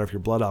doesn't matter if your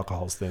blood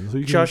alcohol's thin.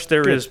 So Josh,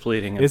 there is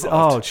bleeding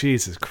involved. Oh,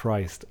 Jesus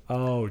Christ! You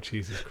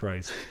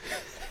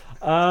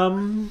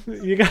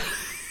got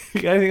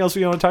anything else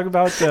you want to talk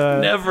about?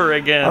 Never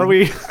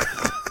again.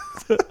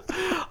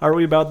 Are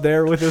we about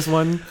there with this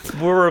one?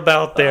 We're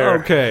about there.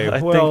 Okay.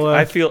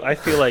 I feel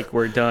like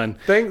we're done.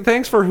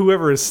 Thanks for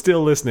whoever is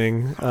still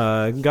listening.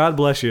 God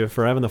bless you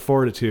for having the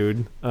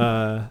fortitude.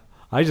 I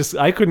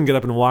couldn't get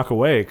up and walk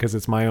away because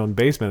it's my own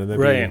basement. And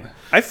Right.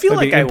 I feel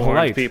like I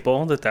warned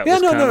people that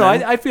was coming. No.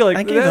 I feel like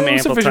I gave them ample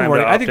sufficient time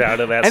warning. to I opt think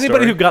out of that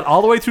anybody story. who got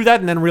all the way through that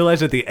and then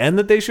realized at the end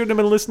that they shouldn't have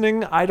been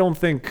listening, I don't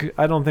think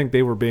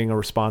they were being a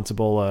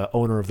responsible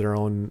owner of their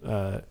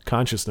own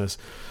consciousness.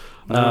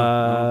 I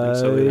don't think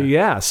so either.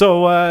 Yeah.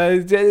 So, I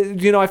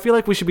feel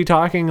like we should be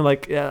talking,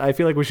 I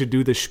feel like we should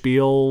do the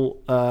spiel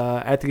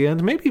at the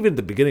end, maybe even at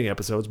the beginning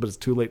episodes, but it's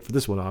too late for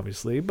this one,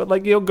 obviously. But,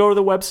 go to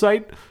the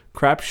website,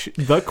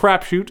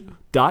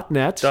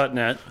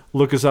 thecrapshoot.net.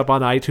 Look us up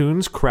on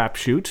iTunes,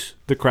 Crapshoot,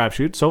 The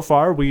Crapshoot. So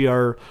far, we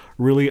are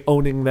really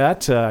owning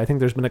that. I think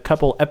there's been a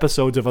couple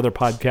episodes of other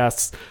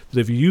podcasts that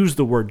have used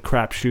the word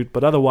crapshoot,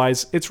 but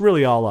otherwise, it's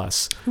really all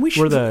us.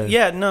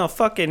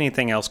 Fuck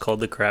anything else called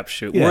The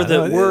Crapshoot.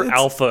 Yeah, we're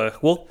alpha.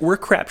 We're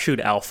Crapshoot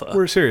Alpha.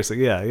 We're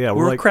seriously, yeah.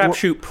 We're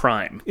Crapshoot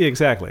Prime.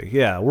 Exactly,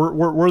 yeah.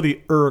 We're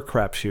the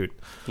Crapshoot.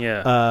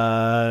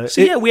 Yeah.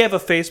 We have a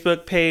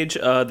Facebook page.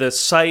 The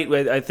site,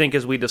 I think,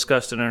 as we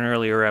discussed in an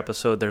earlier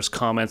episode, there's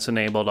comments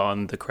enabled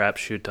on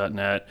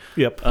thecrapshoot.net.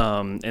 Yep.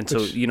 And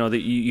so, you can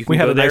we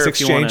had go a nice there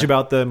exchange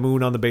about the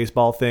moon on the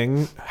baseball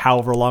thing,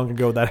 however long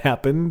ago that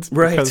happened,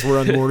 right? Because we're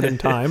unmoored in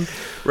time.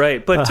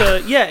 Right. But,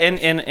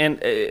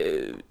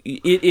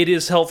 it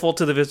is helpful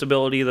to the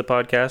visibility of the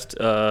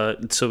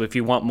podcast. So if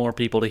you want more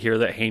people to hear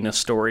that heinous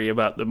story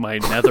about my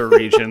nether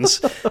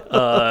regions,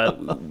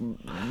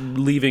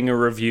 leaving a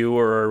review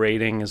or a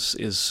rating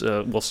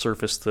will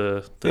surface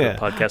the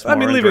podcast more. I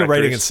mean, leaving a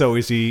rating is so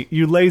easy.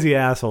 You lazy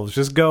assholes.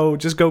 Just go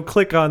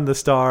click on the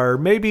star.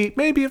 Maybe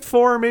at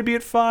 4, maybe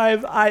at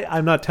 5.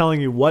 I'm not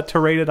telling you what to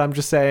rate it. I'm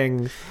just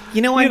saying.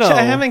 I'm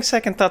having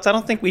second thoughts. I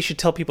don't think we should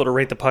tell people to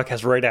rate the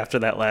podcast right after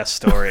that last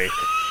story.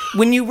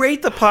 When you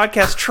rate the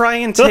podcast, try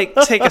and take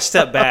a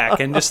step back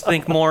and just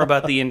think more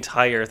about the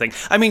entire thing.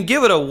 I mean,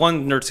 give it a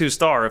 1 or 2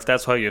 star if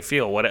that's how you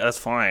feel. That's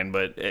fine,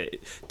 but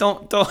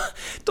don't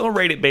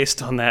rate it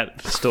based on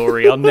that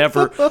story.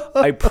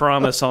 I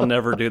promise I'll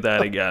never do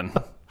that again.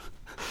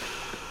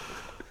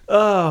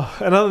 Oh,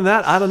 and other than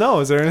that, I don't know.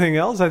 Is there anything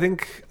else? I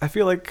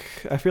feel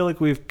like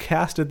we've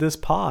casted this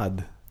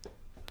pod.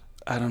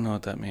 I don't know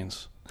what that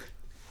means.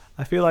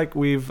 I feel like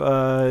we've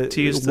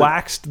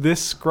waxed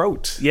this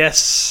scrote.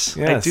 Yes,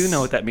 I do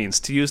know what that means.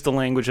 To use the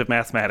language of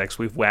mathematics,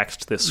 we've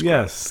waxed this scrote.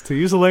 Yes, to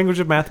use the language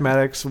of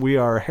mathematics, we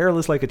are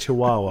hairless like a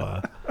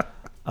chihuahua.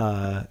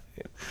 Oh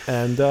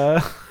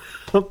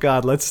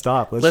God, let's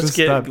stop. Let's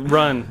just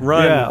run.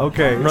 Yeah,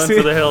 okay. Run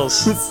for the hills.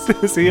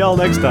 See y'all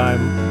next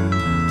time.